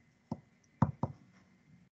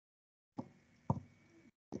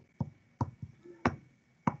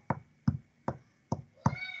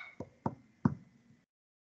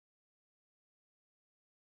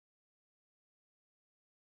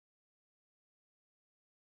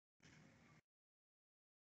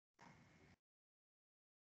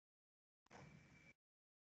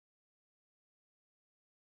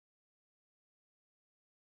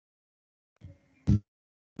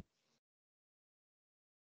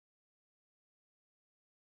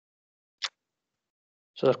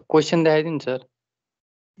 सर क्वेसन देखाइदिनु सर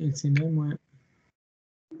एकछिन है म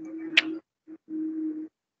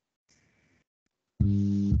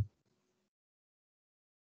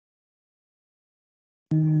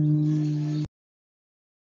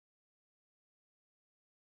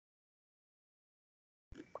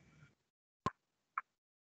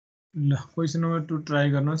ल क्वेसन नम्बर 2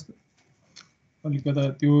 ट्राई गर्नुहोस् अलिकता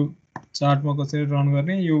त्यो चार्टमा कसरी रन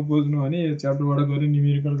गर्ने यो बुझ्नु भने यो च्याप्टरबाट गरी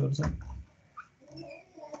न्युमेरिकल गर्छ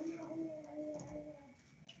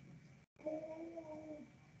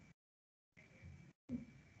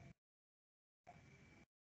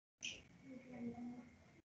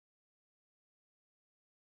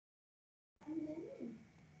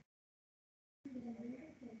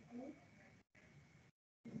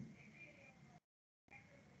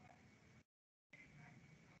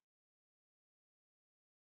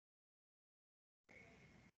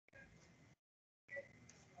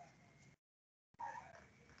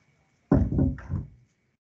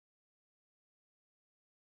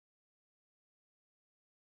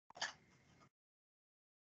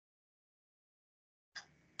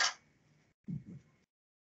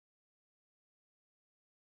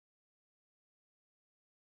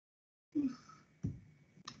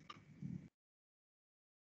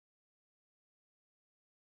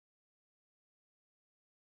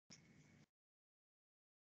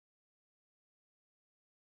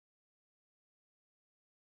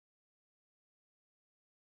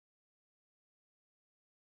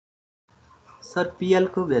सर पिएल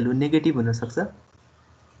को भ्यालु नेगेटिभ हुन सक्छ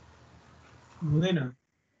हुँदैन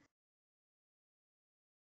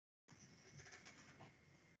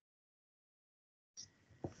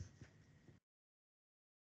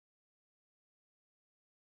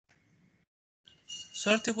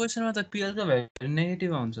सर त्यो क्वेसनमा त पिएल को भ्यालु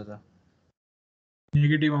नेगेटिभ आउँछ त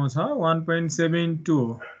नेगेटिभ आउँछ 1.72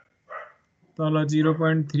 तल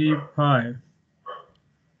 0.35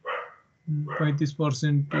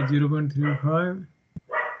 35% 0.35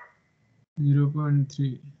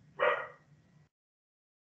 0.3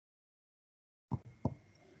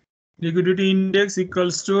 liquidity index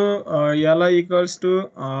equals to LI equals to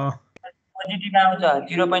positive आउँछ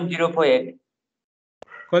 0.048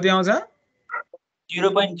 कति आउँछ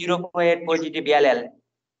 0.048 पोजिटिभ एलएल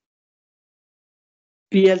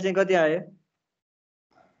पिएल चाहिँ कति आयो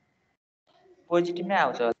पोजिटिभ नै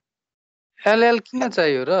आउँछ एलएल किन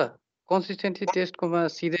चाहियो र कन्सिस्टेन्सी टेस्टकोमा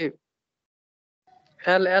सिधै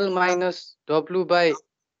एलएल माइनस डब्लु बाई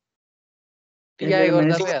टिआई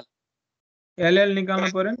गर्दा भइहाल्छ LL निकाल्नु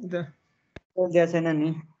पर्यो नि त त्यहाँ छैन नि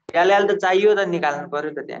एलएल त चाहियो त निकाल्नु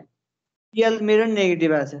पर्यो त त्यहाँ पिएल मेरो नि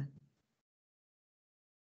नेगेटिभ आएको छ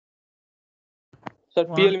सर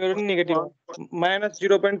पिएल मेरो नि नेगेटिभ माइनस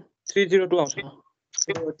 0.302 आउँछ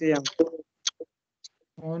त्यही आउँछ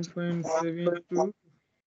 1.72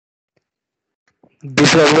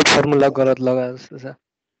 विप्लवले फर्मुला गलत लगाए जस्तो छ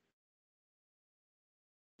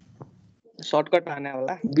सर्टकट हाने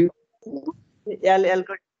होला एलएल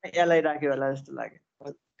को एलआई राख्यो होला जस्तो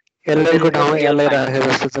लाग्यो एलएल को ठाउँमा एलआई राखे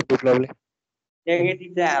जस्तो छ विप्लवले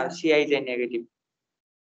नेगेटिभ चाहिँ सिआई चाहिँ नेगेटिभ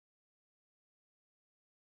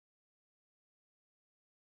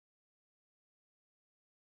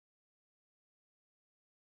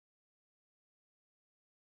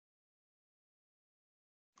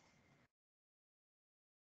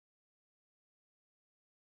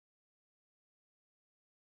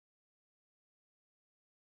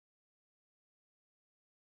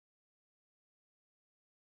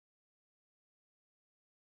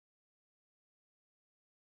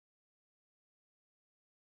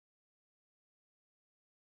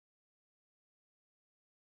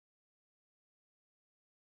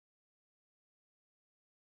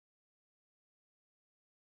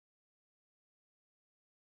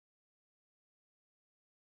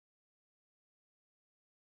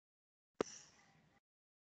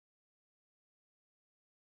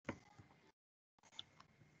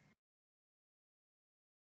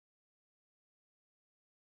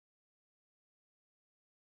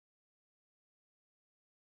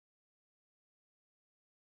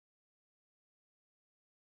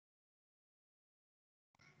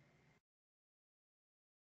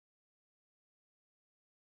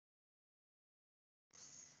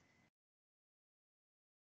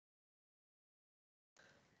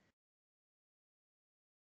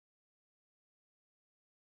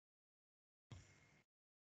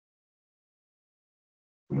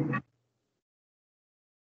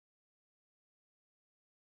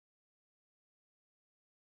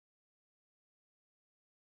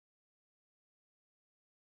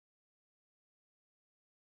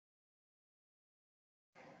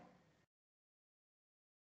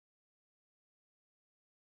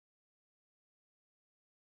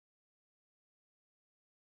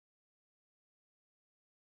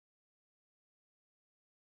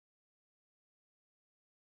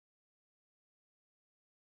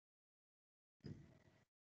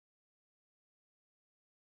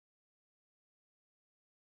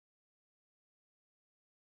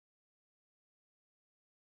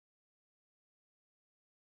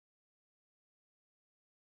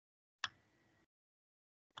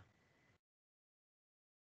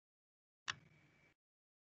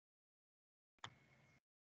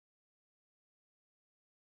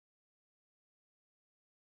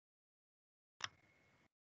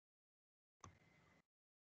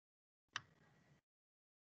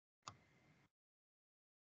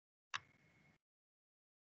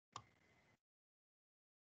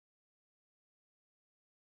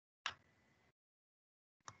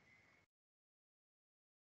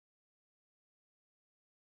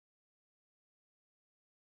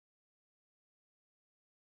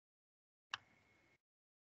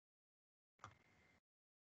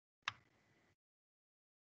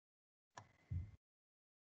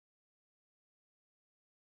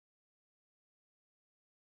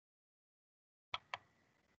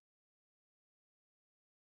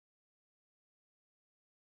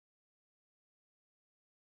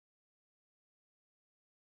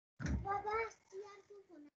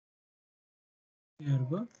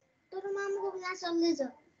यारको तर मामुको क्लास चल्दैछ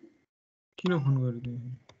किन फोन गरिदिए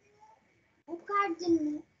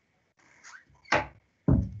काट्दिनु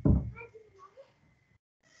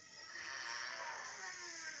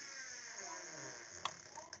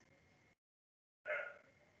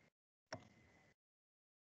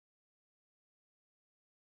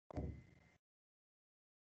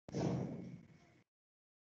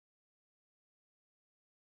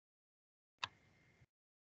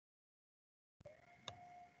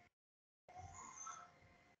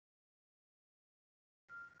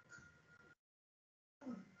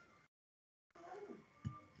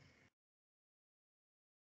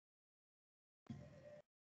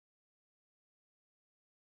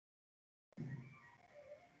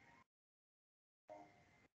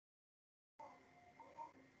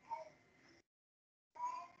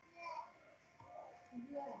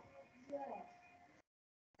हेलो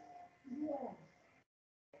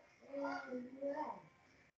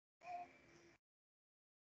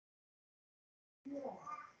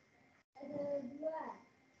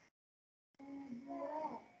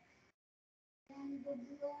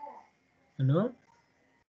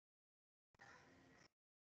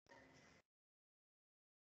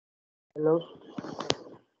हेलो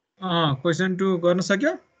क्वेसन 2 गर्न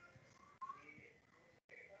सक्यो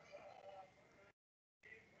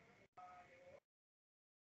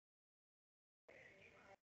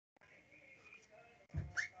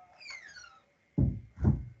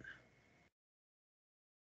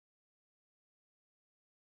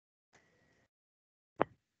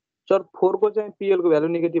सर 4 को चाहिँ PL को भ्यालु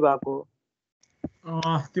नेगेटिभ आएको हो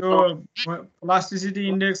त्यो प्लास्टिसिटी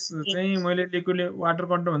इन्डेक्स चाहिँ मैले लिक्विड वाटर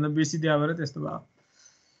कन्टेन्ट भन्दा बेसी दिए भएर त्यस्तो भयो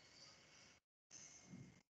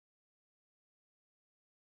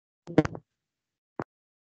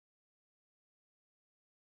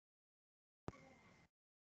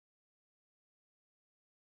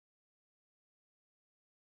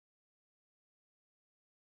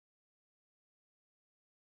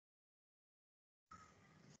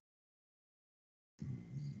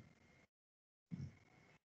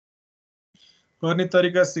गर्ने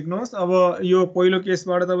तरिका सिक्नुहोस् अब यो पहिलो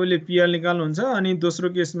केसबाट तपाईले PL निकाल्नुहुन्छ अनि दोस्रो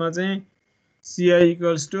केसमा चाहिँ CI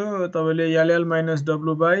इक्वल्स टु तपाईले LL माइनस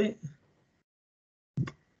W बाई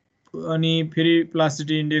अनि फेरि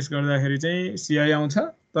प्लास्टिसिटी इन्डेक्स गर्दाखेरि चाहिँ CI आउँछ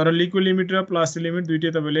तर लिक्विड लिमिट र प्लास्टिक लिमिट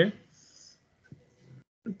दुईटै तपाईले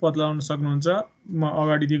पत्ता लगाउन सक्नुहुन्छ म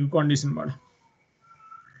अगाडि दिएको कन्डिसनबाट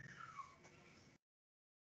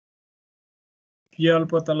PL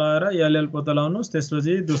पत्ता लगाएर LL पत्ता लगाउनुस्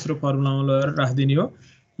त्यसपछि दोस्रो फर्मुलामा लगाएर राखिदिने हो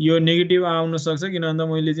यो नेगेटिभ आउन सक्छ किन भन्दा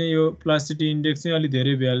मैले चाहिँ यो प्लास्टिसिटी इन्डेक्स चाहिँ अलि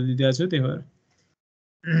धेरै भ्यालु दिएको छु त्यही भएर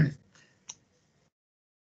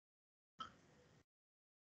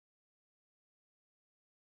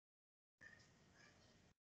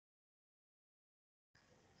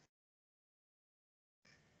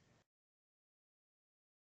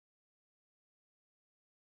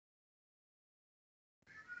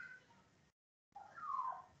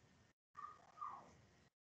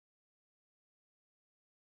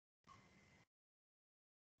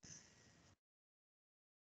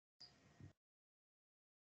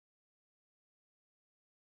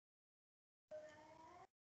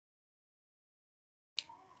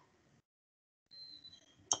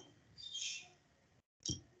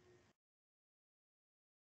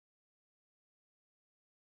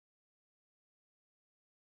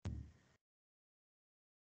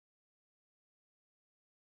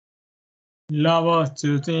ल अब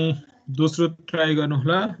त्यो चाहिँ दोस्रो ट्राई गर्नु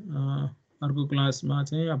होला अर्को क्लासमा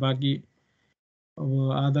चाहिँ बाँकी अब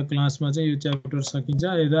आधा क्लासमा चाहिँ यो च्याप्टर सकिन्छ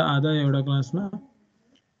यता आधा एउटा क्लासमा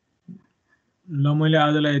ल मैले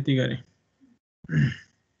आजलाई यति गरेँ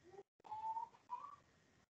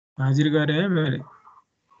हाजिर गरेँ है मैले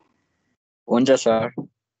हुन्छ सर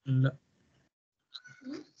ल